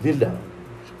ഇതില്ല,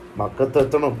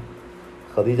 മക്കത്തെത്തണം,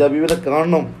 ഖദീജ ബീവിനെ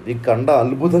കാണണം, ഈ കണ്ട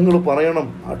അത്ഭുതങ്ങൾ പറയണം,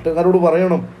 നാട്ടുകാരോട്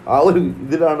പറയണം. ആ ഒരു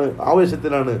ഇതിലാണ്,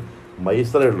 ആവേശത്തിലാണ്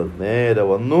മൈസറയുള്ളത്. നേരെ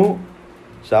വന്നു,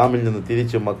 ഷാമിൽ നിന്ന്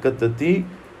തിരിച്ച് മക്കത്തെത്തി.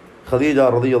 ഖദീജ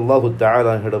റളിയല്ലാഹു തആല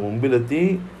അൻഹയുടെ മുമ്പിലെത്തി.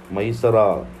 മൈസറ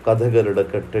കഥകളുടെ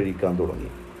കെട്ടഴിക്കാൻ തുടങ്ങി.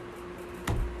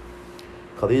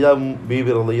 ഖദീജ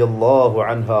ബീവി റളിയല്ലാഹു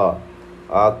അൻഹ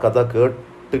ആ കഥ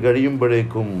കേട്ട്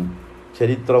കഴിയുമ്പോഴേക്കും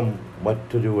ചരിത്രം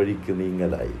മറ്റൊരു വഴിക്ക്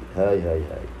നീങ്ങലായി.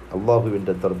 ഹായ്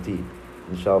അള്ളാഹുവിൻ്റെ തർത്തീബ്.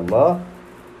 ഇൻഷാ അല്ലാഹ്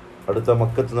അടുത്ത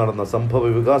മക്കത്ത് നടന്ന സംഭവ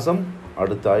വികാസം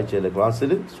അടുത്ത ആഴ്ചയിലെ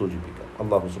ക്ലാസ്സിൽ സൂചിപ്പിക്കാം.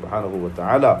 അല്ലാഹു സുബ്ഹാനഹു വ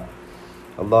തആല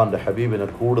അള്ളാഹിൻ്റെ ഹബീബിനെ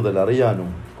കൂടുതൽ അറിയാനും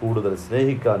കൂടുതൽ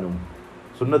സ്നേഹിക്കാനും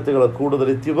സുന്നത്തുകളെ കൂടുതൽ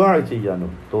ഇത്തിബാ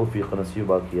ചെയ്യാനും തൗഫീഖ്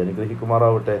നസീബാക്കി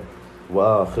അനുഗ്രഹിക്കുമാറാവട്ടെ.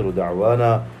 വആഖിറു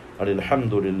ദഅവാനാ അനിൽ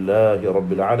ഹംദുലില്ലാഹി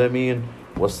റബ്ബിൽ ആലമീൻ.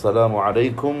 വസ്സലാമു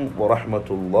അലൈക്കും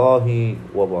വറഹ്മത്തുള്ളാഹി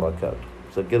വബറകാതുഹു.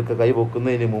 സക്കീർക്ക് കൈ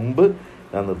പൊക്കുന്നതിന് മുമ്പ്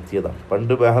ഞാൻ നിർത്തിയതാണ്.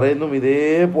 പണ്ട് ബഹ്റൈനും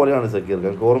ഇതേപോലെയാണ് സക്കീർക്ക്,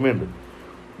 എനിക്ക് ഓർമ്മയുണ്ട്.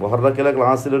 മുഹറക്കിലെ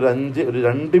ക്ലാസ്സിൽ ഒരു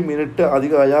 2 മിനിറ്റ്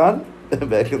അധികമായാൽ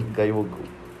ബാക്കിൽ കൈ പൊക്കും.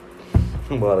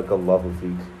 ബാറക്കല്ലാഹു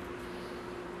ഫീക്.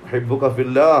 അഹിബ്ബുക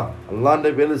ഫില്ലാഹ്. അള്ളാഹിൻ്റെ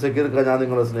പേരിൽ സക്കീർക്ക് ഞാൻ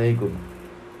നിങ്ങളെ സ്നേഹിക്കുന്നു.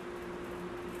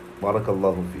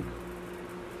 ബാറക്കല്ലാഹു ഫീക്.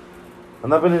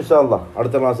 എന്നാൽ പിന്നെ ഇൻഷാ അല്ലാഹ്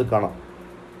അടുത്ത ക്ലാസ്സിൽ കാണാം.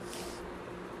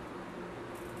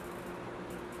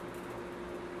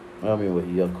 ആമീൻ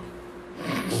വഇയ്യാക്കും.